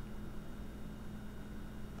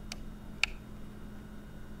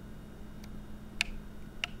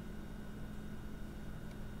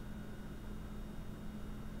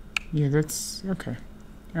 Yeah, that's... okay.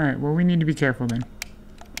 Alright, well, we need to be careful then.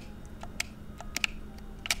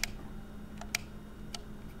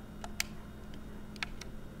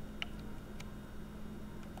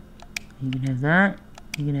 You can have that.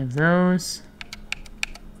 You can have those.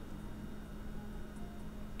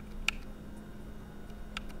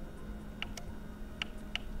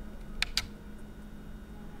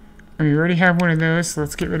 We already have one of those, so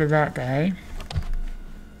let's get rid of that guy.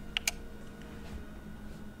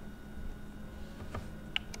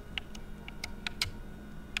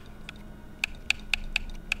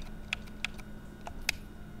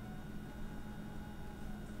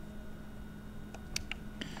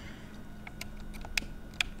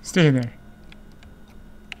 Stay there.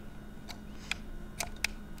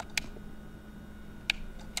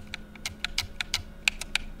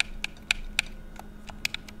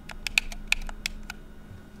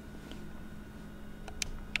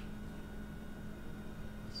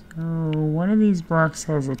 So one of these blocks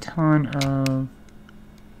has a ton of...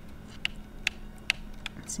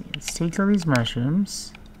 Let's see, let's take all these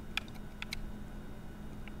mushrooms.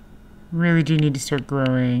 Really do need to start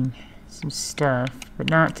growing some stuff, but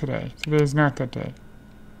not today. Today is not that day.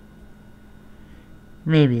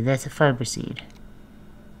 Maybe that's a fiber seed.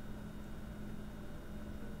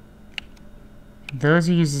 Those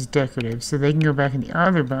are used as decorative, so they can go back in the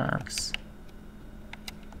other box.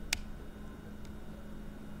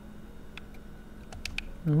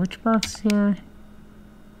 Which box here?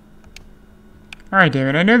 Alright,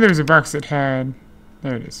 David, I know there was a box that had...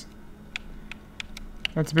 There it is.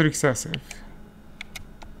 That's a bit excessive.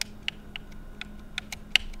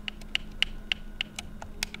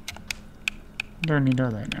 Don't need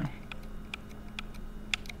all that now.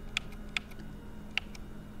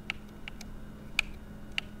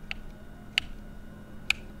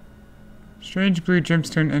 Strange blue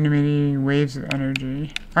gemstone emanating waves of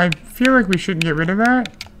energy. I feel like we shouldn't get rid of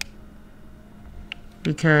that,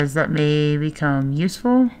 because that may become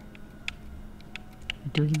useful.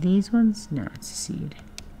 Do we get these ones? No, it's a seed.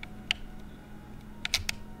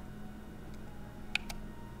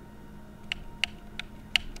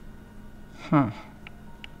 Huh.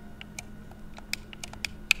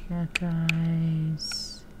 That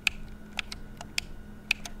guy's...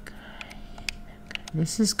 That guy.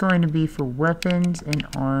 This is going to be for weapons and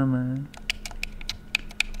armor.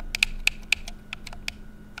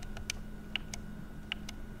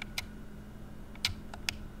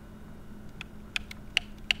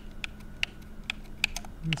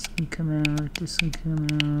 This can come out, this can come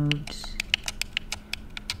out.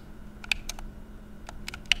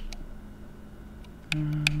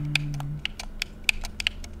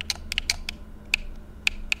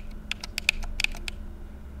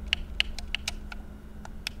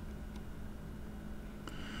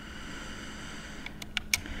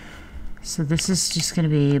 So this is just going to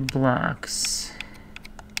be blocks.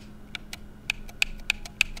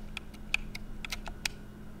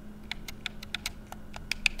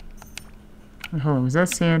 Hold on, was that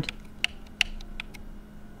sand?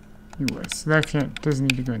 It was. So that doesn't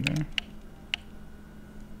need to go in there.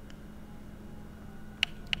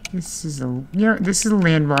 This is a, this is a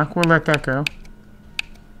land block. We'll let that go.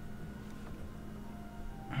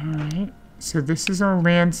 Alright, so this is all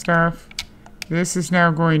land stuff. This is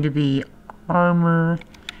now going to be armor.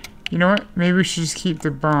 You know what? Maybe we should just keep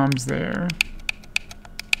the bombs there.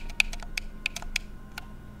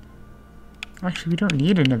 Actually, we don't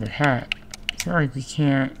need another hat. It's not like we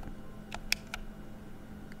can't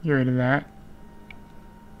get rid of that.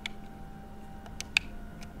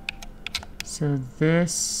 So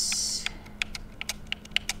this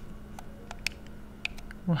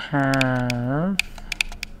will have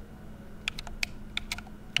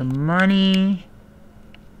the money.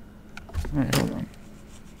 Alright, hold on.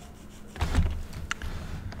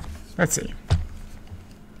 Let's see.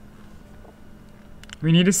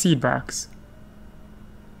 We need a seed box.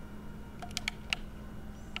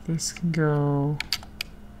 This can go.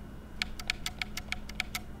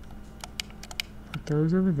 Put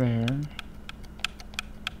those over there.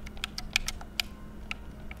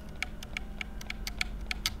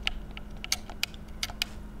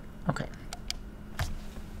 Okay.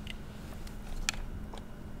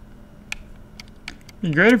 It'd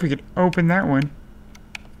be great if we could open that one.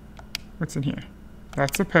 What's in here?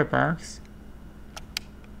 That's a pet box.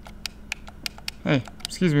 Hey,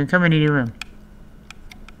 excuse me, I'm coming into your room.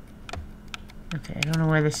 Okay, I don't know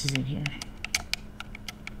why this is in here.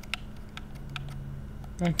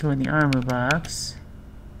 That go in the armor box.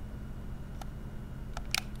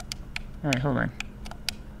 Alright, hold on.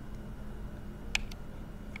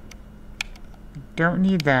 Don't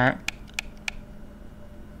need that.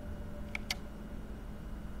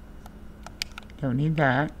 Don't need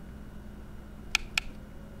that.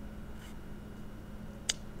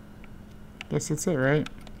 Guess that's it, right?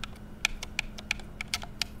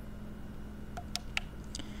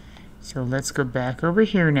 So let's go back over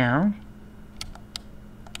here now.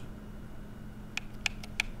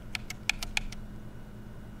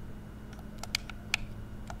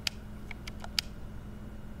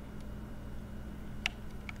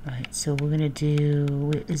 Alright, so we're gonna do...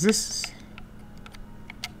 Wait, is this...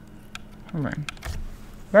 Hold on.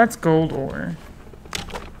 That's gold ore.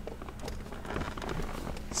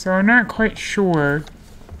 So I'm not quite sure,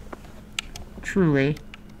 truly.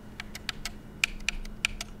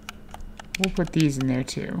 We'll put these in there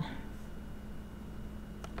too.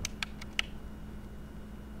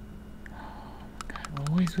 Oh my god,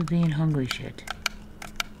 always with being hungry shit.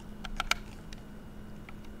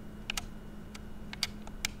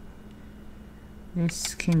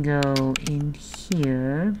 This can go in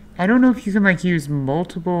here. I don't know if you can like use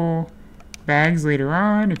multiple bags later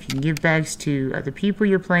on, if you can give bags to other people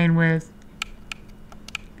you're playing with.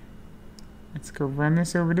 Let's go run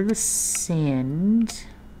this over to the sand.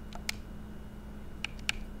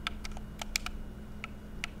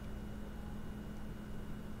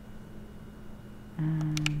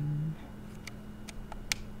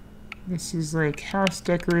 This is like house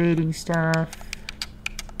decorating stuff.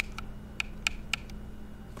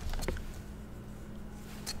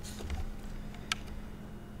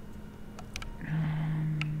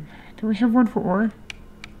 Do we have one for ore?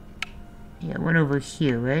 Yeah, one over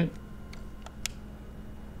here, right?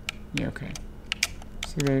 Yeah, okay.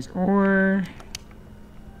 So there's ore.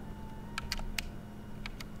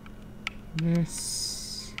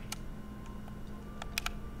 This.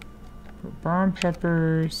 Put bomb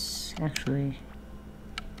peppers. Actually,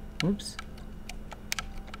 whoops.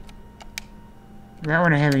 That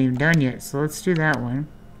one I haven't even done yet, so let's do that one.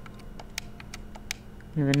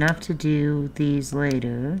 We have enough to do these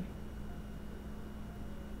later.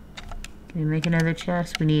 Can we make another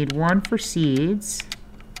chest? We need one for seeds.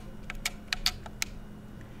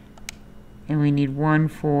 And we need one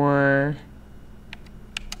for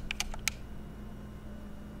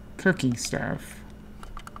cooking stuff.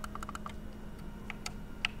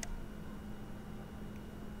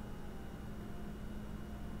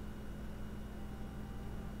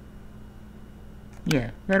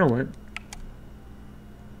 Yeah, that'll work.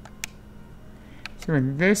 So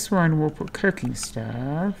in this one, we'll put cooking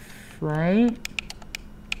stuff, right?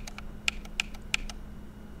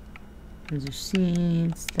 Those are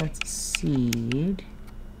seeds. That's a seed.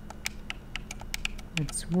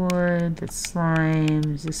 That's wood. That's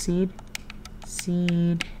slime. Is a seed?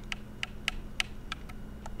 Seed.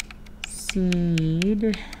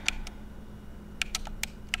 Seed.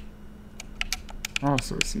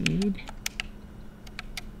 Also a seed.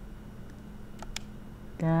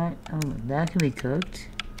 That, oh, that can be cooked.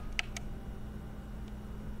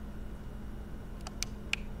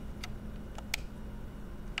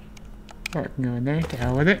 That can go in there, to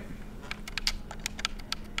hell with it.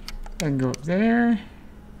 That can go up there.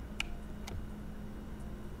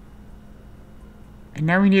 And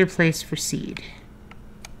now we need a place for seed.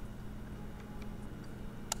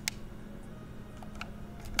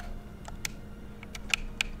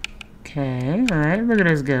 Okay, alright, look at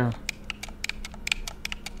us go.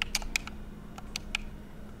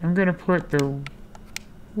 I'm gonna put the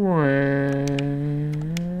wood.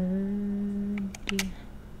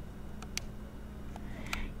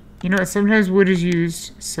 You know what? Sometimes wood is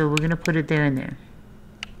used, so we're gonna put it there and there.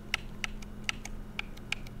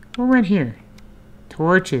 What went here?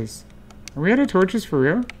 Torches. Are we out of torches for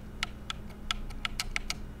real?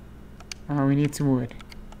 Oh, we need some wood.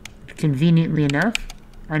 Conveniently enough,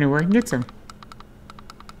 I know where I can get some.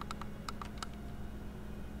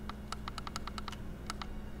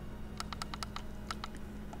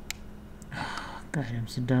 God, I'm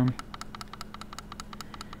so dumb.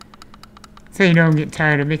 So you know I'm getting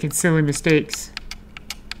tired of making silly mistakes.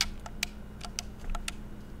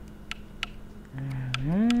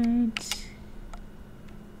 Alright.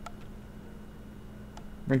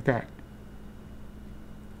 Like that.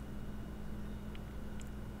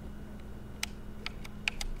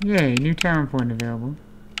 Yay, new town point available.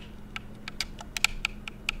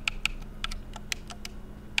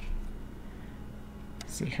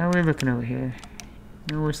 Let's see, how are we looking over here?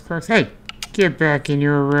 Nowhere's close. Hey! Get back in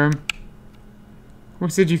your room. Who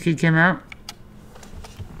said you could come out?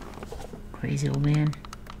 Crazy old man.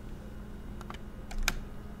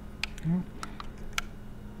 Oh.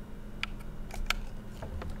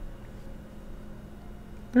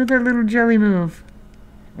 Look at that little jelly move.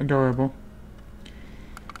 Adorable.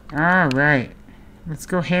 Alright. Let's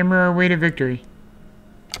go hammer our way to victory.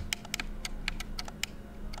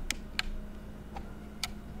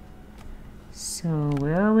 So,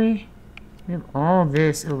 where are we? We have all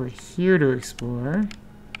this over here to explore.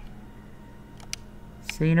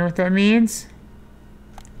 So you know what that means?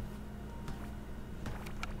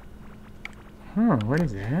 Oh, what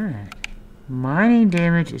is that? Mining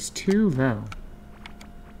damage is too low.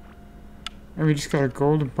 And we just got a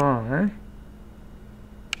golden bar.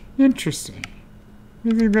 Interesting.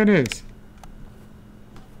 What do you think that is?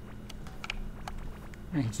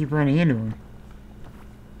 I keep running into him.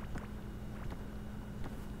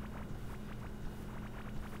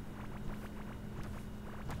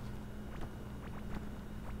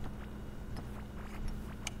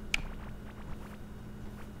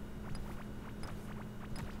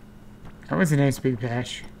 That was a nice big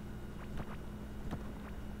patch.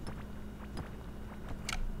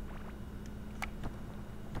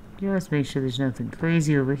 Yeah, let's make sure there's nothing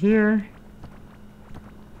crazy over here.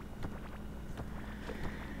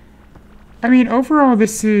 I mean, overall,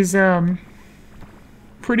 this is,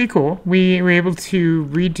 pretty cool. We were able to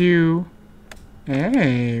redo...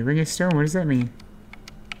 Hey, ring of stone, what does that mean?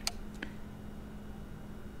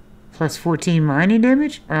 Plus 14 mining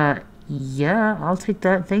damage? Yeah, I'll take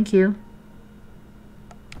that, thank you.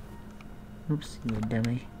 Oops, you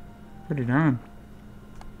dummy. Put it on.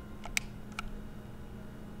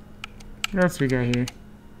 What else we got here?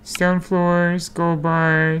 Stone floors, gold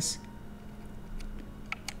bars.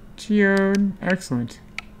 Geode, excellent.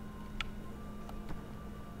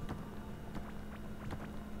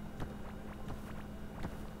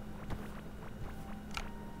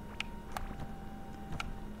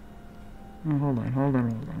 Oh, hold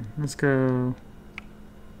on. Let's go.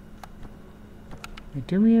 Wait,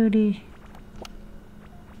 did we already?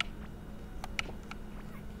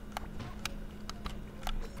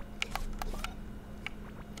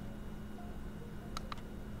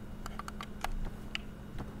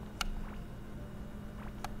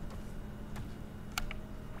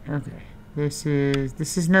 Okay, this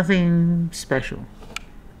is nothing special.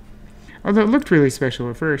 Although it looked really special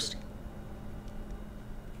at first.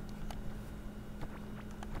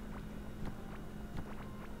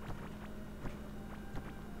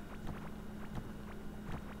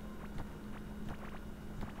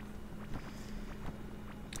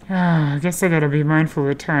 I guess I gotta be mindful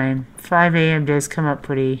of time. 5 a.m. does come up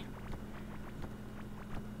pretty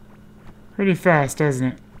fast, doesn't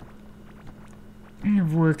it? I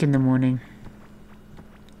have work in the morning.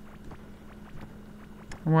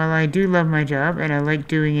 While I do love my job and I like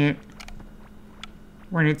doing it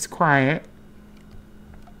when it's quiet,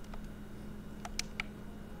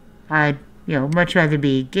 I'd, much rather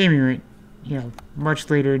be gaming it,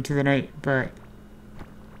 much later into the night, but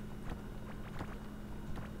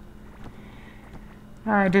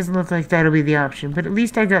it doesn't look like that'll be the option, but at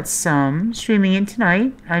least I got some streaming in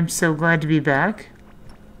tonight. I'm so glad to be back.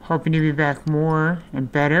 Hoping to be back more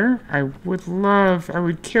and better. I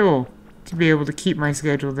would kill to be able to keep my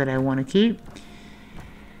schedule that I want to keep.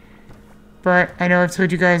 But I know I've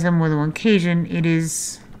told you guys on more than one occasion, it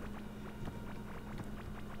is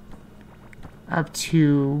up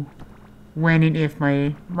to when and if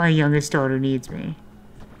my youngest daughter needs me.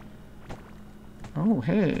 Oh,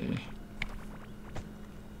 hey.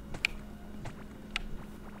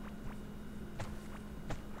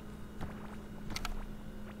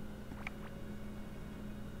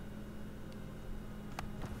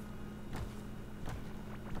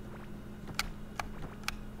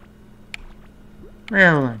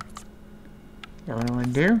 Well, is that what I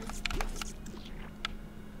want to do?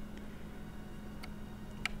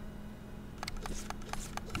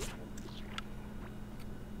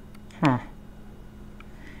 Huh.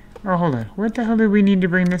 Oh, hold on. What the hell do we need to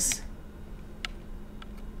bring this?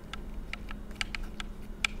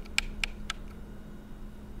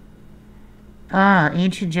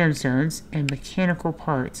 Ancient gemstones and mechanical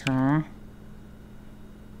parts, huh? I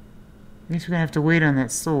guess we're gonna have to wait on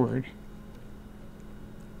that sword.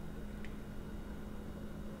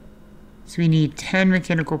 So we need 10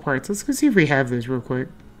 mechanical parts. Let's go see if we have those real quick.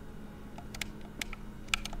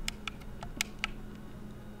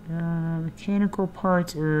 Mechanical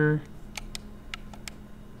parts are...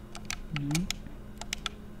 No.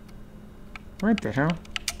 What the hell?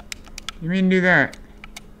 You mean do that?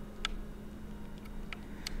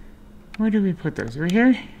 Where did we put those? Right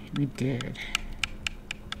here? We did.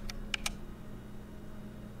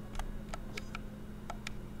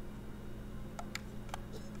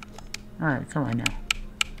 Alright, come on now.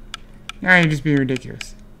 Now you're just being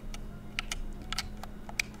ridiculous.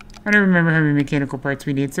 I don't remember how many mechanical parts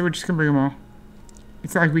we need, so we're just gonna bring them all.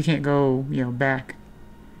 It's not like we can't go, back.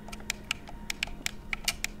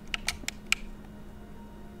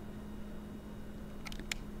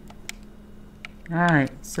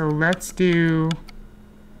 Alright, so let's do...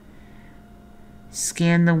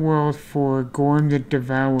 Scan the world for Gorm the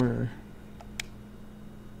Devourer.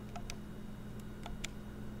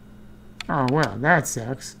 Oh, well, that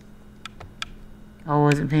sucks. I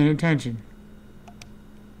wasn't paying attention.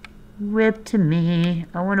 Rip to me.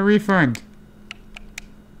 I want a refund.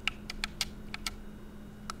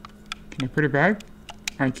 Can I put it back?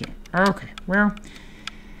 I can't. Okay, well.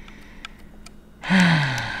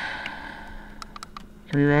 Are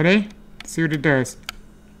we ready? Let's see what it does.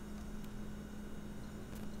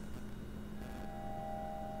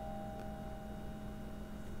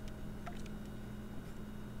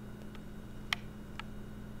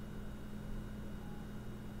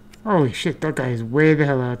 Holy shit, that guy is way the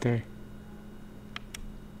hell out there.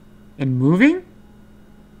 And moving?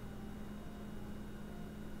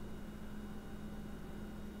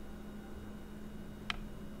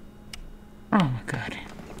 Oh my god.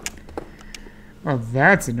 Oh,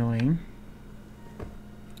 that's annoying.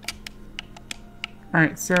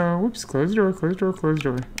 Alright, so, whoops, close the door, close the door, close the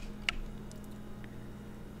door.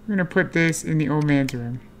 I'm gonna put this in the old man's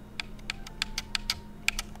room.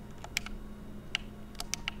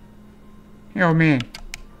 Hey, old man.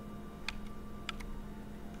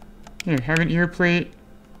 Here, have an ear plate.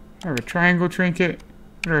 Have a triangle trinket.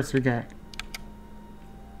 What else we got?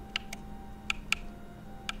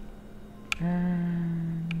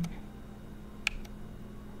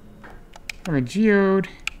 Have a geode.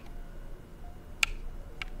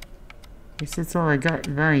 Guess that's all I got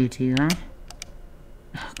value to, huh?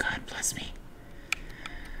 Oh, God bless me.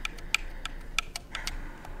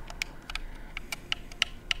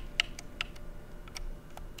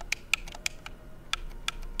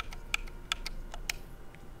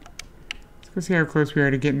 Let's go see how close we are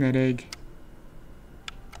to getting that egg.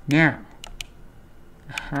 Now.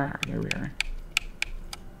 Aha, there we are.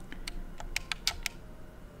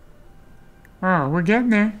 Oh, we're getting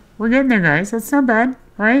there. We're getting there, guys. That's not bad,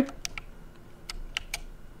 right?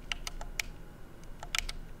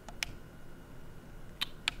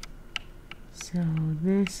 So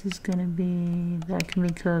this is gonna be, that can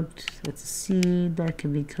be cooked. That's a seed, that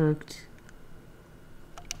can be cooked.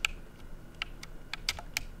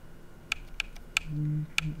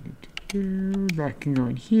 That can go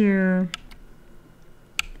in here.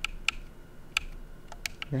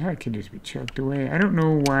 That can just be chucked away. I don't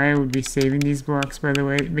know why I would be saving these blocks, by the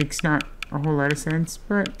way. It makes not a whole lot of sense,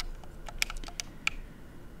 but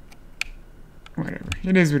whatever.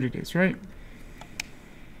 It is what it is, right?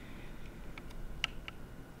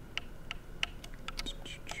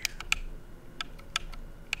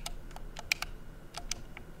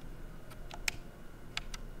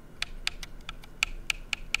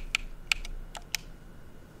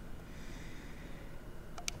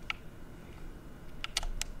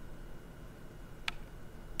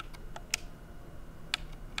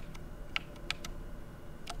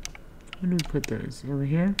 Where do we put those? Over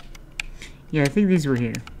here? Yeah, I think these were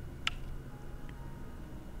here.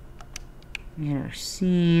 And our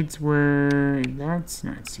seeds were... That's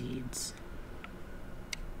not seeds.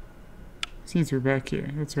 Seeds were back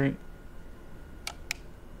here. That's right.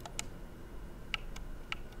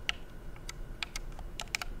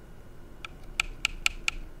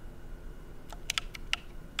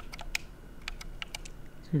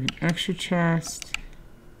 So we have an extra chest.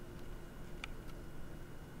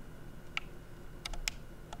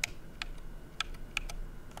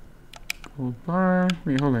 Gold bar.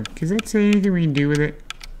 Wait, hold on. Does that say anything we can do with it?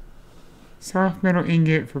 Soft metal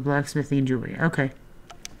ingot for blacksmithing jewelry. Okay.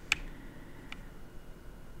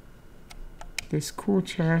 This cool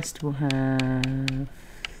chest will have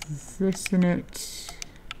this in it.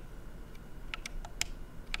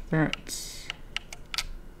 That.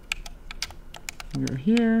 Go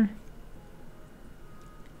here.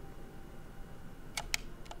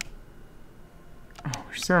 Oh,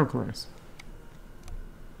 we're so close.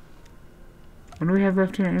 What do we have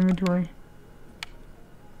left in our inventory?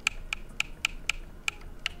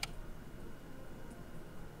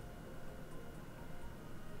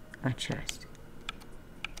 A chest.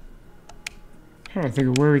 I'm trying to think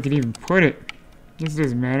of where we could even put it. This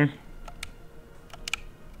doesn't matter.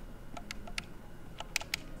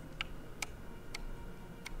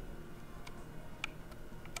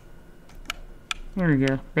 There we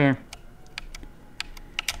go. Bam.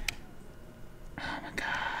 Oh my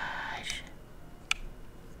gosh.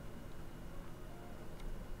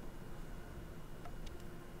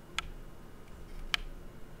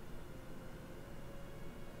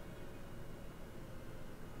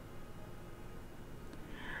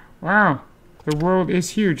 Wow. The world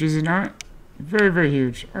is huge, is it not? Very, very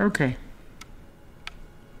huge. Okay.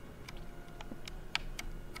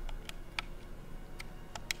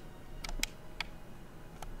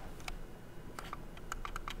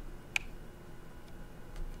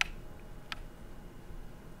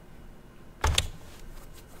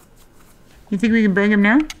 You think we can bring him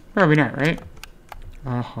now? Probably not, right?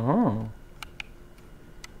 Oh.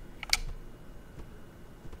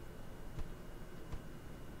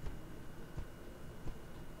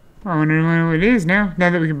 I wonder what it is now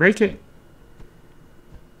that we can break it.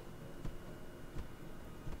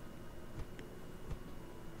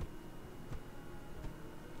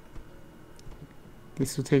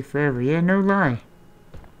 This will take forever. Yeah, no lie.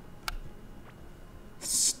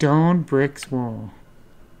 Stone bricks wall.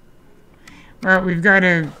 Well, we've got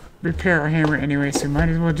to repair our hammer anyway, so might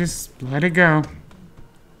as well just let it go.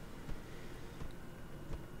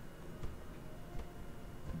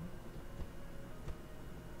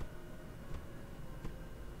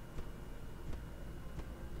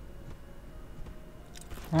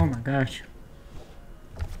 Oh my gosh.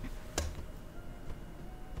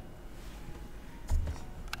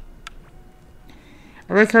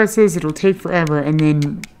 I like how it says it'll take forever and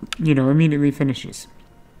then, you know, immediately finishes.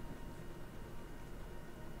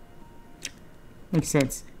 Makes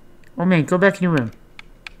sense. Oh man, go back in your room.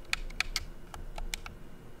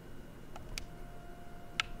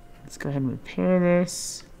 Let's go ahead and repair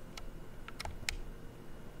this.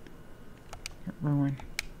 Wrong one.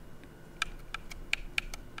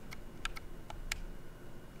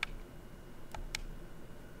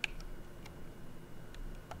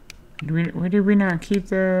 Where did we not keep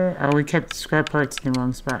the... Oh, we kept the scrap parts in the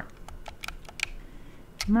wrong spot.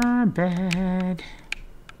 My bad.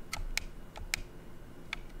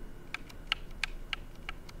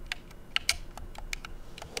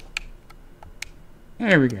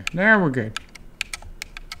 There we go. Now we're good.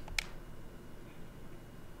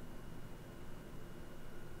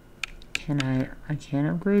 I can't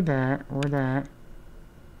upgrade that or that.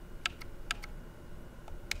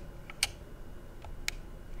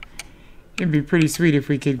 It'd be pretty sweet if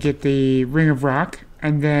we could get the Ring of Rock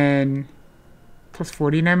and then plus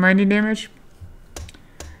 49 mining damage.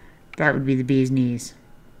 That would be the bee's knees.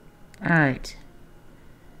 Alright.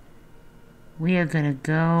 We are gonna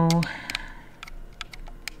go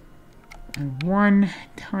on one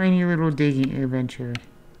tiny little digging adventure.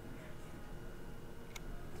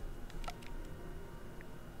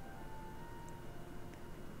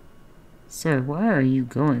 Sir, why are you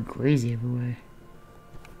going crazy everywhere?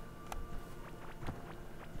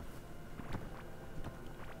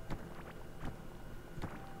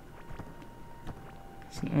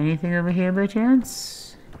 See anything over here by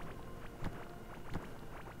chance?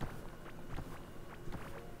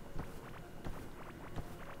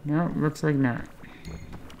 No, looks like not.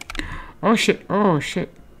 Oh shit, oh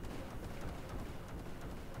shit.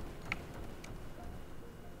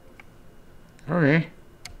 Okay.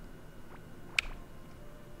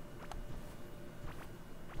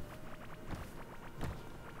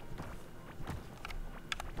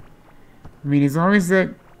 I mean, as long as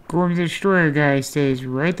that Gorm the Destroyer guy stays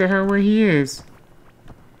right the hell where he is,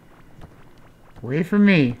 away from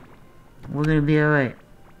me, we're gonna be alright.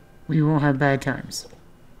 We won't have bad times.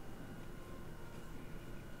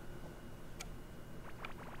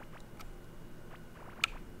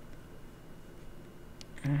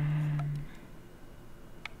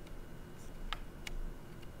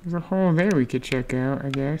 There's a hole there we could check out, I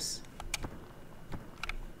guess.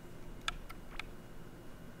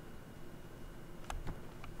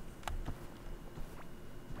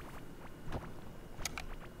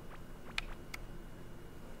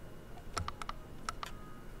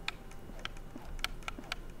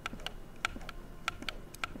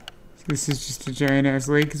 So this is just a giant ass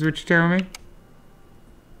lake, is what you're telling me?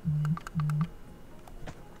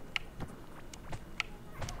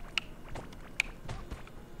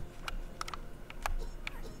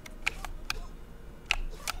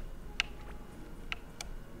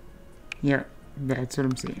 Yeah, that's what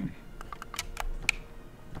I'm saying.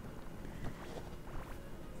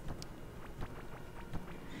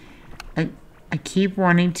 I keep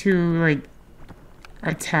wanting to, like,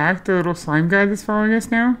 attack the little slime guy that's following us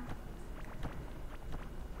now.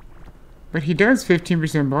 But he does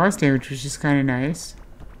 15% boss damage, which is kind of nice.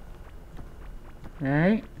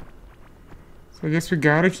 Right? So I guess we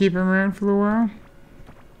gotta keep him around for a little while.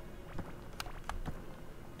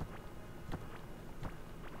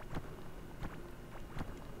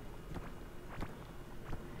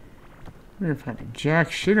 We have had a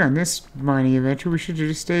jack shit on this mining adventure. We should have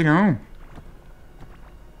just stayed home.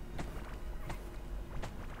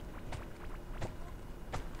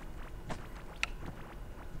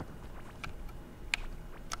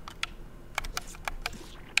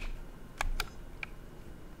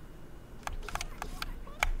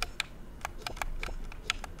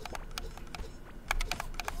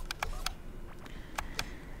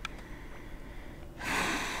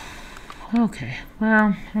 Okay,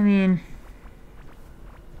 well, I mean...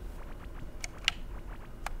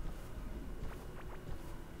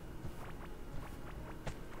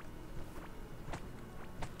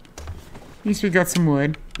 At least we got some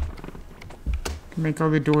wood. Can make all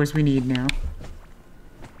the doors we need now.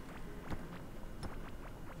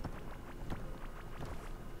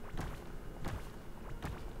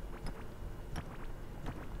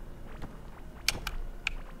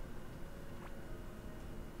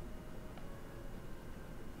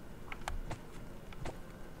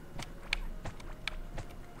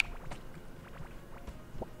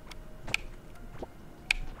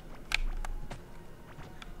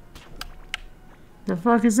 The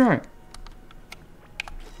fuck is that?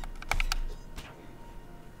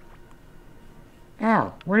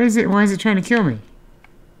 Ow. What is it? Why is it trying to kill me?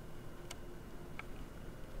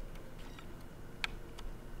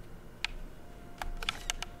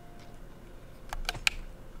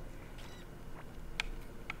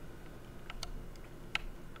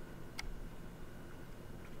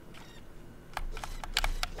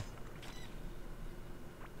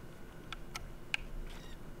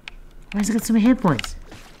 Why has it got so many hit points?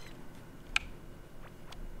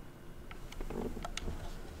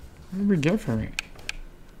 What did we get from it?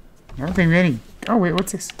 I don't think many. Oh wait,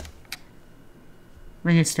 what's this?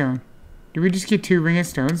 Ring of stone. Do we just get 2 ring of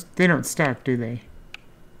stones? They don't stack, do they?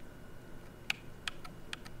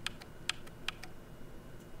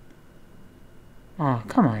 Oh,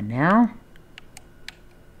 come on now.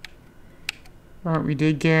 Well, we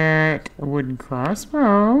did get a wooden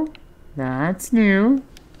crossbow. That's new.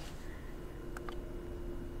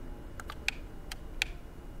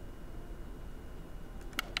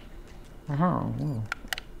 Oh, whoa.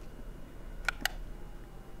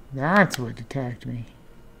 That's what attacked me.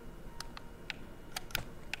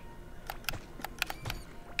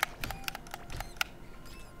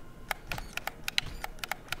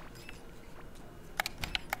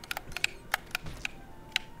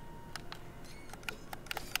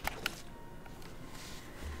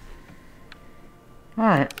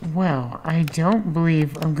 Alright, well, I don't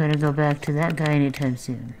believe I'm gonna go back to that guy anytime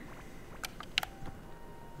soon.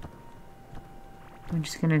 We're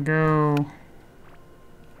just gonna go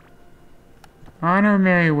on our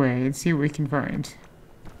merry way and see what we can find.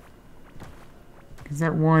 Because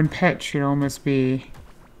that one pet should almost be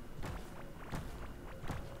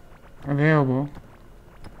available.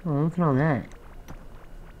 Oh, look at all that.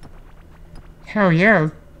 Hell yeah,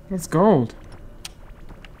 that's gold.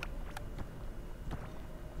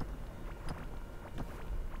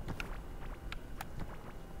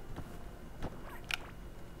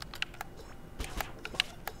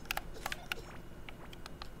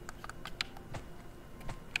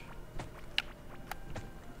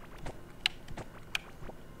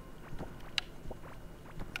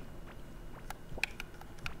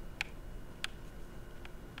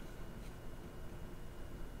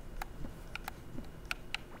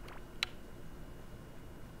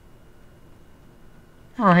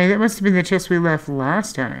 Oh, hey, that must have been the chest we left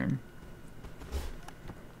last time.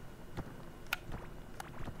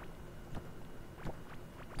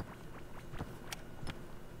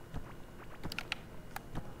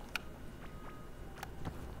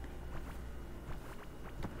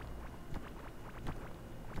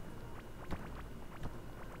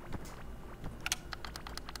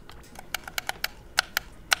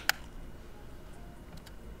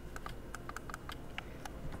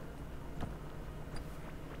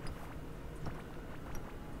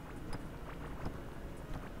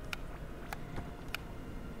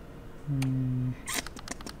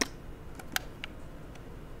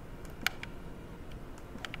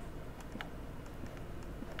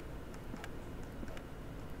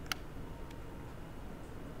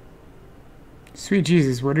 Sweet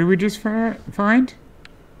Jesus, what did we just find?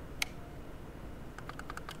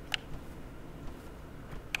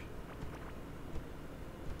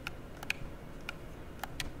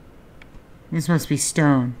 This must be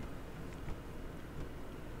stone.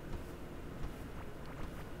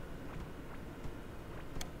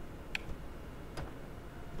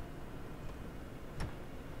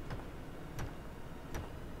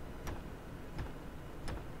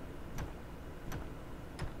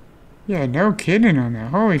 Yeah, no kidding on that.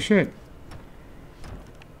 Holy shit.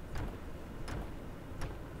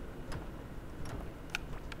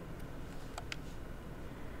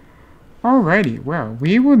 Alrighty, well,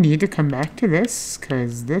 we will need to come back to this,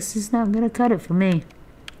 because this is not going to cut it for me.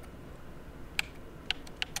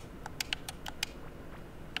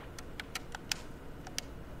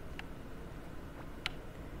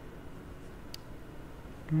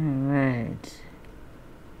 Alright.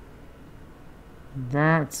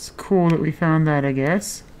 That's cool that we found that, I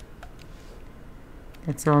guess.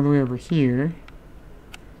 That's all the way over here.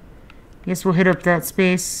 Guess we'll hit up that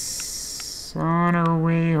space on our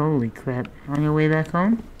way. Holy crap. On your way back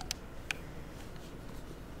home.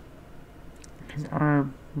 Because our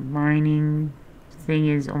mining thing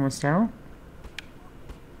is almost out.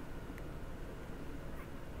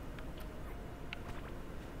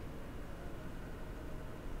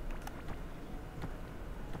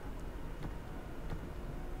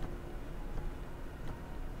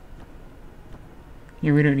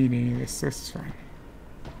 Yeah, we don't need any of this. This is fine.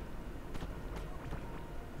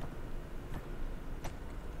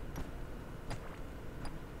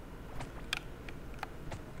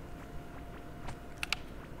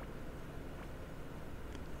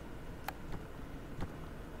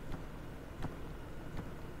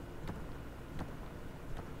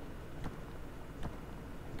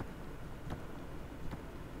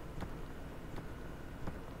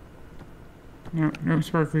 No, no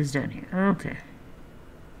sparklers down here. Okay.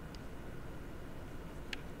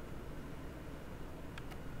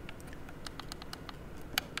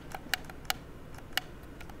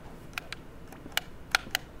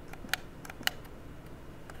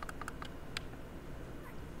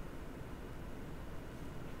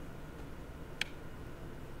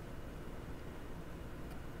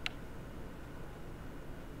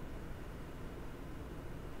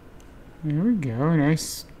 There we go.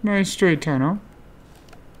 Nice straight tunnel.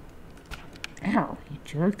 Ow, you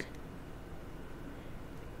jerk.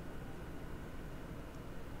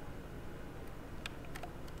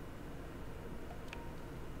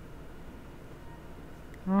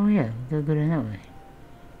 Oh yeah, gotta go down that way.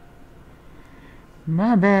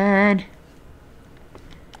 My bad.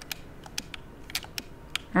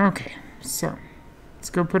 Okay, so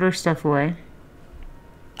let's go put our stuff away.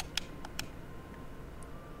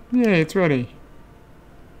 Yay, it's ready.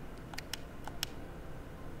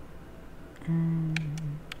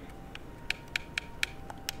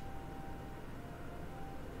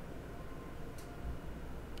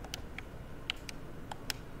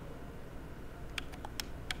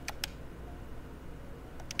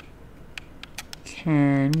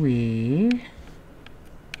 Can we...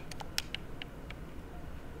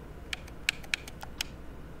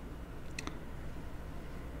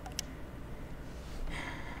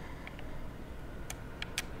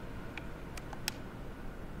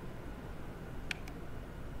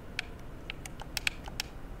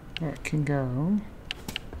 That can go.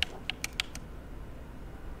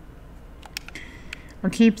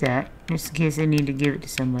 I'll keep that, just in case I need to give it to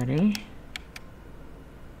somebody.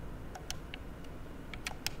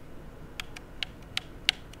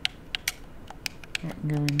 That can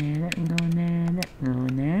go in there, that can go in there, that can go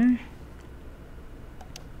in there.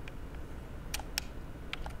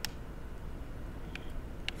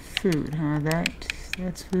 Food, huh?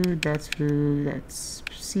 That's food, that's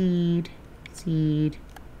seed, seed.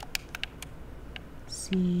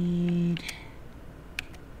 Seed.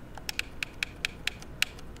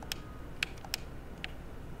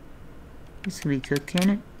 This can be cooked, can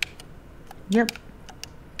it? Yep.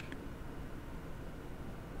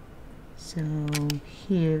 So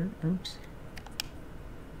here, oops.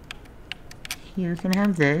 Here can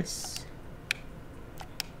have this.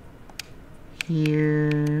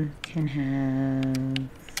 Here can have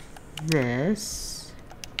this.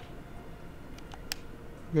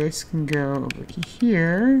 This can go over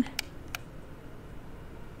here.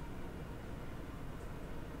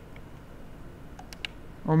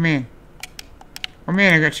 Oh man. Oh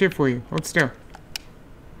man, I got shit for you. Hold still.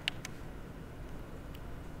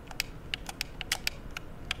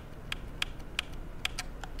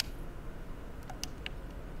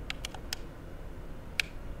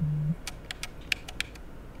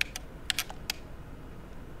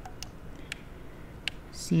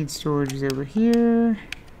 Seed storage is over here.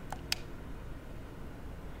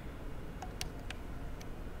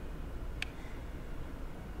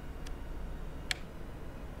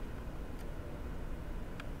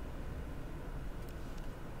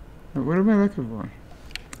 But what am I looking for?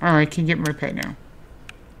 Oh, I can get my pet now.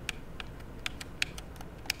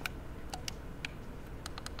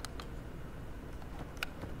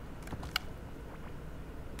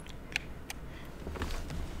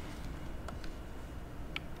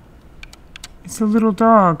 It's a little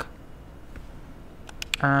dog.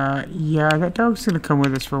 Yeah, that dog's gonna come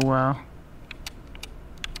with us for a while.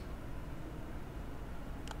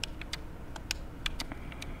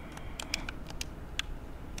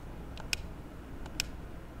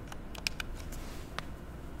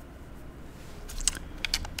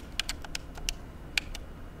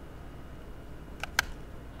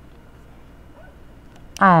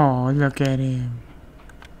 Oh, look at him.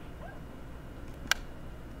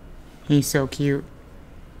 He's so cute.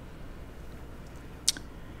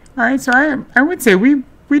 Alright, so I would say we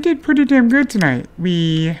did pretty damn good tonight.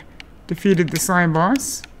 We defeated the slime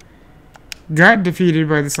boss. Got defeated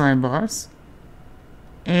by the slime boss.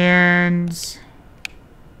 And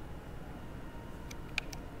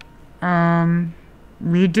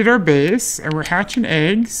we did our base and we're hatching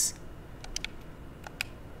eggs.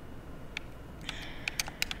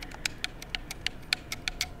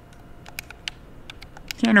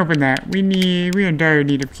 Can't open that. We're in dire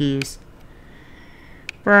need of keys.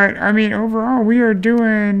 But, I mean, overall, we are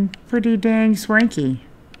doing pretty dang swanky.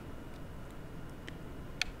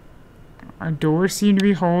 Our doors seem to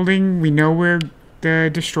be holding. We know where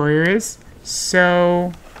the destroyer is.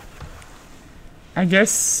 So, I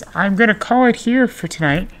guess I'm going to call it here for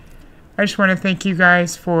tonight. I just want to thank you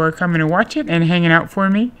guys for coming to watch it and hanging out for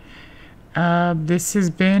me. This has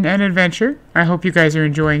been an adventure. I hope you guys are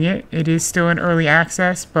enjoying it. It is still in early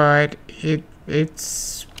access, but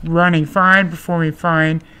it's running fine, performing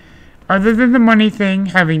fine. Other than the money thing,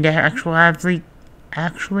 having to actually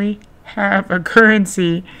have a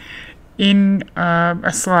currency in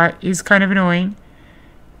a slot is kind of annoying.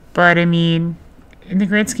 But I mean, in the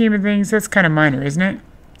grand scheme of things, that's kind of minor, isn't it?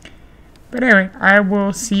 But anyway, I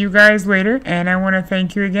will see you guys later, and I want to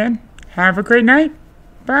thank you again. Have a great night.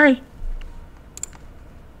 Bye.